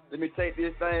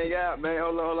out. Man.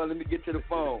 Hold on. Let me get to the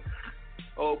phone.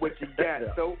 Oh, what you got,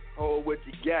 so? Oh, what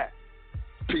you got?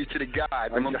 Peace to the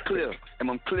God. I'm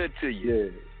clear to you. Yeah.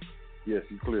 Yes,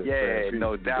 you clear. Yeah,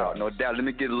 no doubt. Let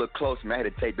me get a little closer, man. I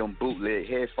had to take them bootleg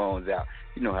headphones out.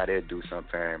 You know how they do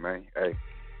sometimes, man. Hey,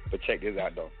 but check this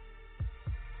out, though.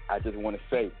 I just want to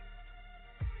say,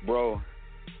 bro,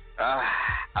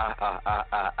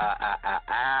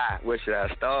 where should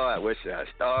I start?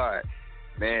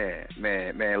 Man,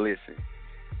 listen.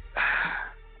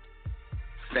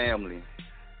 Family.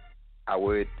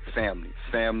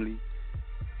 Family,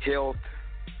 health,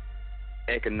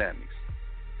 economics.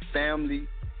 Family,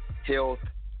 health,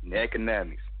 and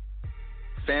economics.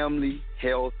 Family,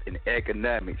 health, and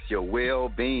economics. Your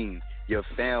well-being, your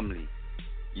family.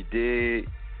 You dig?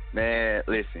 Man,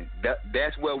 listen,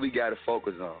 that's what we got to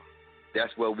focus on.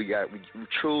 That's what we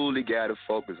truly got to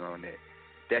focus on that.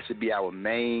 That should be our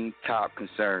main top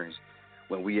concerns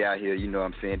when we out here,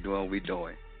 doing what we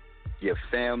doing. Your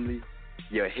family,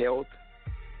 your health,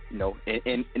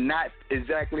 and not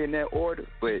exactly in that order,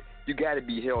 but you got to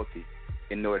be healthy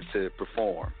in order to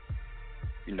perform.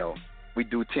 We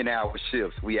do 10-hour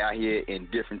shifts. We out here in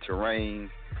different terrains,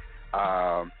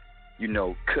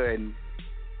 cutting,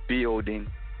 building,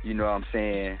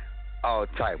 all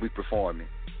type. We performing.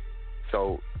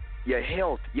 So your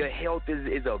health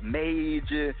is a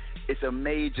major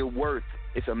worth.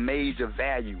 It's a major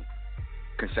value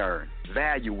concern.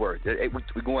 Value worth.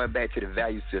 We're going back to the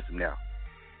value system now.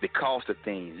 The cost of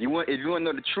things. If you want to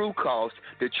know the true cost,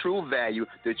 the true value,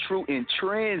 the true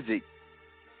intrinsic,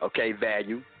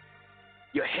 value,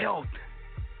 your health,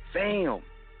 fam.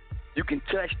 You can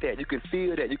touch that. You can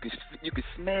feel that. You can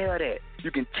smell that.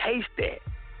 You can taste that.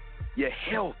 Your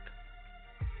health.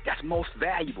 That's most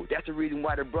valuable. That's the reason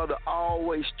why the brother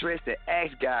always stressed and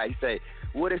ask guys. He say,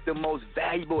 "What is the most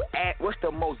valuable? What's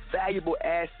the most valuable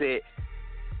asset?"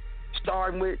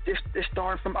 Starting with just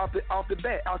starting from off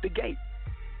the gate.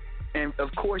 And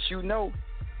of course,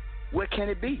 what can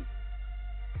it be?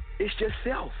 It's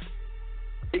yourself.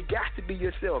 It got to be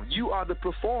yourself. You are the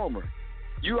performer.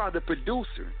 You are the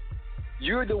producer.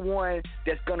 You're the one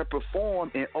that's gonna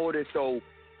perform in order so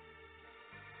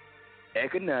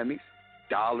economics,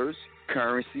 dollars,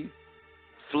 currency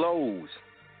flows.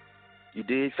 You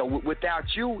did? So without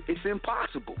you, it's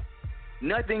impossible.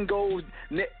 Nothing goes,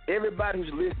 everybody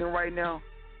who's listening right now,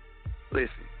 listen,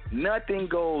 nothing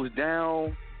goes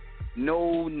down,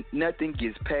 nothing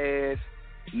gets passed,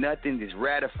 nothing is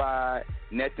ratified,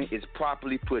 nothing is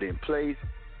properly put in place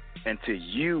until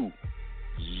you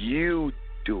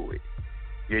do it.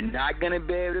 You're not going to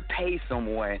be able to pay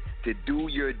someone to do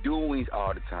your doings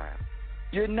all the time.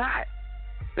 You're not.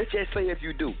 Let's just say if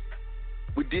you do.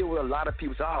 We deal with a lot of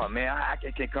people say, oh, man, I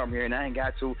can't come here and I ain't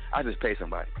got to. I just pay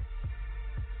somebody.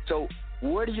 So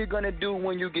what are you going to do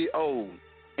when you get old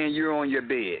and you're on your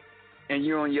bed and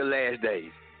you're on your last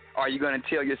days? Are you going to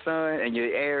tell your son and your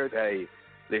heirs, hey,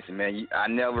 listen, man, I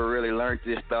never really learned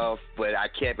this stuff, but I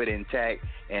kept it intact,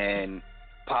 and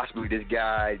possibly this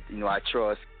guy, I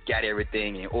trust, got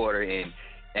everything in order, and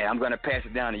I'm going to pass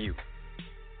it down to you.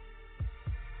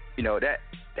 That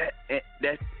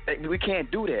we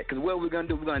can't do that, because what we're going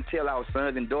to do, we're going to tell our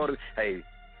sons and daughters, hey,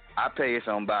 I paid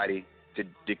somebody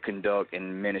to conduct and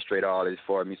administrate all this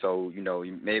for me, so,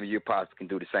 maybe your pops can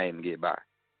do the same and get by.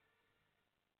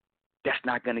 That's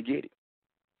not going to get it.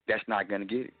 That's not going to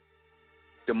get it.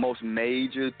 The most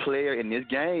major player in this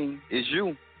game is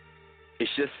you. It's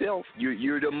yourself.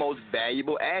 You're the most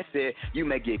valuable asset. You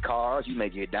may get cars, you may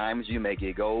get diamonds, you may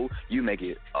get gold, you may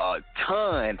get a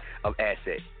ton of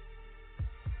assets.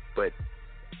 But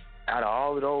out of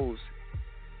all of those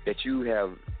that you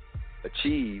have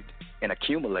achieved and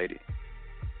accumulated,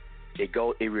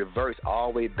 it reverts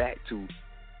all the way back to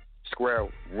square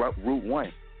root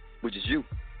one, which is you.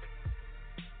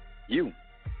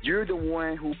 You're the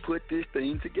one who put this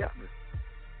thing together.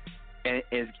 And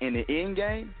in the end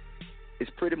game, it's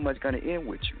pretty much going to end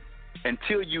with you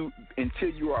until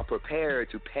you are prepared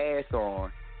to pass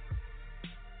on,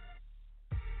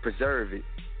 preserve it,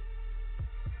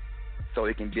 so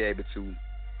it can be able to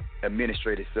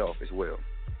administrate itself as well.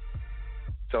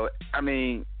 So I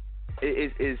mean,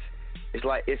 it's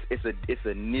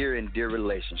a near and dear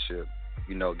relationship,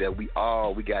 that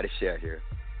we got to share here.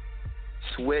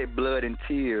 Sweat, blood, and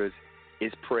tears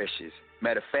is precious.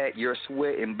 Matter of fact, your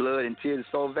sweat and blood and tears is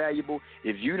so valuable.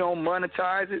 If you don't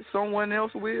monetize it, someone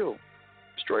else will.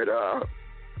 Straight up.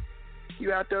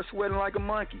 You out there sweating like a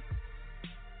monkey.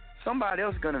 Somebody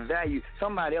else is going to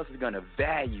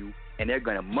value, and they're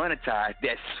going to monetize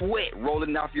that sweat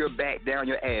rolling off your back down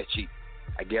your ass cheek.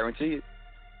 I guarantee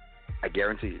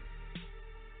it.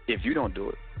 If you don't do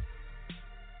it.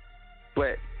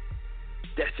 But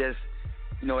that's just,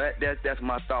 that's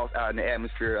my thoughts out in the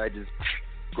atmosphere. I just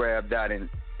grabbed that, and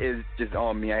it's just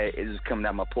on me. It's just coming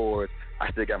out my pores.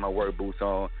 I still got my work boots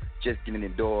on, just getting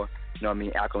in the door.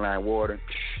 Alkaline water,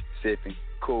 sipping,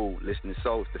 cool, listening to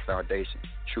soul, the foundation,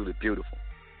 truly beautiful.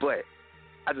 But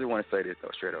I just want to say this, though,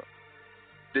 straight up.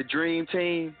 The Dream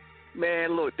Team,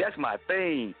 man, look, that's my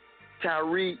thing.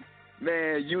 Tyreek,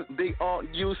 man, Big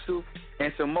Aunt Yusuf,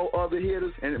 and some more other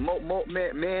hitters, and more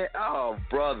man, oh,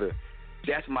 brother.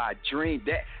 That's my dream.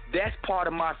 That's part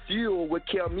of my fuel. What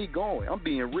kept me going. I'm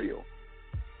being real.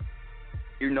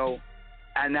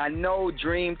 And I know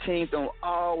dream teams don't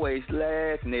always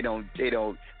last, and they don't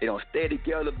stay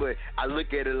together. But I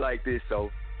look at it like this. So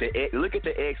look at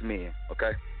the X-Men.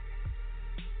 Okay,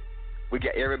 we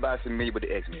got everybody familiar with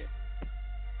the X-Men.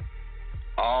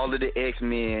 All of the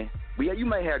X-Men. You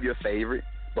may have your favorite,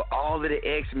 but all of the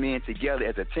X-Men together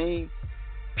as a team,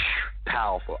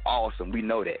 powerful, awesome. We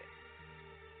know that.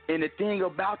 And the thing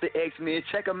about the X-Men,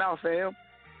 check them out, fam.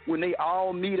 When they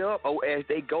all meet up, or as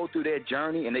they go through their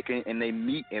journey, and they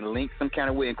meet and link some kind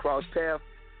of way and cross paths,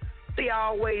 they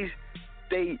always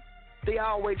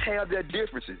have their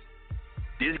differences.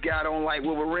 This guy don't like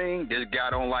Wolverine. This guy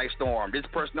don't like Storm. This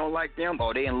person don't like them.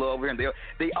 Oh, they in love with him.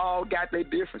 They all got their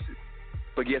differences.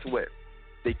 But guess what?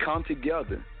 They come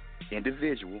together,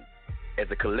 individual, as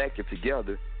a collective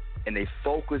together, and they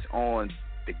focus on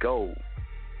the goal.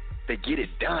 They get it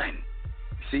done.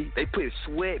 See, they put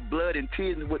sweat, blood, and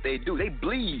tears in what they do. They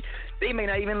bleed. They may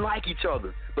not even like each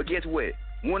other. But guess what?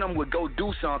 One of them would go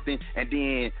do something and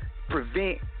then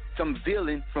prevent some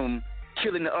villain from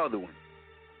killing the other one.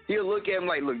 He'll look at him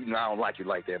like, look, I don't like you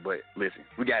like that, but listen,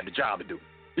 we got the job to do.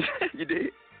 You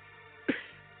did?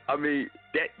 I mean,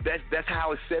 that's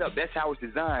how it's set up. That's how it's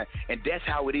designed. And that's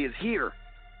how it is here.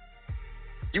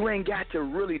 You ain't got to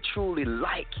really, truly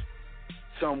like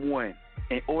someone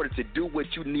in order to do what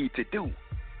you need to do.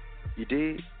 You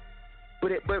did?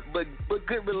 But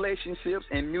good relationships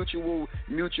and mutual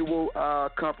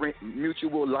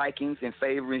likings and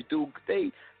favorings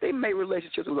they make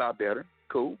relationships a lot better.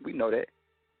 Cool, we know that.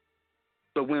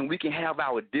 But when we can have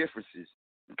our differences,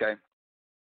 okay,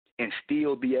 and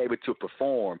still be able to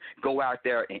perform, go out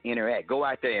there and interact, go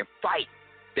out there and fight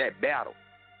that battle.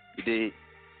 You did,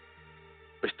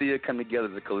 but still come together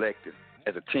as a collective,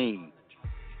 as a team,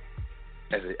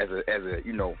 as a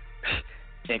you know,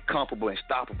 incomparable,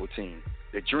 unstoppable team,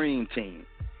 the dream team.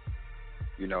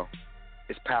 You know,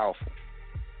 it's powerful,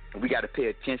 and we got to pay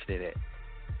attention to that.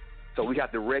 So we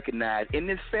have to recognize in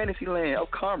this fantasy land of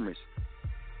commerce,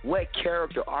 what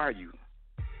character are you?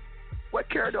 What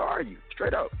character are you?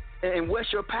 Straight up. And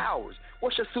what's your powers?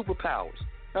 What's your superpowers?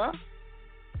 Huh?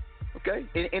 Okay?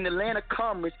 In the land of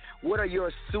commerce, what are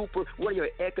your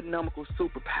economical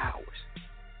superpowers?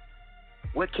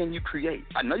 What can you create?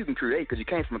 I know you can create because you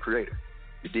came from a creator.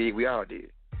 You did. We all did.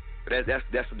 But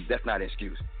that's not an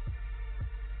excuse.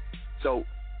 So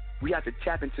we have to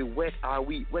tap into what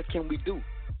can we do?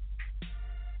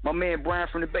 My man Brian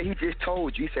from the Bay, he just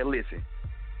told you. He said, listen,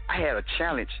 I had a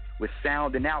challenge with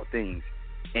sounding out things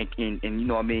and you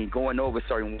know what I mean, going over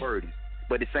certain words.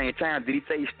 But at the same time, did he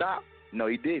say he stopped? No,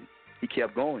 he didn't. He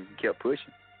kept going. He kept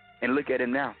pushing. And look at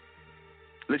him now.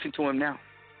 Listen to him now.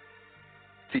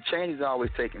 See, change is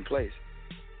always taking place.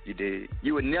 You did.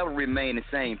 You would never remain in the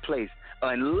same place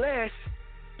unless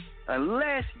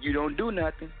you don't do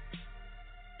nothing.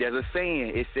 There's a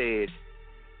saying. It says,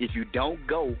 if you don't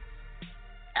go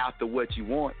after what you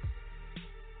want,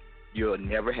 you'll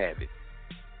never have it.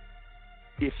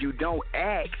 If you don't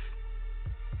ask,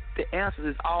 the answer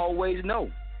is always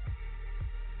no.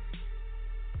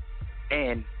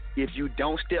 And if you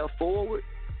don't step forward,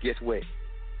 guess what?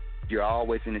 You're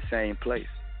always in the same place.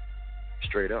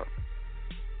 Straight up.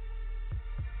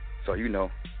 So, you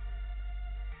know,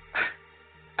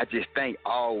 I just think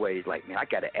always like, man, I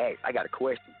got to ask. I got to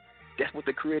question. That's what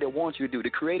the Creator wants you to do. The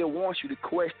Creator wants you to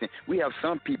question. We have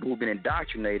some people who've been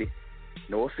indoctrinated,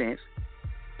 no offense,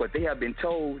 but they have been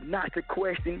told not to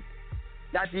question,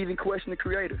 not to even question the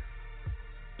Creator.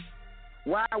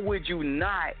 Why would you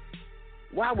not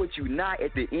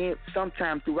at the end,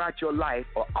 sometime throughout your life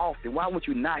or often, why would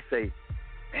you not say,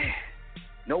 man,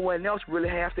 no one else really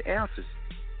has the answers?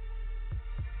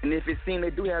 And if it seems they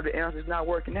do have the answers, it's not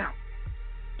working out.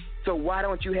 So why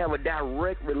don't you have a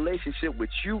direct relationship with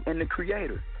you and the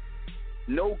Creator?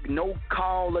 No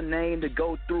call or name to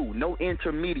go through. No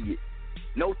intermediate.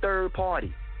 No third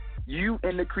party. You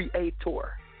and the Creator.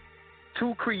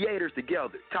 Two creators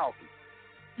together talking.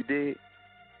 You did?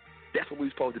 That's what we're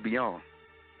supposed to be on.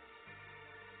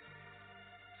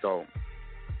 So,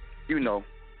 you know,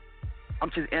 I'm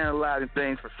just analyzing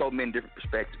things from so many different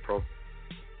perspectives, bro.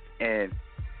 And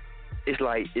it's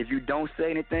like, if you don't say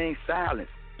anything, silence.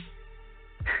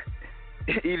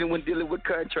 Even when dealing with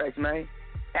contracts, man,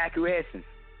 acquiescence.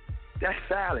 That's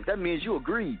silence. That means you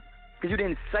agreed because you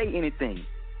didn't say anything.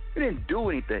 You didn't do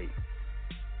anything.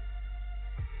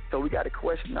 So we got to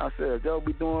question ourselves. Is that what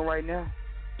we're doing right now?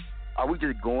 Are we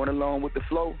just going along with the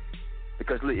flow?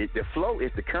 Because look, the flow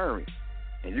is the current.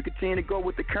 And you continue to go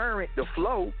with the current, the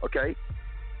flow, okay,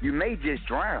 you may just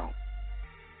drown.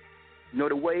 You know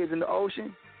the waves in the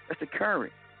ocean? That's the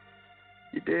current.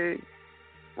 You dig?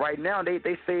 Right now, they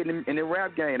say in the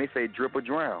rap game, they say drip or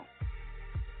drown.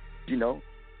 You know,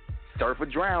 surf or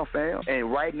drown, fam.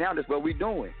 And right now, that's what we're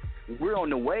doing. We're on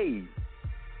the wave.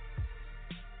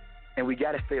 And we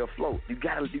gotta stay afloat. You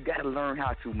gotta learn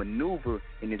how to maneuver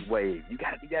in this wave. You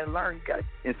gotta learn.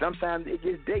 And sometimes it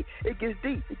gets deep. It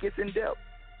gets in depth.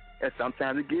 And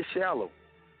sometimes it gets shallow.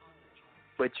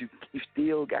 But you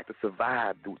still got to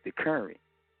survive the current.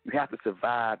 You have to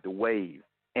survive the wave.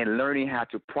 And learning how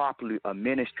to properly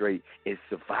administrate is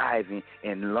surviving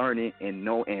and learning and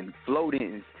know and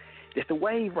floating. It's the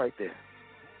wave right there.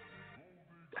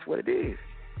 That's what it is.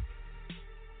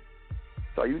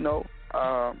 So you know,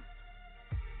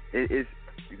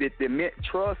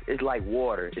 trust is like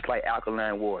water. It's like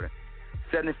alkaline water.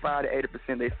 75 to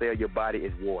 80% they say of your body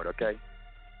is water. Okay,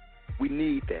 we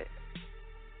need that.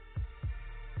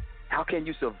 How can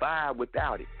you survive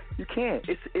without it? You can't.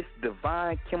 It's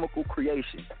divine chemical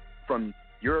creation from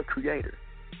your Creator.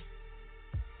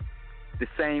 The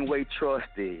same way trust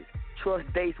is. Trust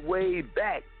dates way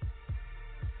back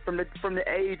from the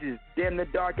ages, damn the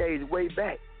dark ages, way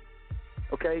back.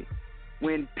 Okay,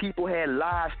 when people had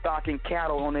livestock and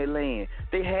cattle on their land,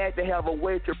 they had to have a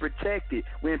way to protect it.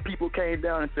 When people came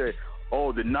down and said,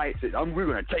 "Oh, the knight said, we're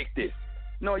gonna take this."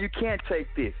 No, you can't take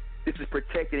this. This is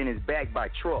protected and is backed by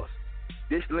trust.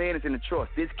 This land is in the trust.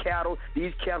 This cattle,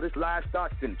 this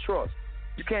livestock is in the trust.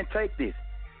 You can't take this.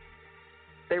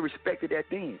 They respected that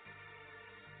then.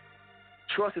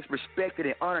 Trust is respected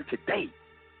and honored today.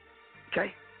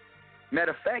 Okay?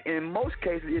 Matter of fact, in most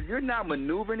cases, if you're not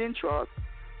maneuvering in trust,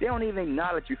 They don't even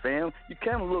acknowledge you, fam. You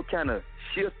kind of look kind of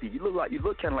shifty. You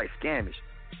look kind of like scamish.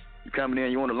 You coming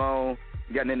in, you want a loan,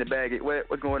 you got nothing in the bag.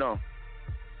 What's going on?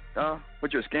 Huh?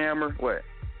 What, you a scammer? What?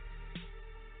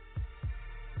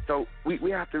 So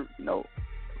we have to,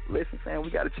 listen, fam. We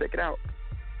got to check it out.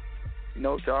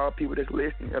 To all people that's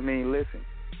listening. Listen.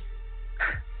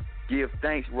 Give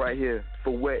thanks right here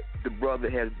for what the brother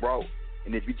has brought.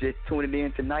 And if you just tuning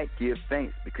in tonight, give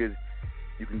thanks, because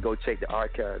you can go check the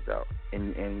archives out.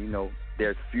 And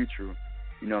there's future,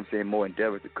 more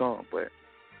endeavors to come. But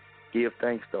give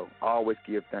thanks, though. Always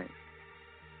give thanks.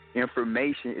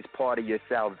 Information is part of your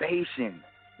salvation.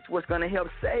 It's what's going to help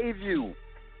save you.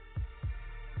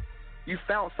 You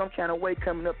found some kind of way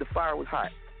coming up, the fire was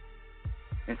hot.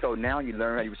 And so now you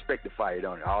learn how you respect the fire,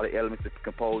 don't you? All the elements that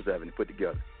composed of it and put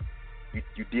together.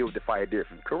 You deal with the fire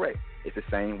different. Correct. It's the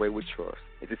same way with trust.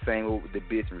 It's the same way with the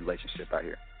business relationship out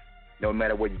here. No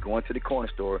matter whether you're going to the corner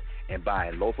store and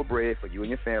buying a loaf of bread for you and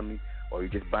your family, or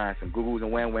you're just buying some Googles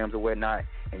and Wham-Whams or whatnot,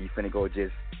 and you finna go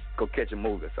catch a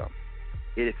movie or something.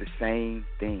 It is the same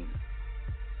thing.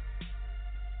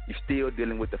 You're still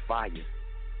dealing with the fire.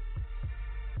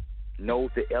 Know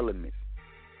the elements.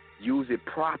 Use it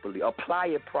properly. Apply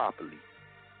it properly.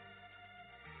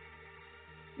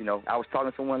 I was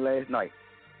talking to someone last night.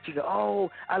 She said,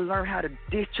 "Oh, I learned how to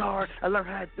discharge. I learned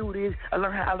how to do this. I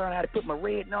learned how to put my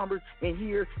red numbers in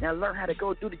here, and I learned how to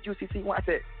go through the UCC one." I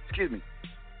said, "Excuse me.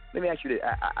 Let me ask you this.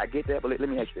 I get that, but let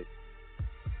me ask you this.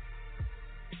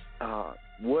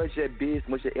 Was your business,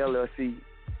 was your LLC,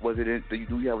 was it in, do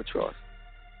you have a trust?"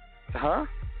 Huh?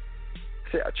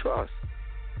 I said, "A trust."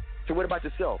 So what about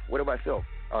yourself? What about yourself?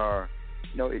 Are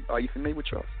you familiar with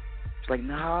trust? It's like,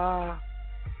 nah.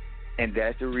 And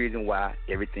that's the reason why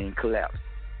everything collapsed.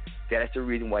 That's the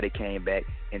reason why they came back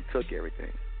and took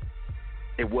everything.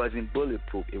 It wasn't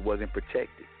bulletproof. It wasn't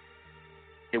protected.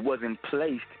 It wasn't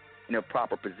placed in a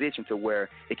proper position to where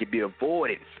it could be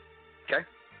avoided. Okay?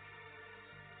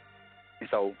 And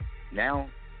so now,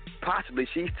 possibly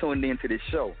she's tuned into this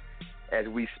show as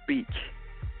we speak.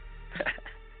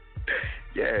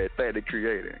 Yeah, thank the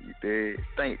Creator. You did.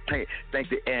 Thank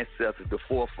the ancestors, the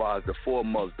forefathers, the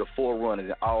foremothers, the forerunners,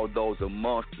 and all those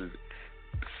amongst us.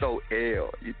 So ill,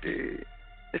 you did.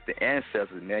 It's the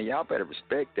ancestors, man. Y'all better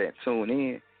respect that. Tune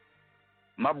in.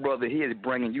 My brother here is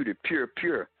bringing you the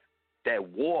pure. That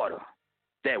water.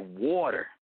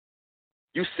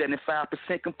 You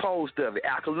 75% composed of it,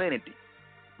 alkalinity.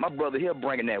 My brother here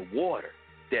bringing that water,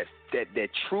 that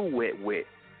true wet,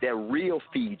 that real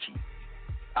Fiji.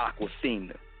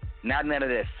 Aquafina. Not none of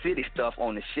that city stuff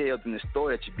on the shelves in the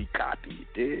store that you be copying, you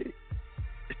dig?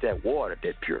 It's that water,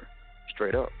 that pure.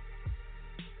 Straight up.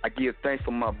 I give thanks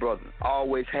for my brother.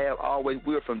 Always have, always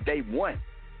will from day one.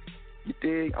 You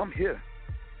dig? I'm here.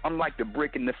 I'm like the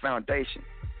brick in the foundation.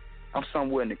 I'm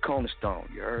somewhere in the cornerstone,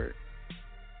 you heard?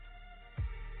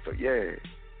 So yeah.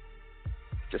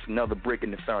 Just another brick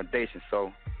in the foundation,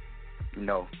 so,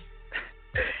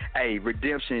 hey,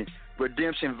 Redemption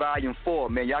Volume 4,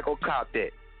 man, y'all go cop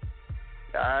that.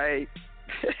 Alright?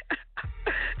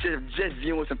 just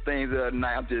viewing some things the other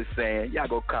night, I'm just saying, y'all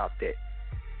go cop that.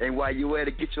 And while you at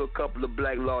it, get you a couple of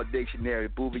Black Law Dictionary,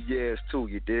 Bouvier's too,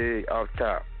 you dig? Off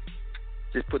top.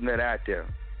 Just putting that out there.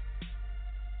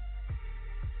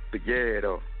 But yeah,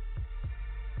 though.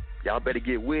 Y'all better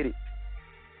get with it.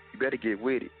 You better get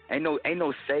with it. Ain't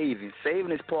no saving.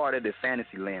 Saving is part of the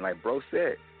fantasy land, like bro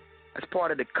said. That's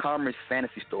part of the commerce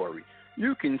fantasy story.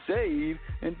 You can save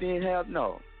and then have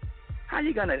no. How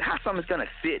something's gonna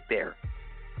sit there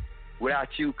without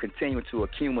you continuing to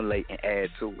accumulate and add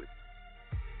to it?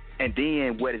 And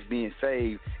then what is being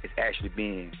saved is actually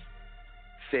being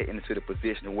set into the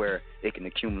position where it can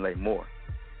accumulate more.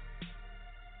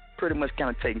 Pretty much kind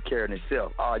of taking care of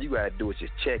itself. All you gotta do is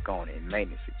just check on it and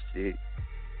maintenance it. Shit.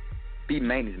 Be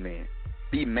maintenance men.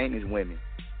 Be maintenance women.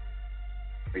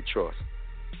 With trust.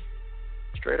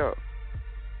 Straight up.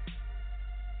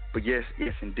 But yes,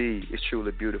 indeed, it's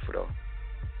truly beautiful though.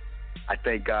 I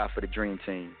thank God for the dream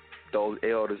team. Those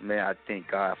elders, man, I thank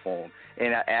God for them.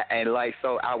 And like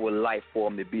so, I would like for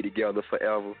them to be together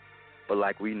forever. But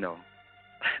like we know,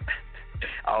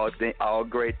 all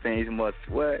great things must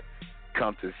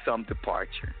come to some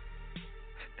departure.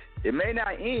 It may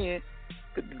not end,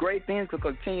 but great things will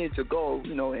continue to go,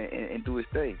 and do its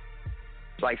thing.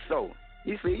 Like so,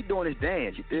 he's doing his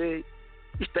dance. You dig?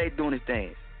 He stayed doing his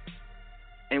dance.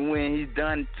 And when he's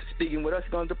done speaking with us,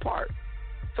 he's going to depart.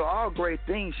 So all great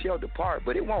things shall depart,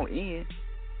 but it won't end.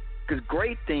 Because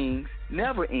great things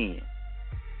never end.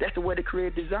 That's the way the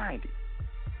Creator designed it.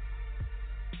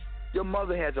 Your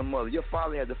mother has a mother. Your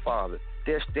father has a father.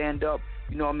 They're stand-up,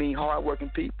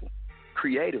 hard-working people.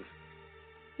 Creative.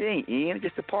 It ain't end, it's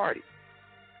just a party.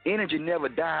 Energy never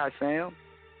dies, fam.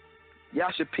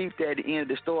 Y'all should peep that at the end of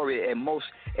the story at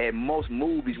most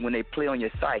movies when they play on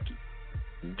your psyche.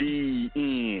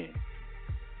 D-N-E-N-D.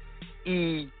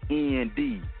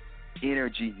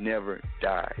 Energy never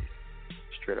dies.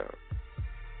 Straight up.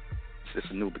 It's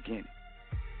just a new beginning.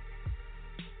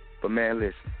 But man,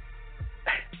 listen.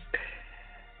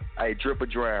 Hey, drip or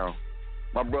drown.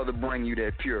 My brother bring you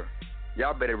that pure.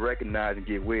 Y'all better recognize and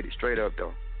get with it. Straight up,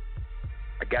 though.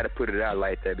 I got to put it out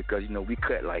like that because, we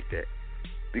cut like that.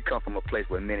 We come from a place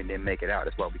where many didn't make it out.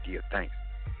 That's why we give thanks.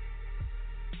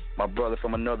 My brother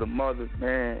from another mother,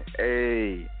 man,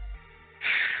 hey,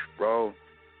 bro,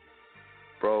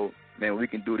 man, we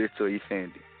can do this till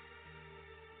infinity.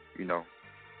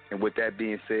 And with that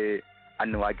being said, I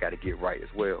know I got to get right as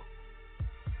well.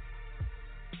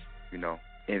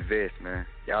 Invest, man.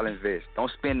 Y'all invest.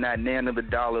 Don't spend not another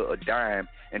dollar or dime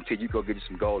until you go get you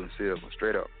some gold and silver.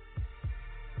 Straight up.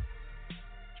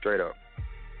 Straight up.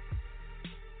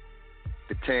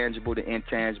 The tangible, the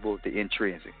intangible, the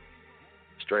intrinsic.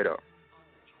 Straight up.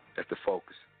 That's the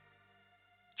focus.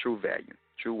 True value,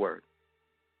 true worth.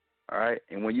 All right?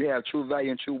 And when you have true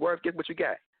value and true worth, guess what you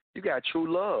got? You got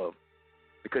true love.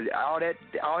 Because all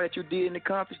that you did in the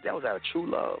conference, that was out of true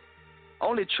love.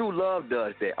 Only true love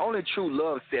does that. Only true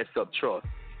love sets up trust.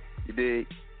 You dig?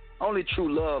 Only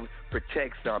true love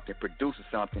protects something, produces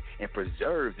something, and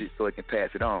preserves it so it can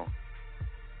pass it on.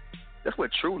 That's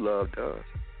what true love does.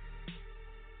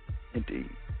 Indeed.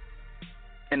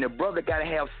 And the brother got to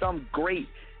have some great,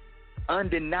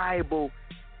 undeniable,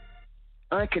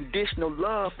 unconditional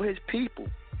love for his people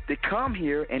to come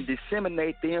here and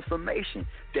disseminate the information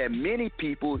that many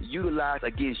people utilize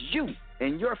against you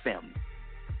and your family.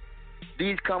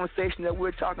 These conversations that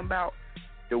we're talking about,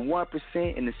 the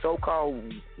 1% and the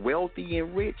so-called wealthy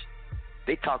and rich,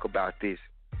 they talk about this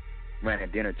around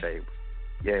at dinner tables.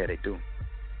 Yeah, they do.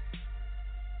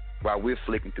 While we're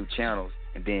flicking through channels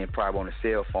and then probably on a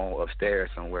cell phone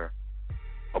upstairs somewhere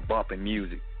or bumping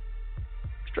music.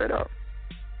 Straight up.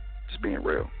 Just being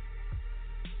real.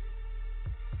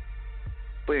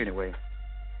 But anyway,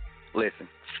 listen,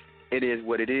 it is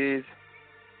what it is,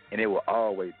 and it will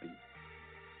always be.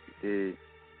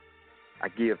 I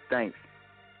give thanks,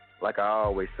 like I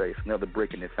always say, it's another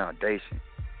brick in the foundation.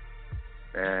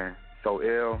 Man, so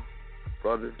L,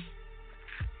 brother,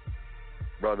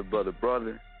 my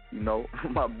brother,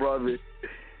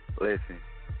 listen,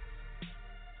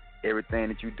 everything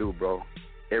that you do, bro,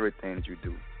 everything that you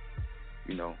do,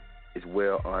 is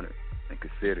well honored and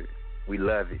considered. We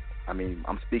love it. I mean,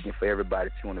 I'm speaking for everybody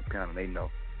too on the panel. They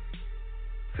know.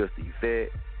 Sister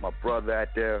Yvette, my brother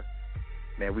out there,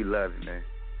 man, we love it, man.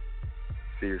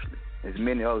 Seriously. There's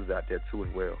many others out there too as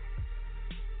well.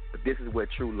 But this is what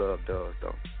true love does,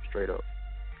 though. Straight up.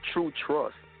 True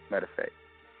trust, matter of fact.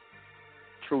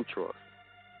 True trust.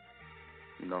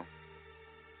 But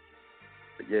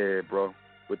yeah, bro.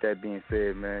 With that being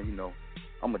said, man,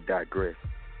 I'm going to digress.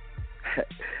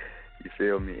 You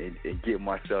feel me? And get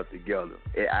myself together.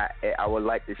 I would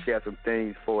like to share some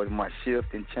things for my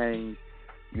shift and change.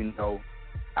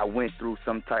 I went through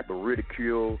some type of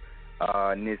ridicule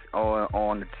on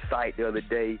the site the other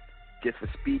day just for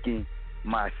speaking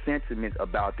my sentiments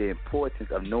about the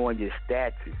importance of knowing your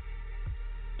status.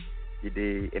 You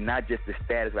did, and not just the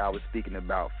status I was speaking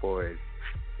about for,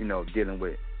 dealing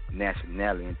with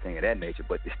nationality and things of that nature,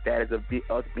 but the status of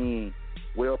us being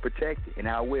well protected and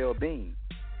our well-being.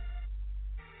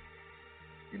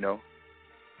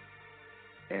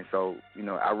 And so,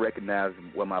 I recognize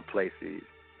where my place is.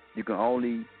 You can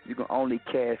only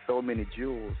cast so many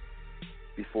jewels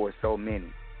before so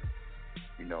many,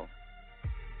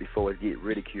 before it get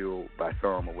ridiculed by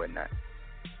some or whatnot.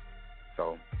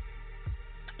 So,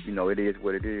 it is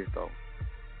what it is, though.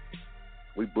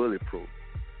 We bulletproof.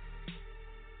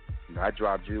 I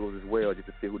drop jewels as well just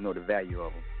to see who know the value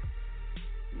of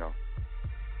them.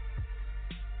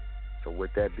 So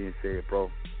with that being said, bro,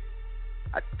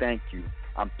 I thank you.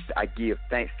 I give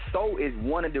thanks. So is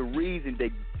one of the reasons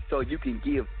that so you can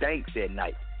give thanks at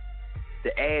night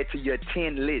to add to your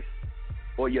 10 list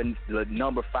or your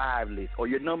number 5 list or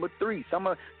your number 3.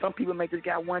 Some people may just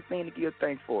got one thing to give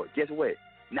thanks for. Guess what?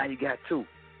 Now you got 2.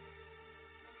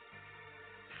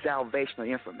 Salvational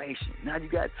information. Now you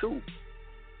got 2.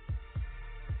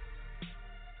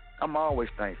 I'm always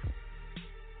thankful.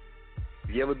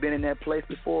 You ever been in that place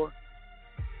before?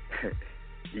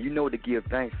 You know what to give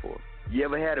thanks for. You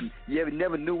ever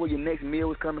never knew where your next meal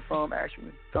was coming from,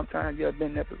 actually? Sometimes you ever been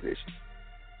in that position.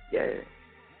 Yeah.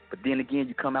 But then again,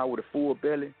 you come out with a full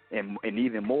belly and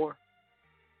even more.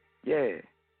 Yeah.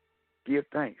 Give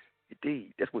thanks.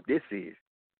 Indeed. That's what this is.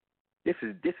 This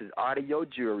is audio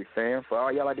jewelry, fam. For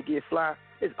all y'all like to get fly,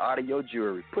 it's audio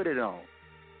jewelry. Put it on.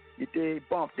 You dig?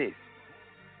 Bump this.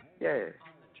 Yeah.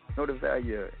 Know the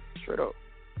value of it. Straight up.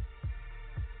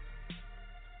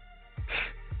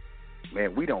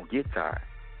 Man, we don't get tired.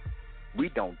 We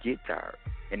don't get tired.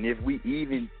 And if we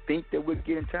even think that we're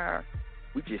getting tired,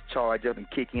 we just charge up and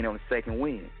kick in on the second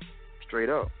wind. Straight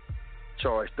up.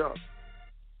 Charged up.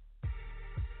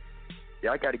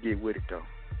 Yeah, I got to get with it, though.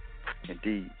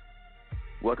 Indeed.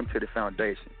 Welcome to the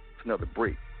foundation. It's another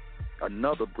brick.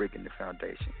 Another brick in the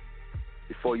foundation.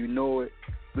 Before you know it,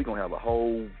 we're going to have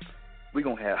we're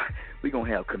going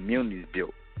to have communities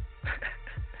built.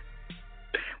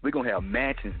 We're going to have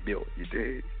mansions built, you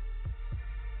dig?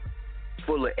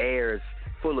 Full of heirs,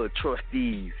 full of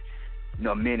trustees,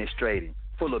 administrating,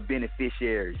 full of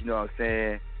beneficiaries, you know what I'm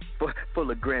saying? Full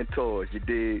of grantors, you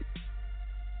dig?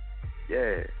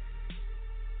 Yeah.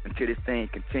 Until this thing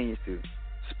continues to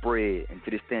spread,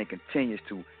 until this thing continues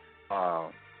to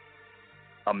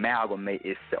amalgamate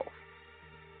itself.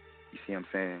 You see what I'm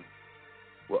saying?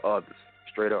 With others,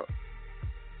 straight up.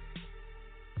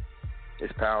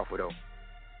 It's powerful, though.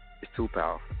 It's too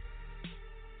powerful.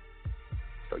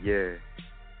 So, yeah,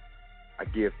 I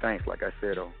give thanks, like I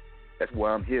said, though. That's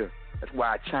why I'm here. That's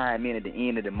why I chime in at the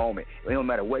end of the moment. It don't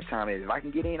matter what time it is. If I can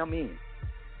get in, I'm in.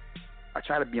 I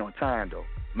try to be on time, though.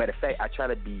 Matter of fact, I try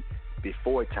to be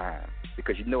before time,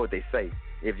 because you know what they say.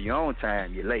 If you're on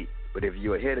time, you're late. But if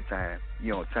you're ahead of time,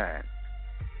 you're on time.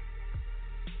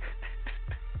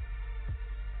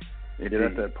 Yeah,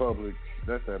 that's that public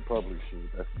shit.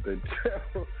 That's what they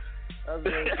tell. That's what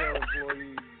they tell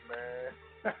employees,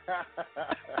 man.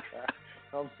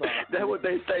 I'm sorry. That's what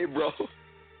they say, bro.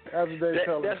 That's what they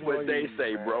tell That's what they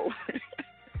say, man. bro.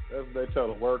 That's what they tell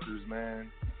the workers,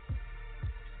 man.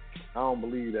 I don't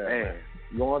believe that, man.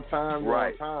 You're on time, you're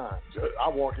right. on time. I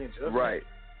walk in just right.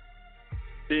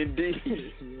 Indeed.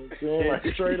 You know what I'm saying?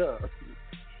 Like, straight up.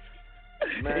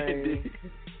 Man. Indeed.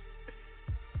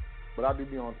 But I do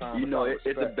be on time. You know,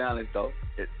 it's a balance, though.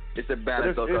 It's a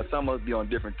balance, though, because some of us be on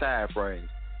different time frames.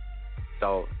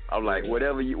 So, I'm like,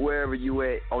 wherever you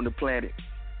at on the planet,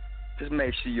 just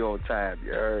make sure you're on time,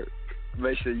 you heard?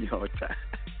 Make sure you're on time.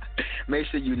 Make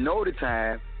sure you know the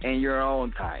time and you're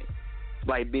on time.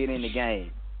 Like being in the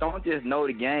game. Don't just know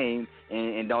the game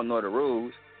and don't know the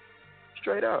rules.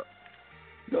 Straight up.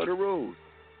 Know the rules.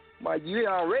 Like, you're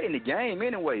already in the game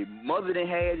anyway. Mother done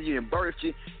had you and birthed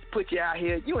you, put you out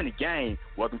here. You in the game.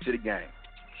 Welcome to the game.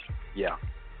 Yeah.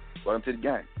 Welcome to the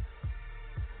game.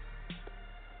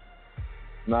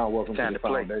 Now welcome Time to the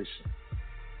foundation.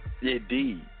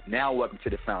 Indeed. Now welcome to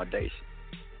the foundation.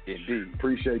 Indeed.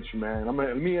 Appreciate you, man.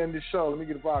 Let me end this show. Let me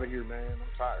get up out of here, man.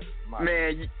 I'm tired.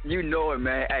 Man, you know it,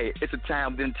 man. Hey, it's a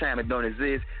time within time it don't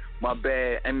exist. My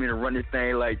bad. I mean to run this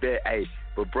thing like that. Hey,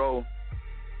 but bro,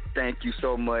 thank you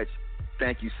so much.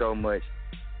 Thank you so much.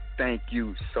 Thank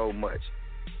you so much.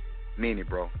 Mean it,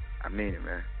 bro. I mean it,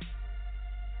 man.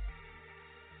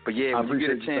 But yeah, when you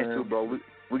get a chance to, bro,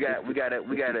 we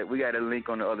got a link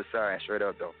on the other side, straight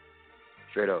up though.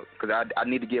 Straight up. Cause I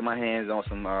need to get my hands on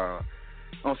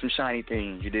some shiny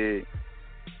things, you did.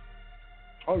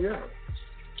 Oh yeah.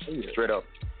 Straight up.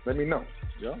 Let me know.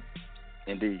 Yeah.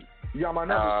 Indeed. You got my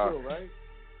number still, right?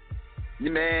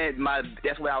 Yeah, man,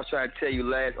 that's what I was trying to tell you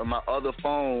last. On my other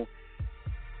phone,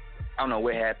 I don't know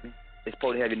what happened. It's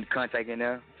supposed to have any contact in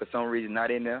there. For some reason,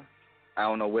 not in there. I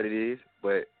don't know what it is.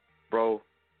 But, bro,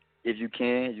 if you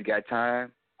can, you got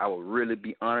time, I would really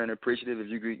be honored and appreciative if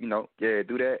you could,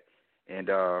 do that. And,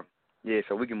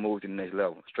 so we can move to the next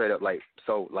level. Straight up,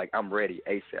 I'm ready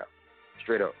ASAP.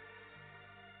 Straight up.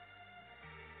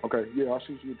 Okay, yeah, I'll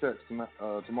shoot you a text tomorrow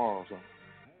or something.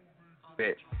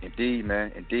 Bet. Indeed,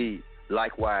 man. Indeed.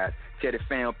 Likewise. Tell the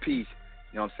fam peace.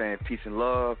 You know what I'm saying? Peace and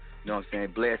love. You know what I'm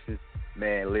saying? Blessings.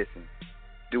 Man, listen.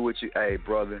 Hey,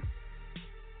 brother.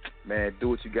 Man, do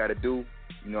what you got to do.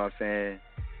 You know what I'm saying?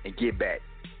 And get back.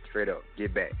 Straight up.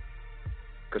 Get back.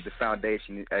 Because the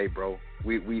foundation, hey, bro,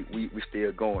 we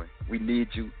still going. We need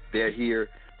you. They're here.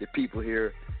 The people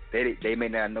here, they may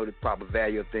not know the proper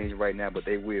value of things right now, but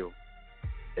they will.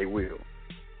 They will.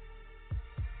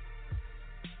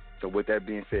 So with that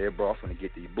being said, bro, I'm going to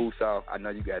get the boots off. I know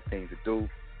you got things to do.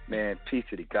 Man, peace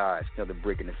to the guys. Another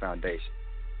brick in the foundation.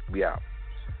 We out.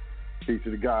 Peace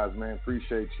to the guys, man.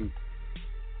 Appreciate you.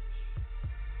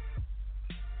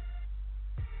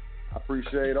 I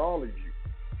appreciate all of you.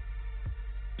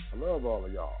 I love all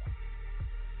of y'all.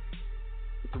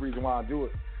 That's the reason why I do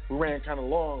it. We ran kind of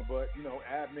long, but,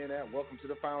 admin at Welcome to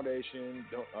the Foundation,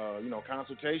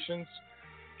 consultations,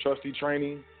 trustee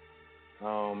training.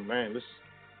 Man,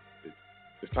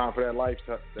 it's time for that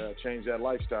lifestyle, change that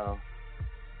lifestyle.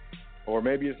 Or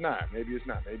maybe it's not. Maybe it's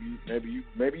not. Maybe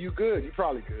you good. You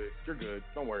probably good. You're good.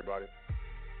 Don't worry about it.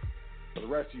 For the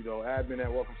rest of you though, admin at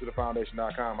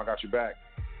welcometothefoundation.com. I got your back.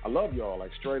 I love y'all,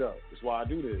 like straight up. That's why I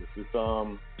do this. It's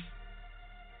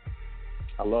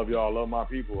I love y'all. I love my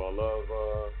people.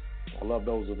 I love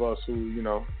those of us who, you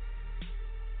know,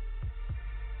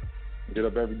 get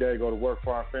up every day, go to work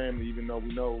for our family, even though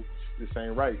we know this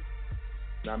ain't right.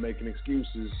 Not making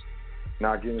excuses,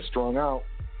 not getting strung out.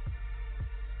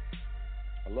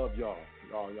 I love y'all.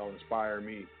 Y'all inspire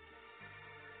me.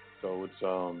 So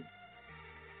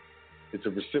it's a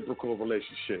reciprocal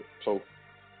relationship. So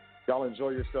y'all enjoy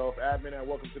yourself. Admin at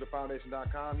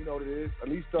welcometothefoundation.com. You know what it is. At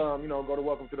least go to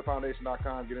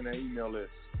welcometothefoundation.com, get in that email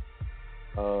list.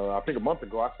 I think a month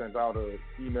ago I sent out an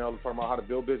email talking about how to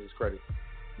build business credit.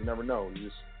 You never know.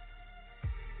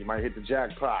 You might hit the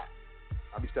jackpot.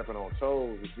 I'll be stepping on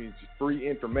toes, which means free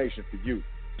information for you.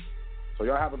 So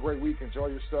y'all have a great week. Enjoy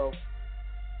yourself.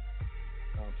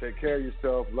 Take care of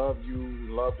yourself. Love you.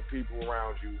 Love the people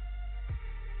around you.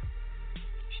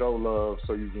 Show love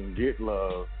so you can get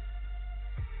love,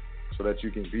 so that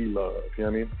you can be loved. You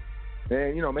know what I mean?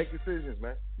 And, you know, make decisions,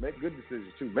 man. Make good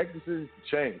decisions, too. Make decisions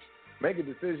to change. Make a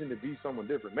decision to be someone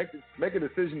different. Make a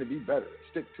decision to be better.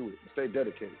 Stick to it and stay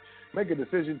dedicated. Make a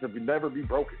decision to never be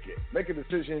broke again. Make a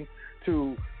decision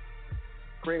to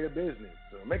create a business.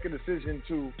 Make a decision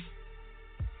to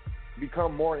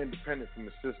become more independent from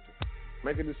the system.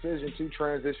 Make a decision to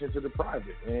transition to the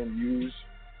private and use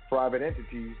private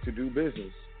entities to do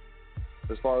business.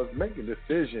 As far as make a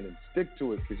decision and stick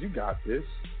to it, because you got this,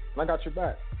 and I got your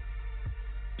back.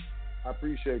 I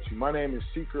appreciate you. My name is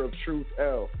Seeker of Truth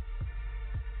L,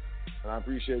 and I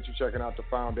appreciate you checking out the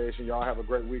foundation. Y'all have a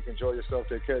great week. Enjoy yourself.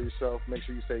 Take care of yourself. Make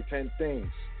sure you say 10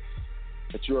 things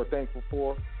that you are thankful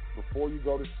for before you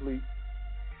go to sleep.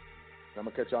 And I'm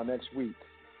going to catch y'all next week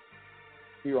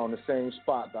here on the same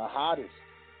spot, the hottest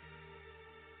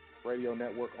radio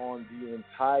network on the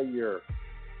entire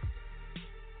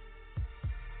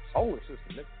solar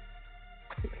system, nigga.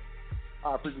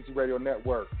 High Frequency Radio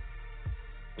Network.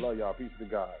 I love y'all. Peace to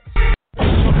God.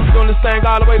 Doing this thing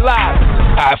all the way live.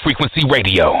 High Frequency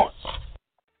Radio.